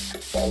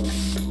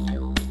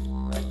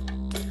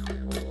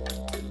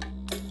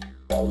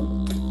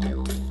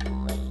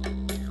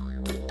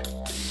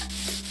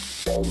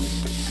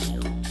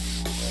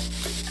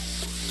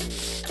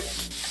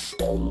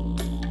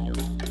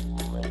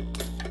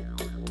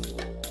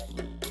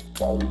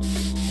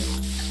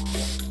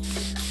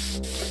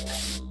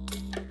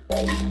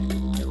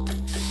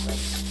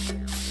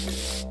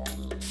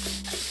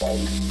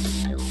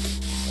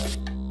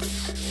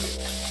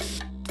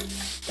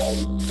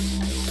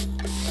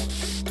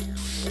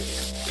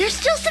 There's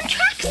still some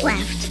tracks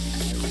left.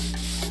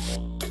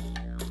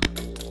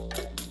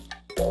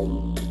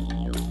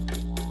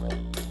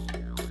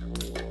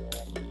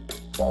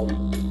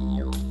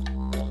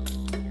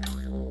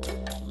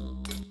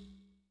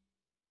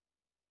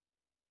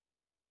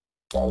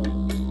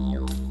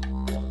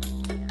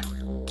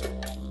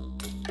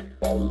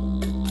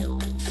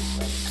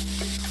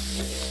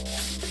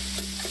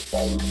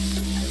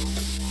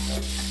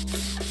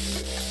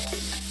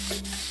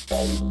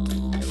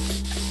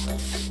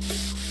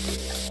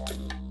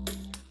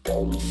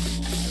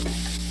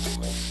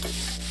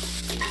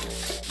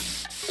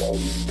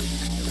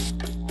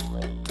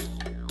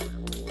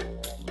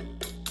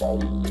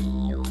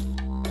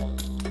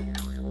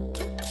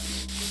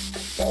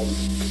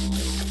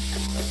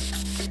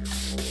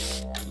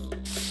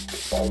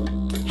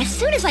 As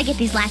soon as I get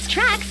these last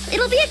tracks,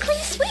 it'll be a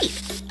clean sweep.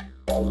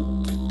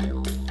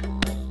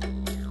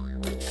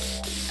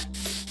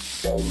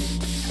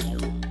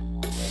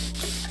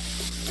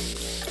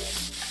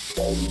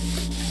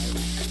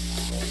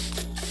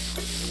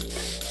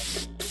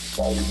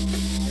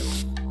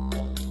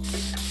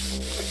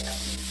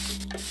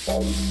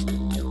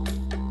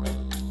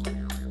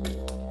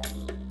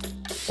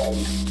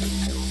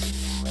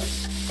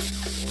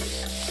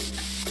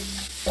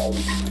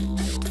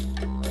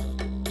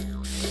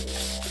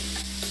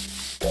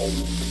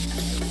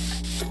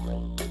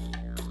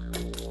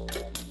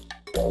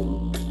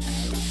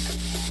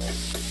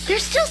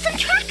 There's still some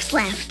tracks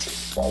left.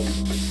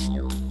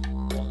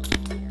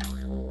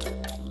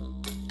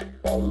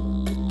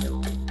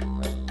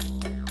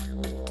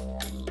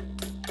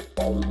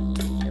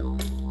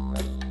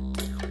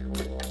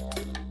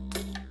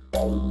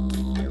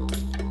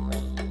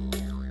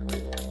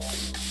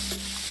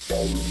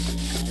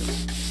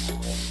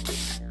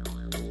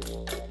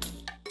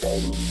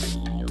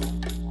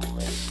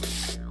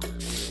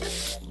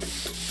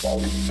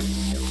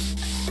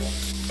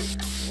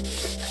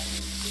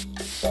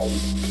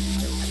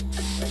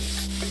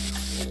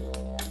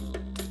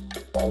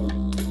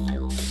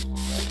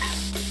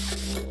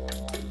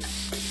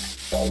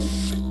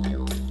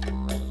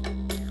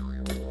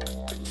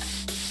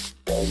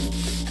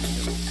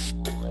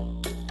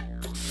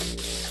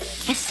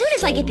 As soon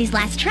as I get these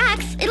last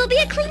tracks, it'll be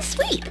a clean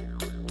sweep.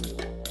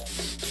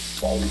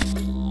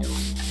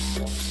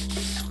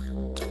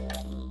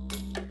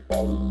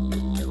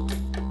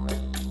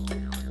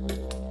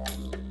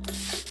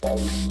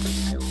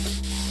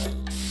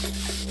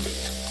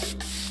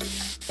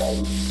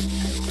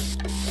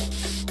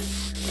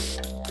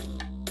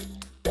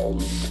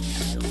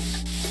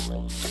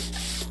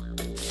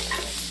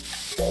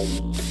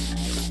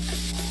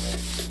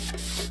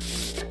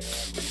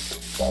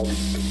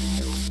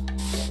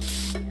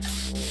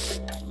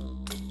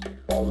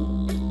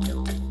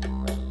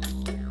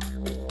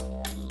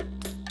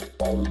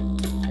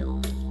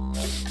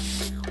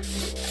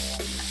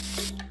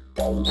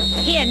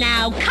 Here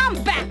now,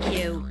 come back,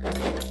 you!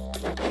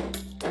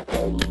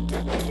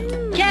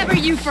 Cover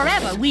you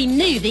forever, we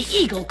knew the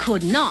eagle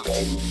could not.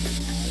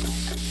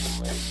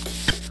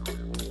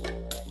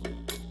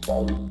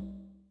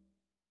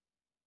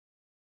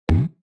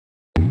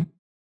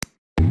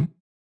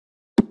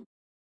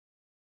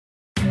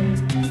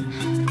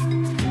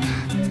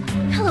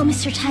 Hello,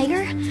 Mr.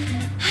 Tiger.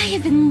 I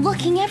have been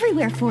looking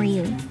everywhere for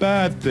you.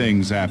 Bad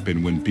things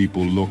happen when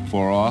people look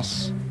for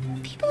us.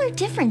 People are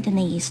different than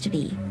they used to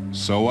be.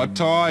 So are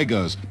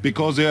tigers,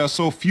 because there are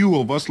so few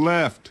of us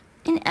left.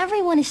 And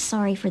everyone is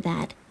sorry for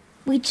that.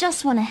 We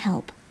just want to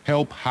help.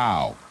 Help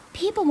how?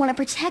 People want to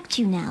protect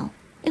you now.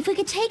 If we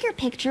could take your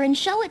picture and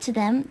show it to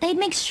them, they'd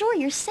make sure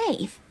you're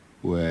safe.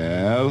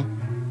 Well,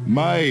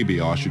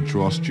 maybe I should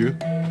trust you.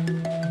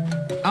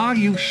 Are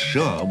you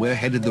sure we're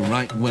headed the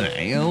right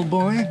way, old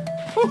boy?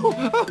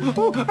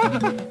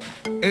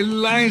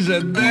 Eliza,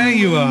 there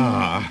you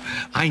are.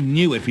 I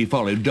knew if we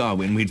followed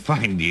Darwin, we'd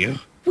find you.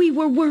 We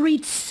were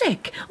worried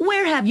sick.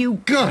 Where have you...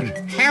 Good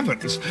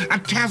heavens! A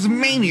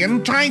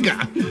Tasmanian tiger!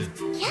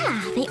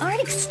 Yeah, they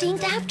aren't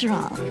extinct after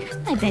all.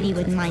 I bet he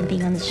wouldn't mind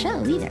being on the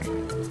show either.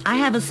 I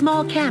have a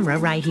small camera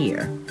right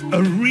here.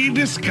 A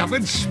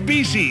rediscovered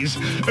species!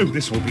 Oh,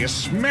 this will be a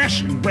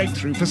smashing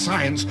breakthrough for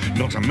science,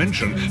 not to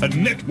mention a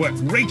network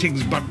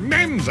ratings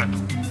bonanza!